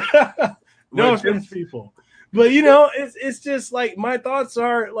no offense, people. But it's just like my thoughts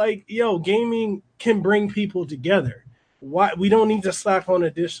are like, gaming can bring people together. Why we don't need to slap on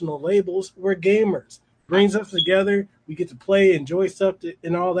additional labels. We're gamers. Brings us together. We get to play, enjoy stuff,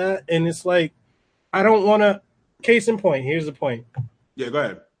 and all that. And it's like, I don't want to. Case in point. Here's the point. Yeah, go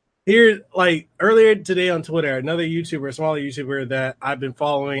ahead. Here, like earlier today on Twitter, another YouTuber, a smaller YouTuber that I've been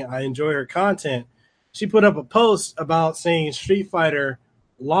following, I enjoy her content. She put up a post about saying Street Fighter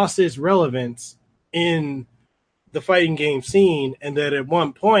lost its relevance in the fighting game scene, and that at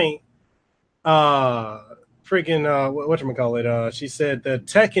one point, whatchamacallit, she said that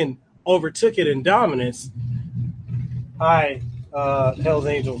Tekken overtook it in dominance. Hi, Hell's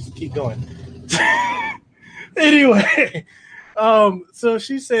Angels, keep going. Anyway, so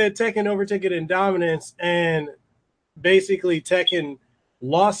she said Tekken overtook it in dominance, and basically Tekken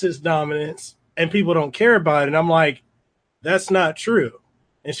lost its dominance, and people don't care about it. And I'm like, that's not true.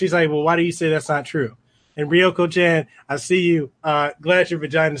 And she's like, well, why do you say that's not true? And Ryoko-chan, I see you. Glad your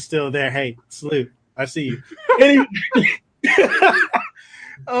vagina's still there. Hey, salute. I see you. Anyway,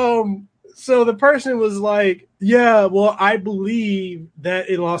 so the person was like, yeah, well, I believe that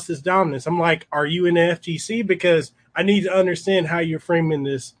it lost its dominance. I'm like, are you in the FGC? Because I need to understand how you're framing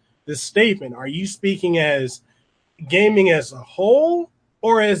this statement. Are you speaking as gaming as a whole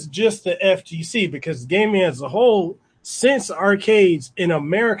or as just the FGC? Because gaming as a whole, since arcades in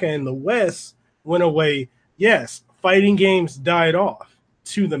America and the West went away, yes, fighting games died off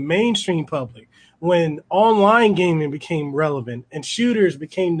to the mainstream public. When online gaming became relevant and shooters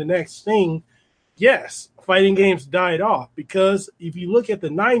became the next thing, yes, fighting games died off. Because if you look at the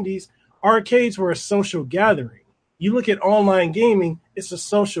 90s, arcades were a social gathering. You look at online gaming, it's a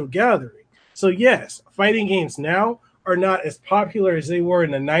social gathering. So yes, fighting games now are not as popular as they were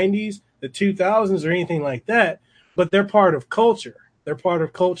in the 90s, the 2000s, or anything like that, but they're part of culture. They're part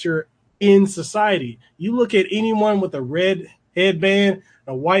of culture in society. You look at anyone with a red headband,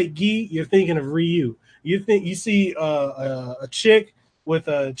 a white gi, you're thinking of Ryu. You see a chick with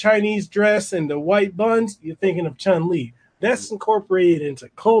a Chinese dress and the white buns, you're thinking of Chun-Li. That's incorporated into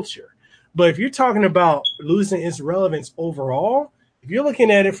culture. But if you're talking about losing its relevance overall, if you're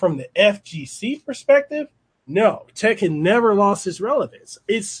looking at it from the FGC perspective, no, Tekken never lost its relevance.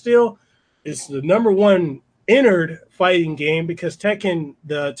 It's the number one entered fighting game because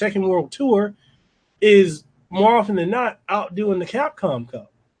the Tekken World Tour is more often than not outdoing the Capcom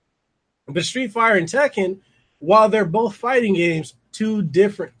Cup. But Street Fighter and Tekken, while they're both fighting games, two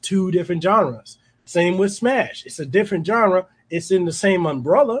different genres. Same with Smash. It's a different genre. It's in the same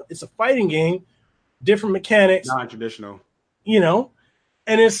umbrella. It's a fighting game, different mechanics. Non-traditional. And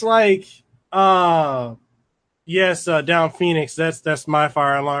it's like, yes, Down Phoenix, that's my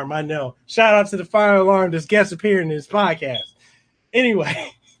fire alarm. I know. Shout out to the fire alarm that's guest appearing in this podcast.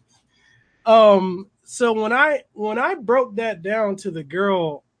 Anyway, so when I broke that down to the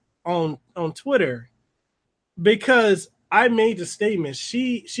girl on Twitter, because I made the statement,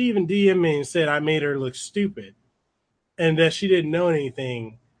 she even DM'd me and said I made her look stupid and that she didn't know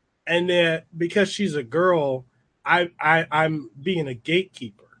anything, and that because she's a girl, I'm being a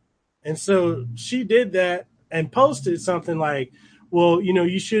gatekeeper. And so she did that and posted something like, well,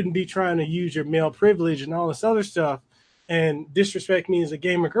 you shouldn't be trying to use your male privilege and all this other stuff and disrespect me as a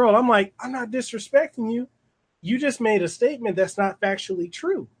gamer girl. I'm like, I'm not disrespecting you. You just made a statement that's not factually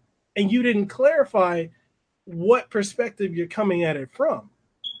true. And you didn't clarify what perspective you're coming at it from.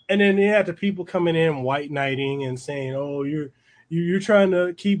 And then you had the people coming in white knighting and saying, oh, you're trying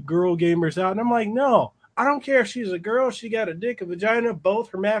to keep girl gamers out. And I'm like, no, I don't care if she's a girl, she got a dick, a vagina, both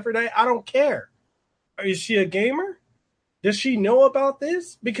hermaphrodite. I don't care. Is she a gamer? Does she know about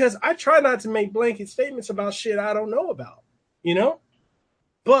this? Because I try not to make blanket statements about shit I don't know about,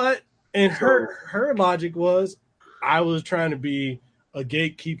 But her logic was I was trying to be a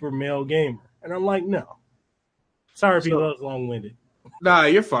gatekeeper male gamer. And I'm like, no. Sorry if you was long-winded. Nah,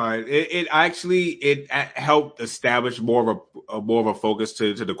 you're fine. It helped establish more of a focus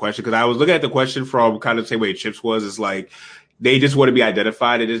to the question, because I was looking at the question from kind of the same way Chips was. It's like they just want to be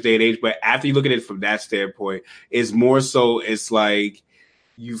identified in this day and age. But after you look at it from that standpoint, it's more so it's like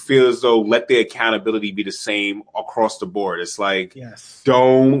you feel as though let the accountability be the same across the board. It's like, yes,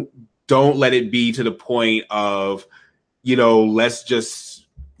 don't let it be to the point of, let's just,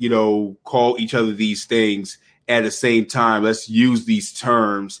 call each other these things. At the same time, let's use these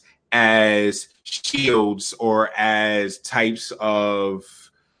terms as shields or as types of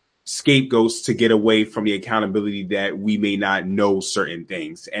scapegoats to get away from the accountability that we may not know certain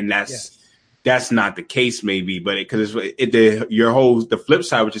things. And that's not the case, maybe, but because the flip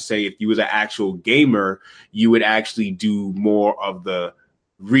side would just say if you was an actual gamer, you would actually do more of the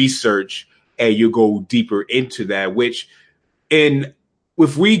research and you go deeper into that,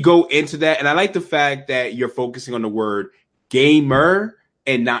 if we go into that, and I like the fact that you're focusing on the word gamer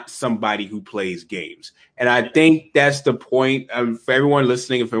and not somebody who plays games. And I think that's the point for everyone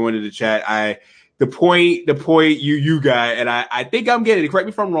listening, if everyone in the chat, the point you got, and I think I'm getting it, correct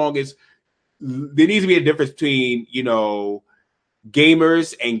me if I'm wrong, is there needs to be a difference between,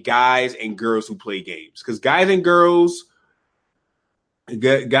 gamers and guys and girls who play games. Because guys and girls who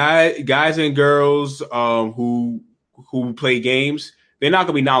play games, they're not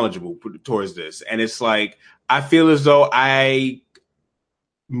going to be knowledgeable towards this. And it's like, I feel as though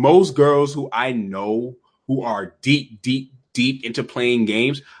most girls who I know who are deep into playing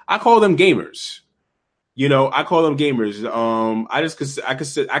games, I call them gamers. I call them gamers.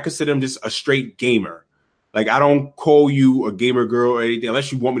 I consider them just a straight gamer. Like, I don't call you a gamer girl or anything.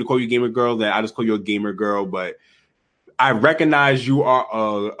 Unless you want me to call you a gamer girl, then I just call you a gamer girl. But I recognize you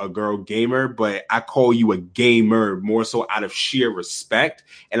are a girl gamer, but I call you a gamer more so out of sheer respect.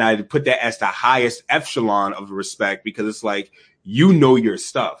 And I put that as the highest echelon of respect because it's like, you know your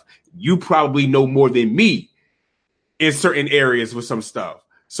stuff. You probably know more than me in certain areas with some stuff.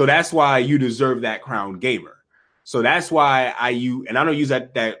 So that's why you deserve that crown gamer. So that's why I don't use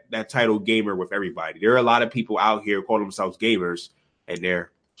that title gamer with everybody. There are a lot of people out here calling themselves gamers and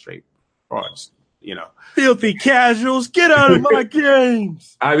they're straight frauds. Filthy casuals, get out of my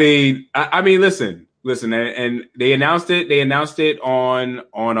games. I mean, listen, and they announced it. They announced it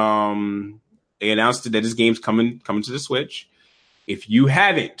that this game's coming to the Switch. If you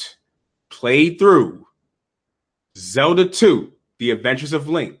haven't played through Zelda 2, The Adventures of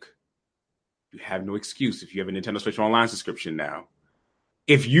Link, you have no excuse if you have a Nintendo Switch Online subscription now.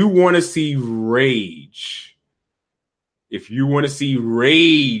 If you want to see rage like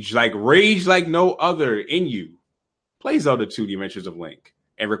no other in you, play Zelda 2, The Adventures of Link,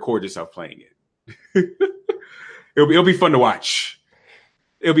 and record yourself playing it. It'll be fun to watch.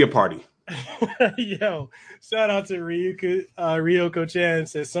 It'll be a party. Yo, shout out to Ryoko Chan.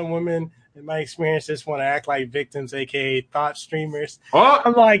 Says some women, in my experience, just want to act like victims, aka thought streamers. Oh.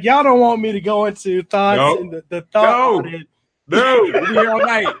 I'm like, y'all don't want me to go into thoughts and the thought audit. No, we'll be here all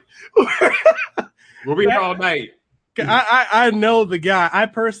night. We'll be here all night. I know the guy. I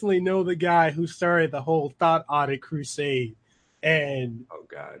personally know the guy who started the whole thought audit crusade. And oh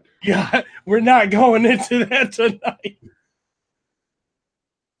God, yeah, we're not going into that tonight.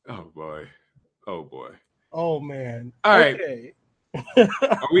 Oh boy. Oh man. All right. Okay.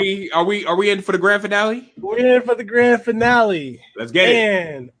 Are we in for the grand finale? We're in for the grand finale. Let's get it.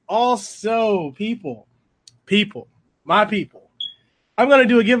 And also, my people, I'm gonna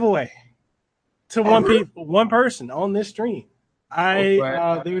do a giveaway to one person on this stream.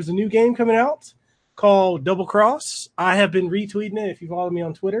 There's a new game coming out called Double Cross. I have been retweeting it if you follow me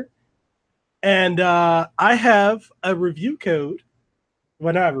on Twitter. And I have a review code.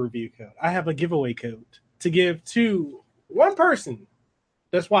 Well, not a review code. I have a giveaway code to give to one person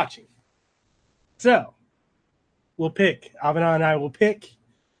that's watching. So Avidan and I will pick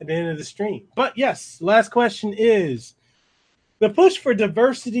at the end of the stream. But yes, last question is the push for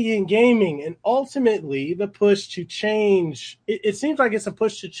diversity in gaming and ultimately the push to change. It seems like it's a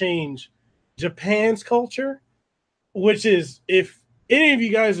push to change Japan's culture, which is, if any of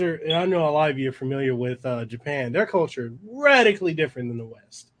you guys are, and I know a lot of you are familiar with Japan, their culture is radically different than the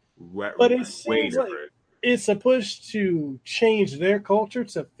West. But it seems like it's a push to change their culture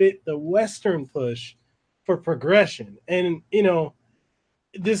to fit the Western push for progression. And,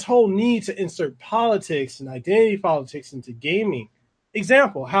 this whole need to insert politics and identity politics into gaming.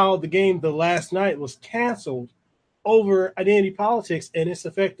 Example, how the game The Last Night was canceled over identity politics and its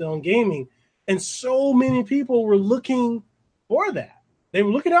effect on gaming. And so many people were looking for that. They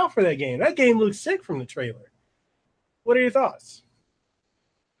were looking out for that game. That game looked sick from the trailer. What are your thoughts?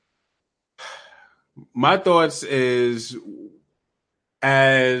 My thoughts is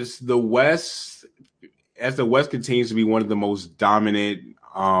as the West continues to be one of the most dominant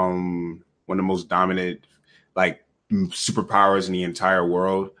like superpowers in the entire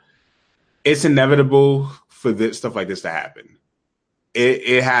world, it's inevitable for stuff like this to happen.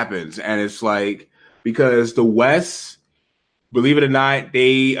 It happens, and it's like, because the West, believe it or not,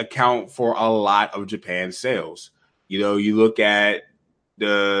 they account for a lot of Japan's sales. You look at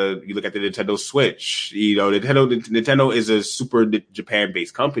the Nintendo Switch. Nintendo is a super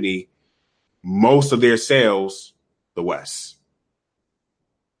Japan-based company. Most of their sales, the West.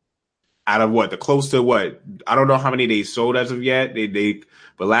 out of the close to what? I don't know how many they sold as of yet.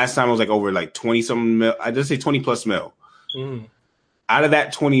 But last time it was like over like 20 something mil. I just say 20 plus mil. Mm. Out of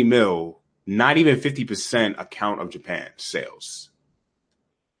that 20 mil, not even 50% account of Japan sales.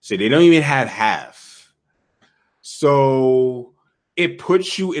 So they don't even have half. So it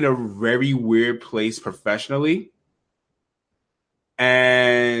puts you in a very weird place professionally.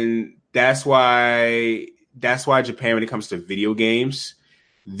 And that's why Japan, when it comes to video games,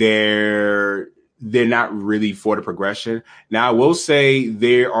 they're not really for the progression. Now, I will say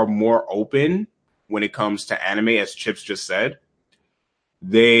they are more open when it comes to anime, as Chips just said.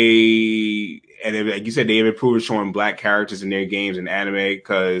 Like you said, they have improved showing black characters in their games and anime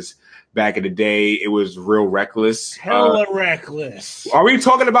because back in the day, it was real reckless. Hella reckless. Are we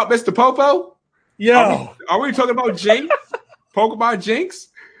talking about Mr. Popo? Yo. Are we talking about Jinx? Pokemon Jinx?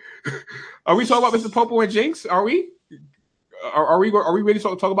 Are we talking about Mr. Popo and Jinx? Are we? Are we ready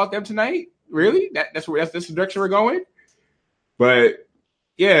to talk about them tonight? Really? That's the direction we're going? But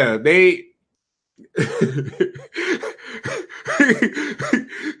yeah, they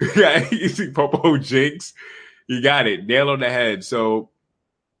yeah, you see Popo Jinx, you got it, nail on the head. So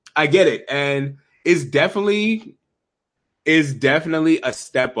I get it, and it's definitely a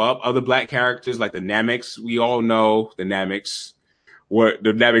step up. Other black characters like the Nameks, we all know the Nameks, what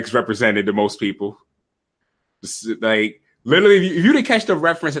the Nameks represented to most people. Like literally, if you didn't catch the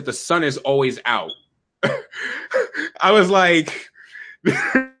reference that the sun is always out, I was like.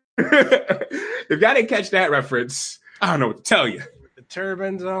 If y'all didn't catch that reference, I don't know what to tell you. The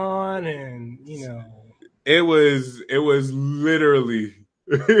turbans on, and it was literally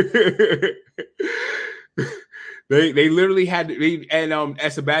they literally had to, and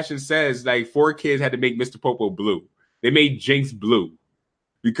as Sebastian says, like 4 kids had to make Mr. Popo blue. They made Jinx blue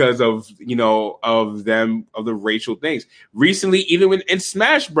because of the racial things. Recently, even in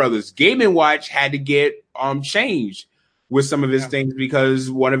Smash Brothers, Game & Watch had to get changed with some of his things because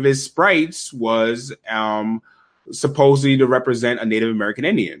one of his sprites was supposedly to represent a Native American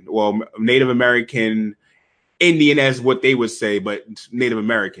Indian. Well, Native American Indian as what they would say, but Native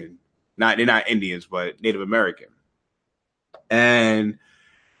American. They're not Indians, but Native American. And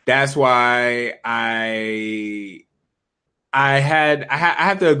that's why I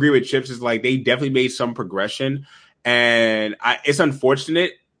have to agree with Chips. Is like they definitely made some progression, and it's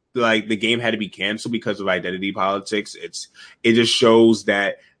unfortunate. Like the game had to be canceled because of identity politics. It just shows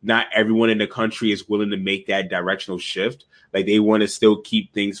that not everyone in the country is willing to make that directional shift. Like they want to still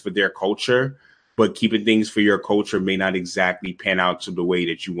keep things for their culture, but keeping things for your culture may not exactly pan out to the way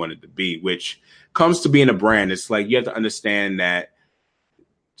that you want it to be, which comes to being a brand. It's like you have to understand that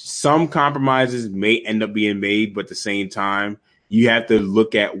some compromises may end up being made, but at the same time, you have to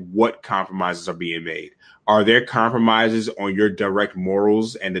look at what compromises are being made. Are there compromises on your direct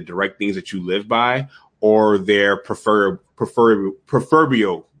morals and the direct things that you live by, or their proverbial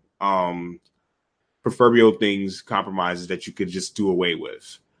things, compromises that you could just do away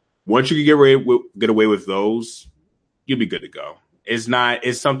with? Once you can get away with those, you'll be good to go.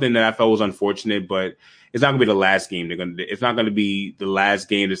 It's something that I felt was unfortunate, but it's not going to be the last game. It's not going to be the last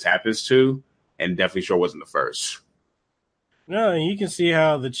game this happens to, and definitely sure wasn't the first. No, you can see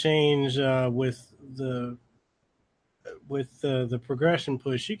how the change with the progression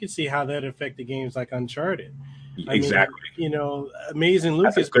push, you can see how that affected games like Uncharted. Exactly. Amazing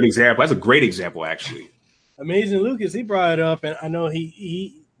Lucas. That's a good example. That's a great example, actually. Amazing Lucas, he brought it up, and I know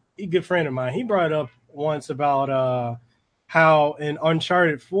he a good friend of mine. He brought it up once about how in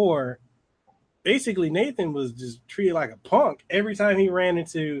Uncharted 4, basically Nathan was just treated like a punk every time he ran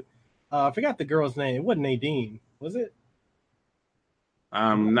into. I forgot the girl's name. It wasn't Nadine, was it?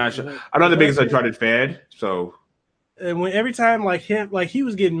 I'm not sure. I'm not the biggest Uncharted fan, so. And every time he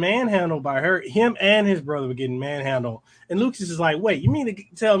was getting manhandled by her, him and his brother were getting manhandled. And Lucas is like, wait, you mean to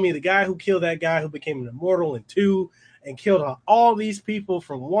tell me the guy who killed that guy who became an immortal in 2 and killed all these people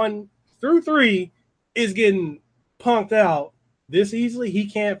from 1 through 3 is getting punked out this easily? He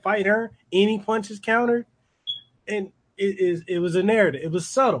can't fight her. Any punches countered. And it was a narrative. It was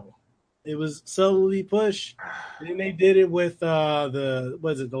subtle. It was subtly pushed. And then they did it with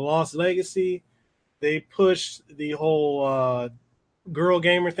the Lost Legacy. They pushed the whole girl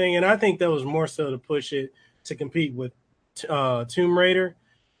gamer thing, and I think that was more so to push it to compete with Tomb Raider.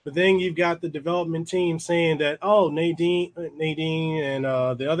 But then you've got the development team saying that, oh, Nadine and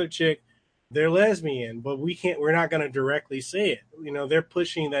the other chick, they're lesbian, but we're not going to directly say it. They're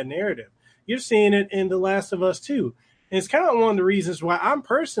pushing that narrative. You're seeing it in The Last of Us 2. And it's kind of one of the reasons why I'm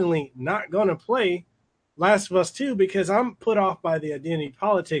personally not going to play Last of Us 2, because I'm put off by the identity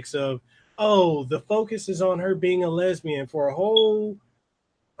politics of, oh, the focus is on her being a lesbian for a whole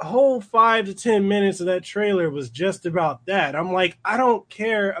a whole 5 to 10 minutes of that trailer was just about that. I'm like, I don't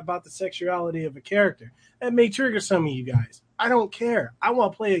care about the sexuality of a character. That may trigger some of you guys. I don't care. I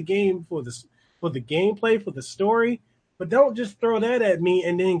want to play a game for the gameplay, for the story, but don't just throw that at me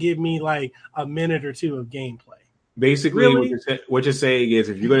and then give me like a minute or two of gameplay. Basically, Really? what you're saying is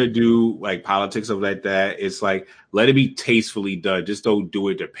if you're going to do like politics of like that, it's like let it be tastefully done. Just don't do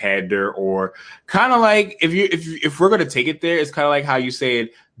it to pander or kind of like if we're going to take it there, it's kind of like how you said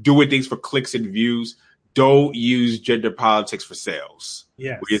doing things for clicks and views. Don't use gender politics for sales.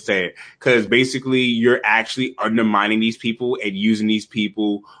 Yes. What you're saying, because basically you're actually undermining these people and using these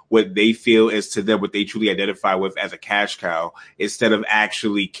people what they feel is to them what they truly identify with as a cash cow instead of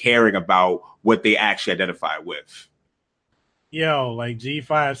actually caring about what they actually identify with. Yo, like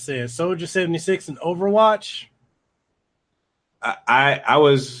G5 says, Soldier 76 and Overwatch. I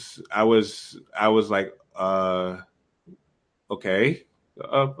was like, okay.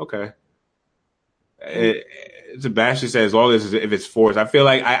 Okay. Sebastian says as long as if it's forced. I feel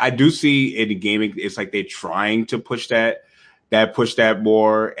like I do see in the gaming, it's like they're trying to push that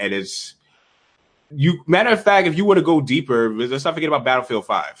more, and it's matter of fact, if you want to go deeper, let's not forget about Battlefield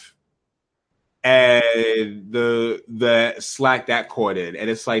 5 and the slack that caught in, and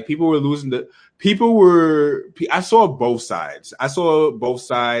it's like people were losing I saw both sides.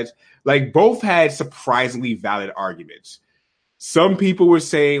 Like both had surprisingly valid arguments. Some people were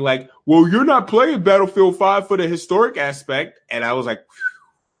saying like, well, you're not playing Battlefield 5 for the historic aspect. And I was like,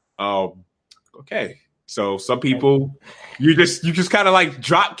 okay. So some people, you just kind of like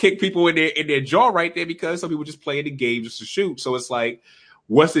drop kick people in their jaw right there because some people just play the game just to shoot. So it's like,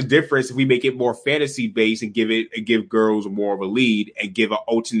 what's the difference if we make it more fantasy based and give girls more of a lead and give an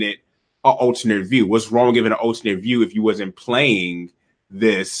alternate view? What's wrong with giving an alternate view if you wasn't playing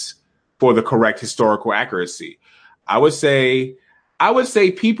this for the correct historical accuracy? I would say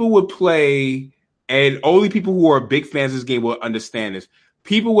people would play, and only people who are big fans of this game will understand this.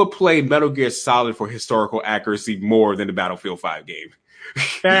 People would play Metal Gear Solid for historical accuracy more than the Battlefield 5 game.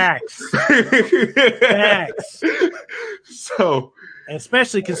 Facts. Facts. So, and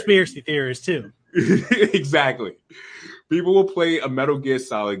especially conspiracy theorists too. Exactly. People will play a Metal Gear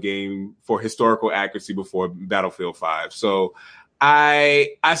Solid game for historical accuracy before Battlefield 5. So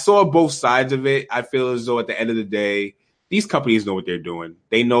I saw both sides of it. I feel as though at the end of the day, these companies know what they're doing.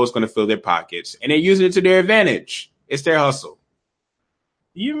 They know it's going to fill their pockets, and they're using it to their advantage. It's their hustle.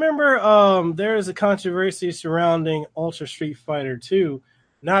 You remember there is a controversy surrounding Ultra Street Fighter 2,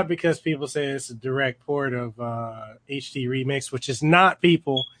 not because people say it's a direct port of HD Remix, which is not,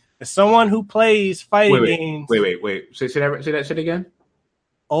 people. As someone who plays fighting games... Wait. Say that shit again?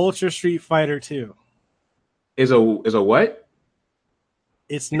 Ultra Street Fighter 2. Is a what?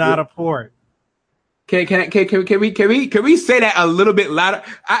 It's not a port. Can we say that a little bit louder?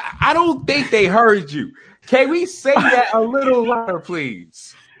 I don't think they heard you. Can we say that a little louder,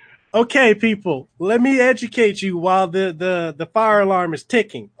 please? Okay, people, let me educate you while the fire alarm is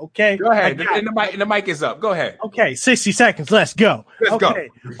ticking. Okay, go ahead. The mic is up. Go ahead. Okay, 60 seconds. Let's go. Let's go.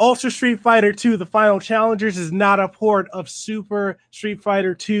 Ultra Street Fighter 2: The Final Challengers is not a port of Super Street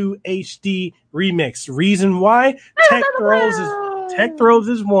Fighter 2 HD Remix. Reason why? Tech Throws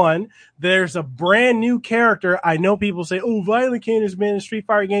is one. There's a brand new character. I know people say, oh, Violent King has been in a Street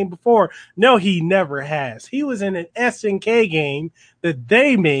Fighter game before. No, he never has. He was in an SNK game that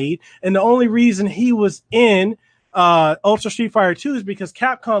they made, and the only reason he was in Ultra Street Fighter 2 is because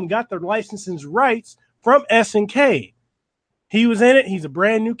Capcom got their licensing rights from SNK. He was in it. He's a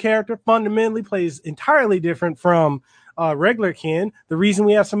brand new character. Fundamentally plays entirely different from regular Ken. The reason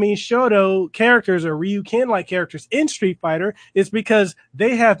we have so many Shoto characters or Ryu Ken-like characters in Street Fighter is because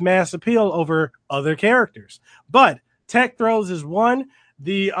they have mass appeal over other characters. But Tech Throws is one.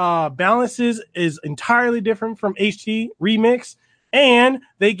 The balances is entirely different from HD Remix. And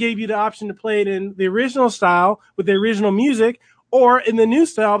they gave you the option to play it in the original style with the original music, or in the new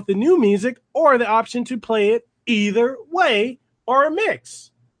style with the new music, or the option to play it either way or a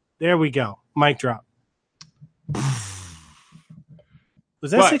mix. There we go. Mic drop.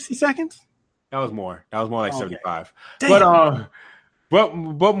 Was that 60 seconds? That was more. That was more like 75. Damn. But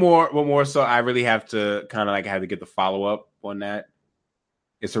more so I really have to kind of like have to get the follow-up on that.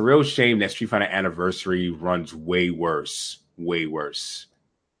 It's a real shame that Street Fighter Anniversary runs way worse. Way worse.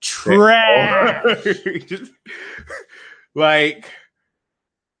 Trash. Like,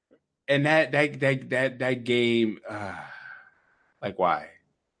 and that game, like, why?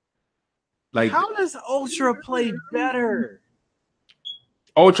 Like, how does Ultra play better?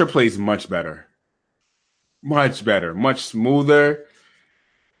 Ultra plays much better, much smoother.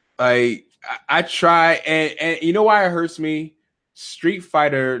 Like, I try, and you know why it hurts me? Street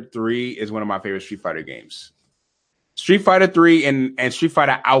Fighter 3 is one of my favorite Street Fighter games. Street Fighter 3 and Street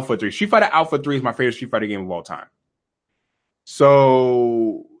Fighter Alpha 3. Street Fighter Alpha 3 is my favorite Street Fighter game of all time.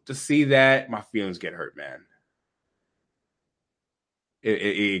 So to see that, my feelings get hurt, man.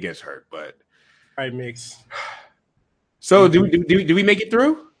 It gets hurt, but all right, Mix. So do we make it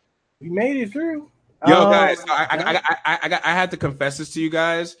through? We made it through. Yo, guys, I had to confess this to you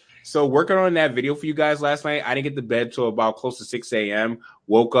guys. So working on that video for you guys last night, I didn't get to bed till about close to 6 a.m.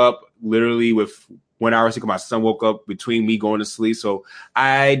 Woke up literally with 1 hour sleep. My son woke up between me going to sleep. So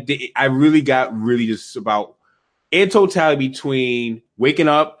I really got just about in totality between waking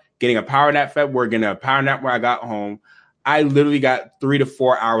up, getting a power nap at work, getting a power nap where I got home. I literally got 3 to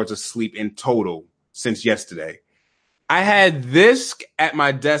 4 hours of sleep in total since yesterday. I had this at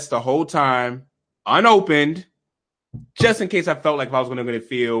my desk the whole time, unopened, just in case I felt like I was going to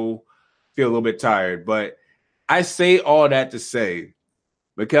feel a little bit tired. But I say all that to say,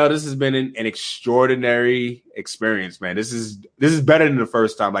 Mikkel, this has been an extraordinary experience, man. This is better than the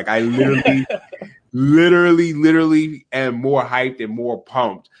first time. Like I literally am more hyped and more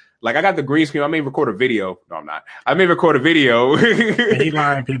pumped. Like I got the green screen. I may record a video. No, I'm not. I may record a video. He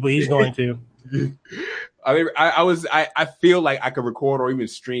lying, people. He's going to. I mean, I feel like I could record or even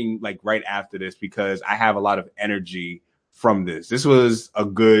stream like right after this because I have a lot of energy from this. This was a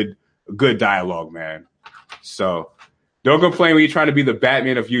good dialogue, man. So don't complain when you're trying to be the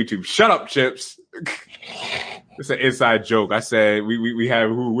Batman of YouTube. Shut up, Chips. It's an inside joke. I said we have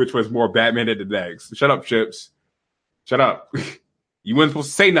which was more Batman than the next. Shut up, Chips. Shut up. You weren't supposed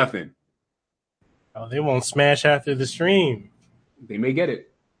to say nothing. Oh, they won't smash after the stream. They may get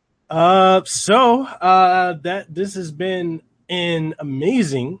it. That this has been an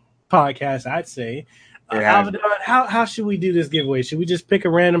amazing podcast, I'd say. Avidan, how should we do this giveaway? Should we just pick a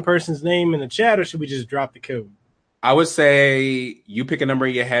random person's name in the chat, or should we just drop the code? I would say you pick a number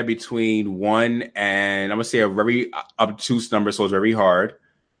in your head between 1 and I'm gonna say a very obtuse number, so it's very hard.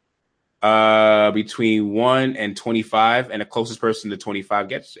 Between 1 and 25, and the closest person to 25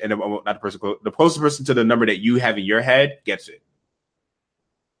 gets, and not the person, the closest person to the number that you have in your head gets it.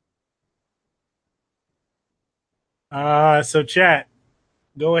 So chat,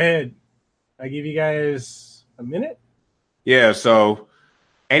 go ahead. I give you guys a minute. Yeah. So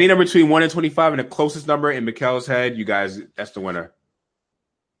any number between 1 and 25, and the closest number in Mikkel's head, you guys, that's the winner.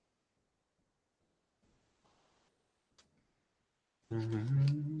 So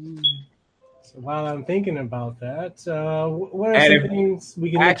while I'm thinking about that, what are some things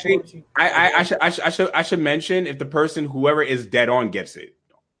we can actually? I should mention if the person, whoever is dead on, gets it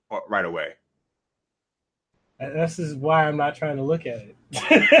right away. This is why I'm not trying to look at it.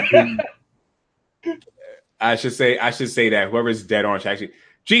 I should say that whoever is dead on should actually.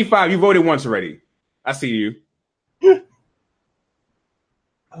 G5, you voted once already. I see you.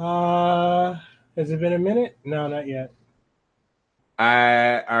 Has it been a minute? No, not yet. All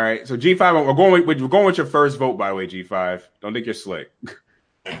right. So G5, we're going with your first vote, by the way, G5. Don't think you're slick.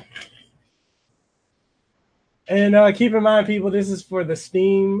 And keep in mind, people, this is for the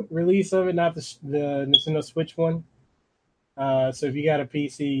Steam release of it, not the Nintendo Switch one. So if you got a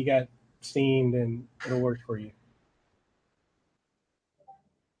PC, you got Steam, then it'll work for you.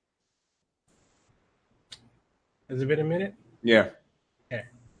 Has it been a minute? Yeah. Okay.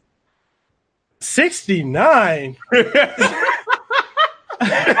 69.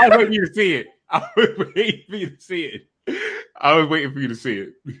 I was waiting for you to see it. I was waiting for you to see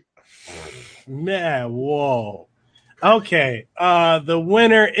it. Man, whoa. Okay. The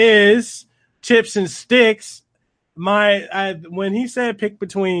winner is Chips and Sticks. When he said pick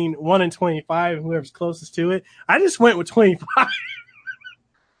between 1 and 25, whoever's closest to it, I just went with 25.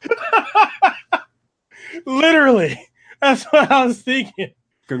 Literally. That's what I was thinking.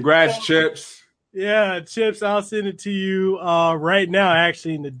 Congrats, Chips. Yeah, Chips, I'll send it to you right now,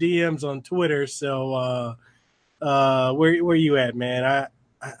 actually, in the DMs on Twitter. So where you at, man?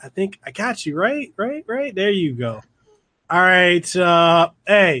 I think I got you, right? There you go. All right.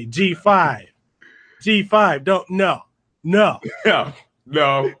 Hey, G5. Don't, no. No.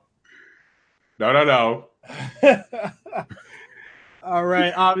 All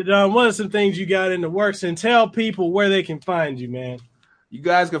right, Avidan, what are some things you got in the works? And tell people where they can find you, man. You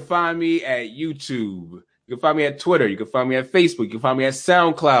guys can find me at YouTube. You can find me at Twitter. You can find me at Facebook. You can find me at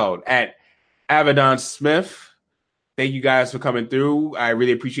SoundCloud at Avidan Smith. Thank you guys for coming through. I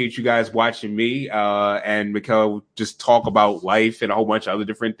really appreciate you guys watching me and Mikkel just talk about life and a whole bunch of other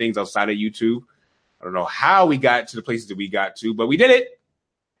different things outside of YouTube. I don't know how we got to the places that we got to, but we did it.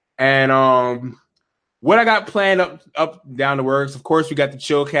 And what I got planned up down the works, of course, we got the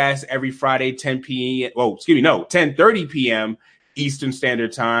Chillcast every Friday, 10 p.m. Oh, 10:30 p.m. Eastern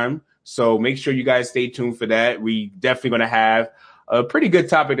Standard Time. So make sure you guys stay tuned for that. We definitely going to have a pretty good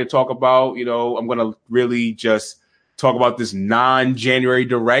topic to talk about. You know, I'm going to really just talk about this non-January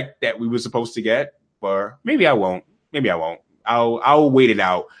direct that we were supposed to get, or maybe I won't. I'll wait it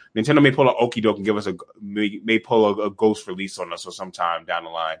out. Nintendo may pull an okie doke and give us may pull a ghost release on us or sometime down the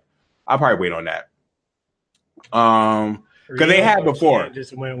line. I'll probably wait on that. Because they had before.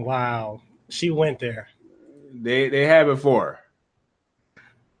 Just went, wow. She went there. They had before.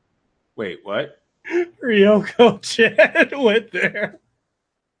 Wait, what? Ryoko Chan went there.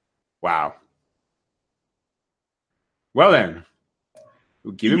 Wow. Well then,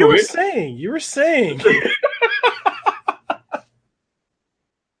 You were saying.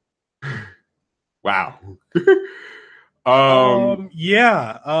 Wow.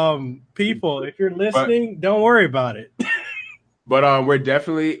 People, if you're listening, don't worry about it. But we're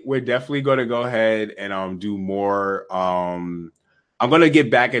definitely going to go ahead and do more. I'm going to get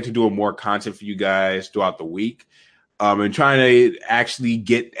back into doing more content for you guys throughout the week. And trying to actually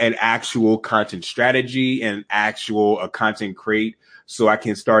get an actual content strategy and a content crate so I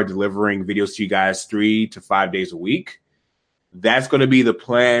can start delivering videos to you guys 3 to 5 days a week. That's going to be the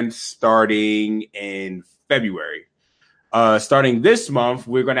plan starting in February. Starting this month,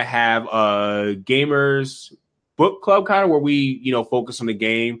 we're going to have a gamers book club kind of where we, focus on the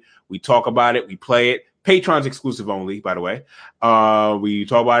game. We talk about it. We play it. Patreon's exclusive only, by the way. We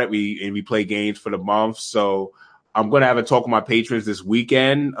talk about it. We play games for the month. So I'm going to have a talk with my patrons this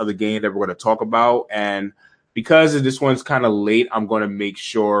weekend of the game that we're going to talk about. And because this one's kind of late, I'm going to make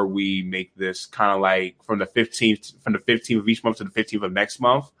sure we make this kind of like from the 15th of each month to the 15th of next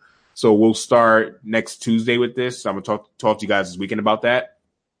month. So we'll start next Tuesday with this. So I'm going to talk to you guys this weekend about that.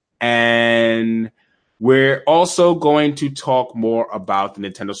 And we're also going to talk more about the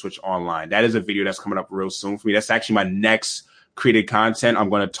Nintendo Switch Online. That is a video that's coming up real soon for me. That's actually my next created content. I'm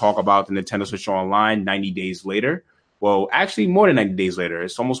going to talk about the Nintendo Switch Online 90 days later. Well, actually more than 90 days later.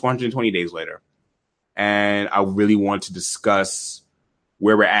 It's almost 120 days later. And I really want to discuss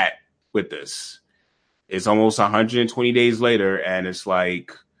where we're at with this. It's almost 120 days later, and it's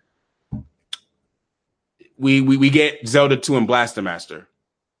like we get Zelda 2 and Blaster Master.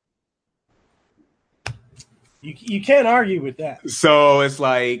 You can't argue with that. So it's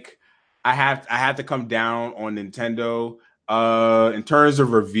like I have to come down on Nintendo. In terms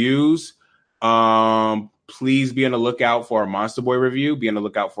of reviews, please be on the lookout for a Monster Boy review. Be on the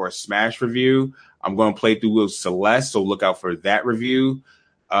lookout for a Smash review. I'm going to play through with Celeste, so look out for that review.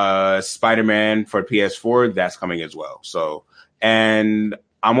 Spider-Man for PS4, that's coming as well. So, and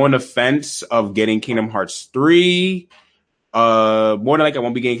I'm on the fence of getting Kingdom Hearts 3. More than likely, I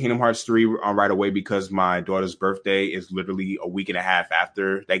won't be getting Kingdom Hearts 3 right away because my daughter's birthday is literally a week and a half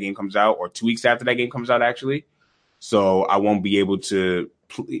after that game comes out, or 2 weeks after that game comes out, actually. So I won't be able to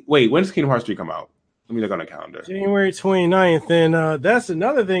wait, when does Kingdom Hearts 3 come out? Let me look on the calendar. January 29th. And that's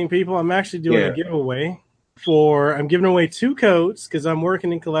another thing, people. I'm actually doing a giveaway I'm giving away 2 codes because I'm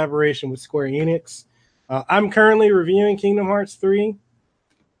working in collaboration with Square Enix. I'm currently reviewing Kingdom Hearts 3.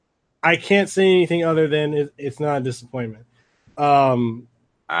 I can't say anything other than it's not a disappointment. Now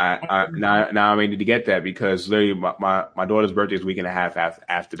I may need to get that because literally my daughter's birthday is a week and a half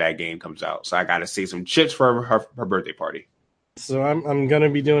after that game comes out. So I got to save some chips for her birthday party. So I'm going to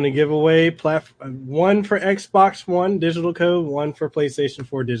be doing a giveaway, one for Xbox One digital code, one for PlayStation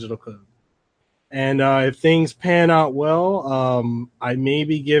 4 digital code. And if things pan out well, I may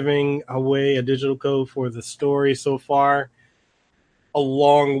be giving away a digital code for the story so far,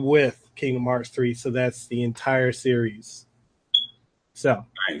 along with Kingdom Hearts 3. So that's the entire series. So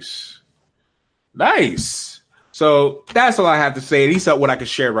nice. So that's all I have to say. At least what I can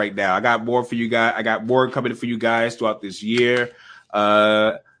share right now. I got more for you guys. I got more coming for you guys throughout this year.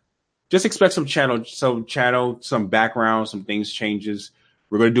 Just expect some background, some things changes.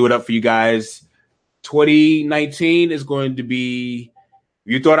 We're going to do it up for you guys. 2019 is going to be.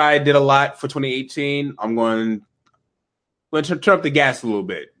 You thought I did a lot for 2018. I'm going to turn up the gas a little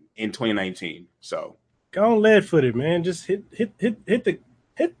bit in 2019. So go on lead-footed, man. Just hit.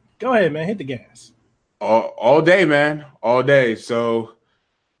 Go ahead, man. Hit the gas. All day, man. All day. So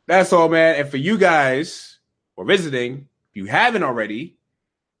that's all, man. And for you guys who are visiting, if you haven't already,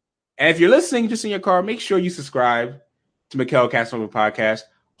 and if you're listening just in your car, make sure you subscribe to Mikhail Kasanova Podcast,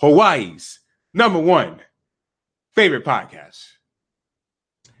 Hawaii's #1 favorite podcast.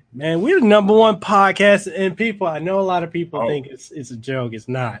 Man, we're the #1 podcast, and people, I know a lot of people think it's a joke. It's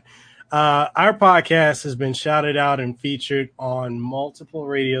not. Our podcast has been shouted out and featured on multiple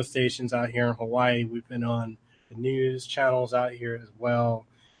radio stations out here in Hawaii. We've been on the news channels out here as well.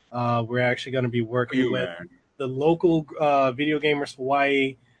 We're actually going to be working with the local Video Gamers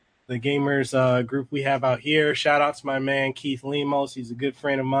Hawaii, the gamers group we have out here. Shout out to my man Keith Lemos. He's a good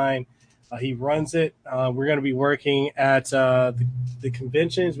friend of mine. He runs it. We're going to be working at the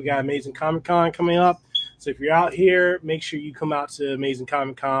conventions. We got Amazing Comic Con coming up. So if you're out here, make sure you come out to Amazing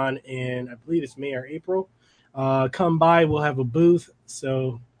Comic Con in, I believe it's May or April. Come by. We'll have a booth.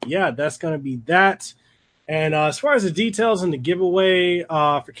 So, yeah, that's going to be that. And as far as the details and the giveaway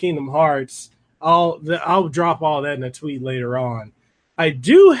for Kingdom Hearts, I'll drop all that in a tweet later on. I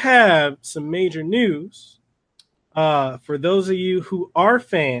do have some major news for those of you who are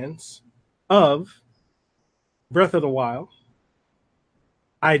fans of Breath of the Wild.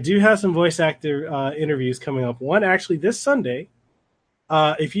 I do have some voice actor interviews coming up. One actually this Sunday.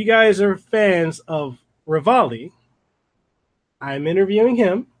 If you guys are fans of Rivali, I'm interviewing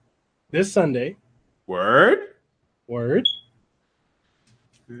him this Sunday. Word. I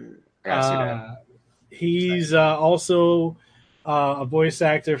gotta see that. He's also a voice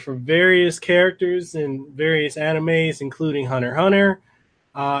actor for various characters in various animes, including Hunter x Hunter,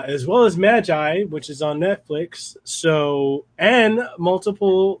 as well as Magi, which is on Netflix. So, and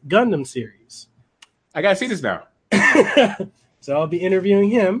multiple Gundam series. I gotta see this now. So I'll be interviewing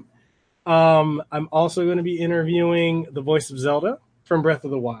him. I'm also going to be interviewing the voice of Zelda from Breath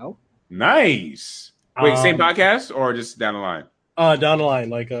of the Wild. Nice. Wait, same podcast or just down the line? Down the line,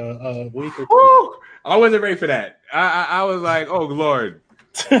 like a week or two. I wasn't ready for that. I was like, oh, Lord.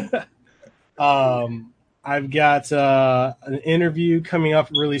 I've got an interview coming up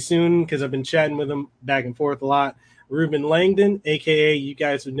really soon because I've been chatting with him back and forth a lot. Ruben Langdon, a.k.a. you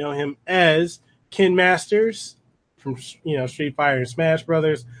guys would know him as Ken Masters from Street Fighter and Smash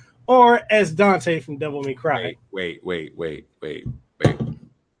Brothers, or as Dante from Devil May Cry. Wait.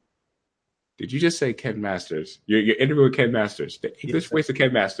 Did you just say Ken Masters? You're interviewing Ken Masters, the English voice of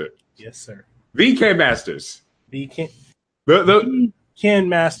Ken Masters. Yes, sir. The Ken Masters. The Ken. The Ken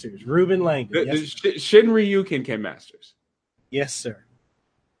Masters. Ruben Langdon. The Shinryu Ken Masters. Yes, sir.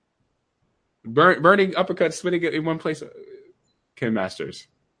 Burning uppercut, spinning it in one place. Ken Masters.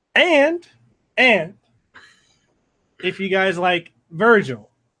 And if you guys like Virgil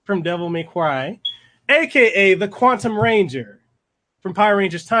from Devil May Cry, a.k.a. the Quantum Ranger from Power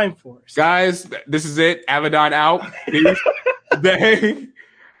Rangers Time Force. Guys, this is it. Avidan out.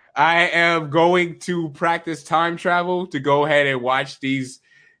 I am going to practice time travel to go ahead and watch these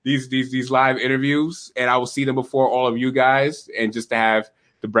live interviews, and I will see them before all of you guys, and just to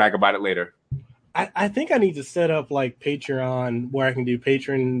brag about it later. I think I need to set up like Patreon where I can do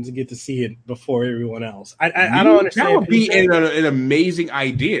patrons and get to see it before everyone else. I don't understand. That would be an amazing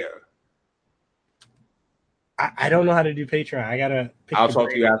idea. I don't know how to do Patreon. I gotta. I'll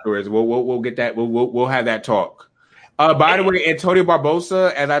talk to you afterwards. We'll get that. We'll have that talk. By the way, Antonio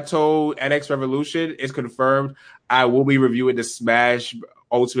Barbosa, as I told NX Revolution, is confirmed. I will be reviewing the Smash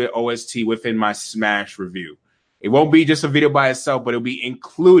Ultimate OST within my Smash review. It won't be just a video by itself, but it'll be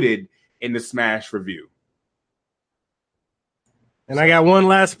included in the Smash review. And I got one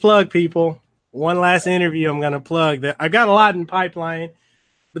last plug, people. One last interview I'm going to plug. That I got a lot in pipeline,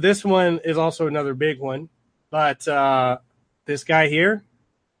 but this one is also another big one. But this guy here,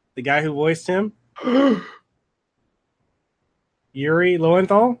 the guy who voiced him, Yuri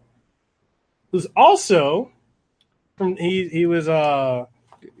Lowenthal, who's also from he was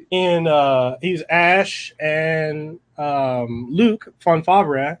Ash and Luke von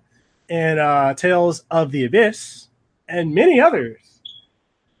Favre and Tales of the Abyss and many others.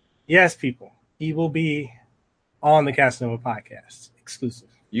 Yes, people, he will be on the Casanova podcast exclusive.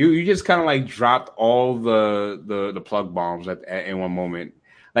 You just kind of like dropped all the plug bombs in one moment.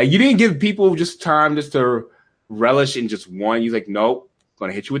 Like you didn't give people just time just to relish in just one. You're like, nope, I'm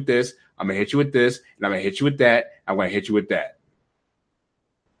gonna hit you with this. I'm gonna hit you with this, and I'm gonna hit you with that. I'm gonna hit you with that.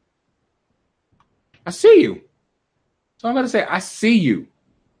 I see you. So I'm gonna say, I see you.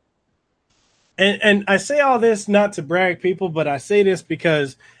 And I say all this not to brag, people, but I say this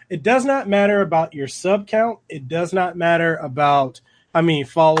because it does not matter about your sub count. It does not matter about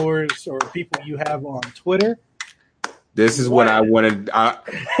followers or people you have on Twitter. This is what I wanted. I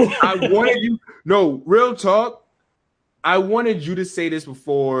wanted you. No, real talk. I wanted you to say this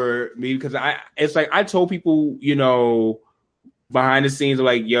before me because it's like I told people, behind the scenes,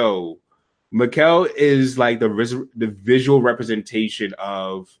 like, yo, Mikkel is like the visual representation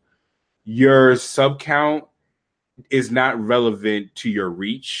of your sub count is not relevant to your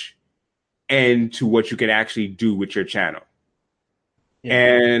reach and to what you can actually do with your channel. Yeah.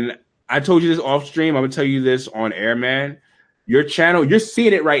 And I told you this off stream. I'm gonna tell you this on air, man. Your channel, you're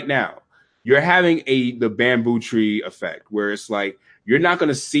seeing it right now. You're having the bamboo tree effect, where it's like you're not going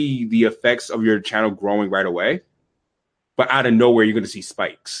to see the effects of your channel growing right away, but out of nowhere, you're going to see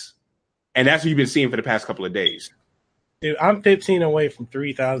spikes. And that's what you've been seeing for the past couple of days. Dude, I'm 15 away from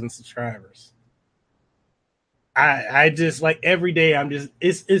 3,000 subscribers. I just like every day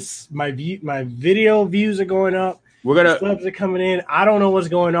it's my video views are going up. Subs are coming in. I don't know what's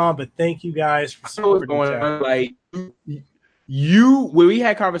going on, but thank you guys for supporting the channel. Like when we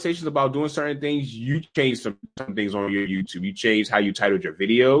had conversations about doing certain things, you changed some things on your YouTube. You changed how you titled your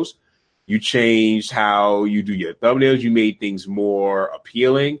videos. You changed how you do your thumbnails. You made things more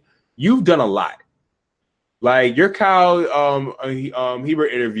appealing. You've done a lot. Like your Kyle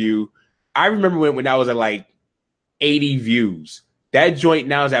Hebert interview, I remember when that was at like 80 views. That joint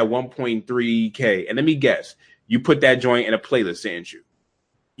now is at 1.3K. And let me guess, you put that joint in a playlist, didn't you?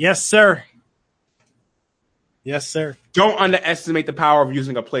 Yes, sir. Yes, sir. Don't underestimate the power of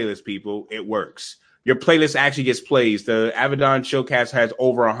using a playlist, people. It works. Your playlist actually gets plays. The Avidan Chillcast has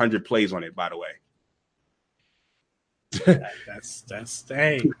over 100 plays on it, by the way. That's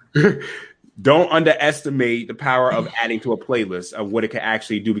hey. Don't underestimate the power of adding to a playlist of what it can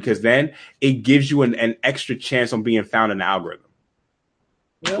actually do, because then it gives you an extra chance on being found in the algorithm.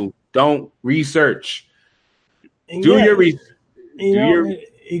 Yep. So don't research. Do your research.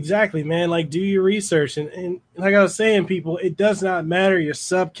 Exactly, man. Like, do your research. And like I was saying, people, it does not matter your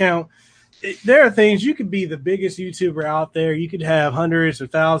sub count. There are things, you could be the biggest YouTuber out there. You could have hundreds or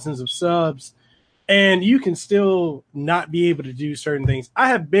thousands of subs, and you can still not be able to do certain things. I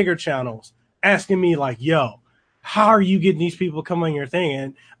have bigger channels asking me like, yo, how are you getting these people come on your thing?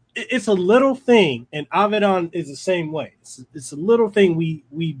 And it's a little thing, and Avidan is the same way. It's a little thing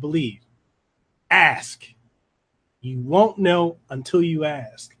we believe. Ask. You won't know until you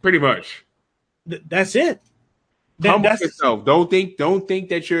ask. Pretty much. That's it. Humble yourself. Don't think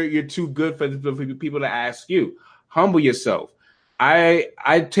that you're too good for people to ask you. Humble yourself.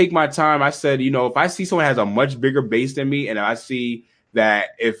 I take my time. I said, if I see someone has a much bigger base than me, and I see that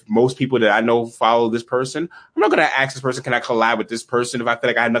if most people that I know follow this person, I'm not going to ask this person, can I collab with this person if I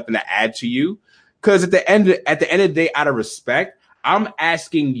feel like I have nothing to add to you? Because at the end of the day, out of respect, I'm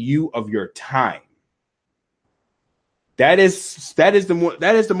asking you of your time. That is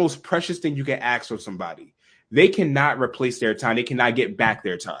the most precious thing you can ask of somebody. They cannot replace their time. They cannot get back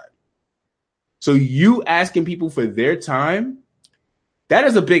their time. So you asking people for their time, that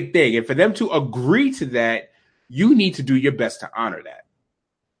is a big thing. And for them to agree to that, you need to do your best to honor that.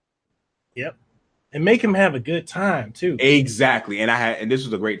 Yep. And make them have a good time too. Exactly. And this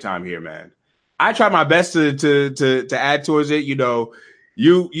was a great time here, man. I tried my best to add towards it. You know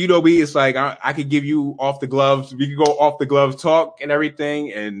me, it's like I could give you off the gloves. We could go off the gloves talk and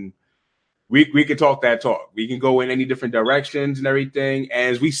everything, and we could talk that talk. We can go in any different directions and everything.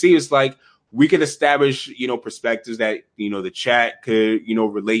 And as we see, it's like we can establish, perspectives that, the chat could,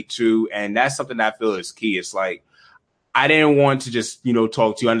 relate to. And that's something that I feel is key. It's like, I didn't want to just,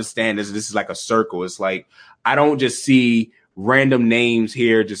 talk to you. Understand this is like a circle. It's like, I don't just see random names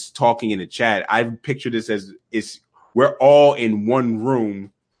here just talking in the chat. I picture this as we're all in one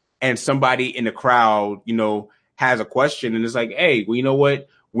room and somebody in the crowd, has a question, and it's like, hey, well, you know what?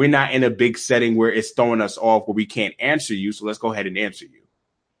 We're not in a big setting where it's throwing us off where we can't answer you. So let's go ahead and answer you.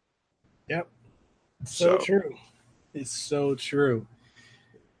 Yep. So true. It's so true.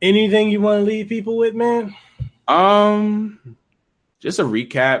 Anything you want to leave people with, man? Just a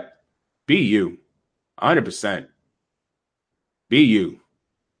recap. Be you. 100%. Be you.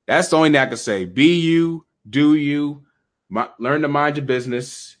 That's the only thing I can say. Be you. Do you. Learn to mind your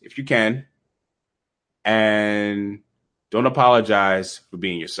business if you can. And don't apologize for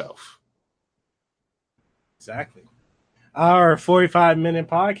being yourself. Exactly. Our 45-minute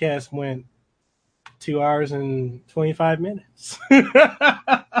podcast went 2 hours and 25 minutes.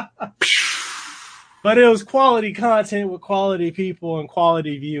 But it was quality content with quality people and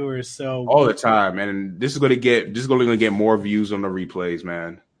quality viewers. So all the time, man. And this is going to get more views on the replays,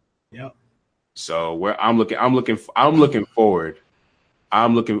 man. Yep. So I'm looking forward.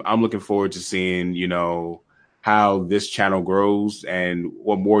 I'm looking forward to seeing, how this channel grows and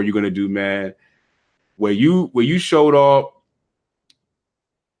what more you're gonna do, man. Where you showed up,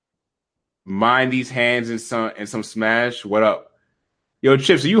 mind these hands and some smash. What up? Yo,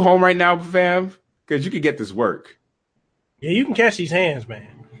 Chips, are you home right now, fam? Because you could get this work. Yeah, you can catch these hands, man.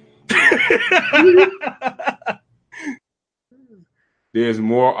 There's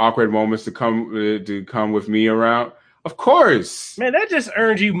more awkward moments to come with me around. Of course. Man, that just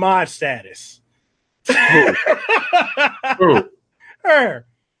earned you mod status. Who? Her.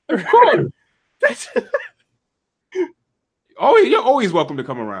 Of course. You're always welcome to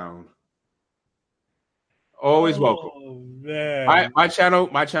come around. Always welcome. Man. My channel,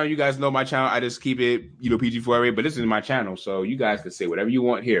 you guys know my channel. I just keep it, PG-4A, but this is my channel, so you guys can say whatever you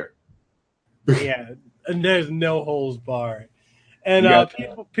want here. Yeah, and there's no holes barred. And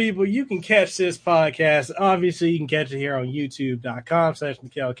people, you can catch this podcast. Obviously, you can catch it here on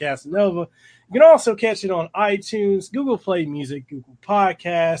youtube.com/Mikhail Kasanova. You can also catch it on iTunes, Google Play Music, Google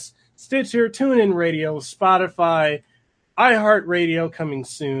Podcasts, Stitcher, TuneIn Radio, Spotify, iHeartRadio coming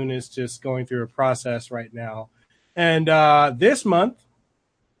soon. Is just going through a process right now. And this month,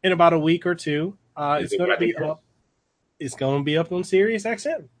 in about a week or two, it's going to be up. It's going to be up on Sirius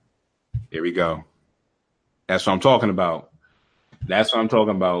XM. There we go. That's what I'm talking about.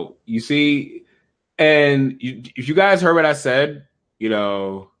 You see, and if you guys heard what I said,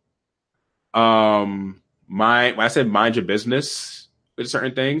 when I said mind your business with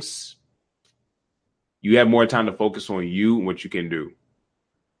certain things, you have more time to focus on you and what you can do.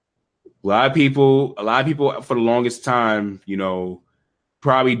 A lot of people for the longest time,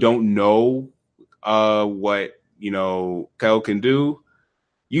 probably don't know what, Kel can do.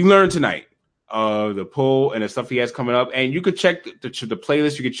 You learn tonight. The poll and the stuff he has coming up, and you could check the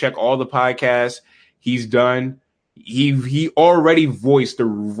playlist. You could check all the podcasts he's done. He already voiced the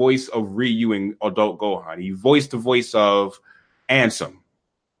voice of Ryu in Adult Gohan. He voiced the voice of Ansem.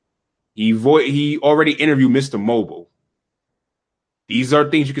 He already interviewed Mr. Mobile. These are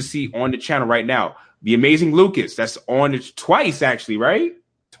things you can see on the channel right now. The Amazing Lucas, that's on it twice, actually, right?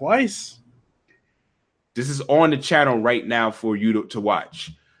 Twice. This is on the channel right now for you to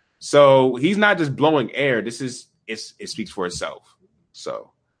watch. So he's not just blowing air. It speaks for itself. So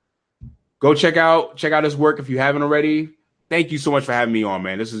go check out his work if you haven't already. Thank you so much for having me on,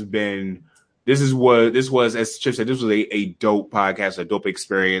 man. This was, as Chip said, this was a dope podcast, a dope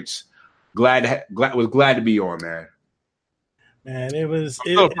experience. Was glad to be on, man. Man, it was.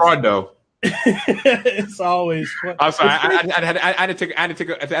 I'm still a fraud though. It's always fun. I'm sorry. I had to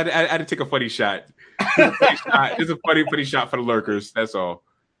take a funny shot. It's a funny shot for the lurkers. That's all.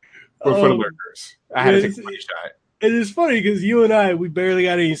 For the lurkers, I had to take a funny shot. It is funny because you and I, we barely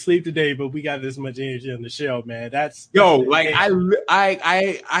got any sleep today, but we got this much energy on the show, man. That's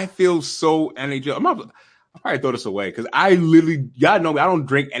I feel so energy. I'll probably throw this away because I literally, y'all know me. I don't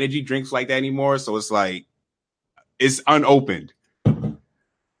drink energy drinks like that anymore, so it's like it's unopened,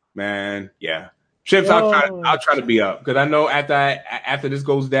 man. Yeah, Chips. I'll try to be up because I know after this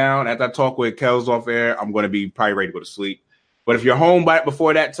goes down, after I talk with Kels off air, I'm going to be probably ready to go to sleep. But if you're home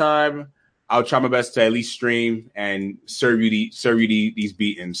before that time, I'll try my best to at least stream and serve you these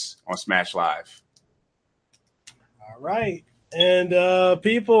beatings on Smash Live. All right. And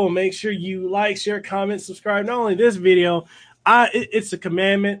people, make sure you like, share, comment, subscribe. Not only this video, it's a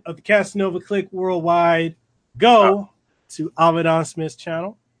commandment of the Casanova Click worldwide. Go to Avidan Smith's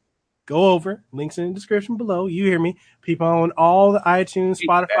channel. Go over. Links in the description below. You hear me. People on all the iTunes,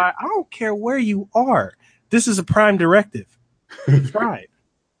 Spotify. I don't care where you are. This is a prime directive. Subscribe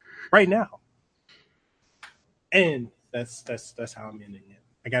right now. And that's how I'm ending it.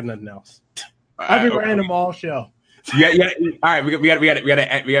 I got nothing else. I've been random all show. Yeah. All right, we have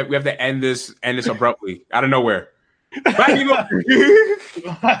to end this abruptly out of nowhere. Bye.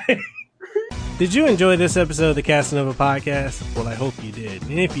 Bye. Did you enjoy this episode of the Casanova Podcast? Well, I hope you did.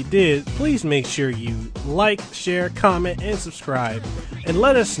 And if you did, please make sure you like, share, comment, and subscribe, and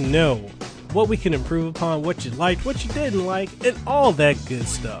let us know what we can improve upon, what you liked, what you didn't like, and all that good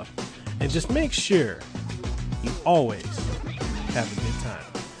stuff. And just make sure you always have a good time.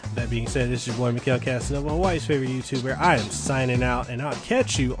 That being said, this is your boy Mikhail Kasanova, Hawaii's favorite YouTuber. I am signing out, and I'll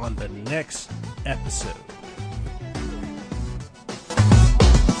catch you on the next episode.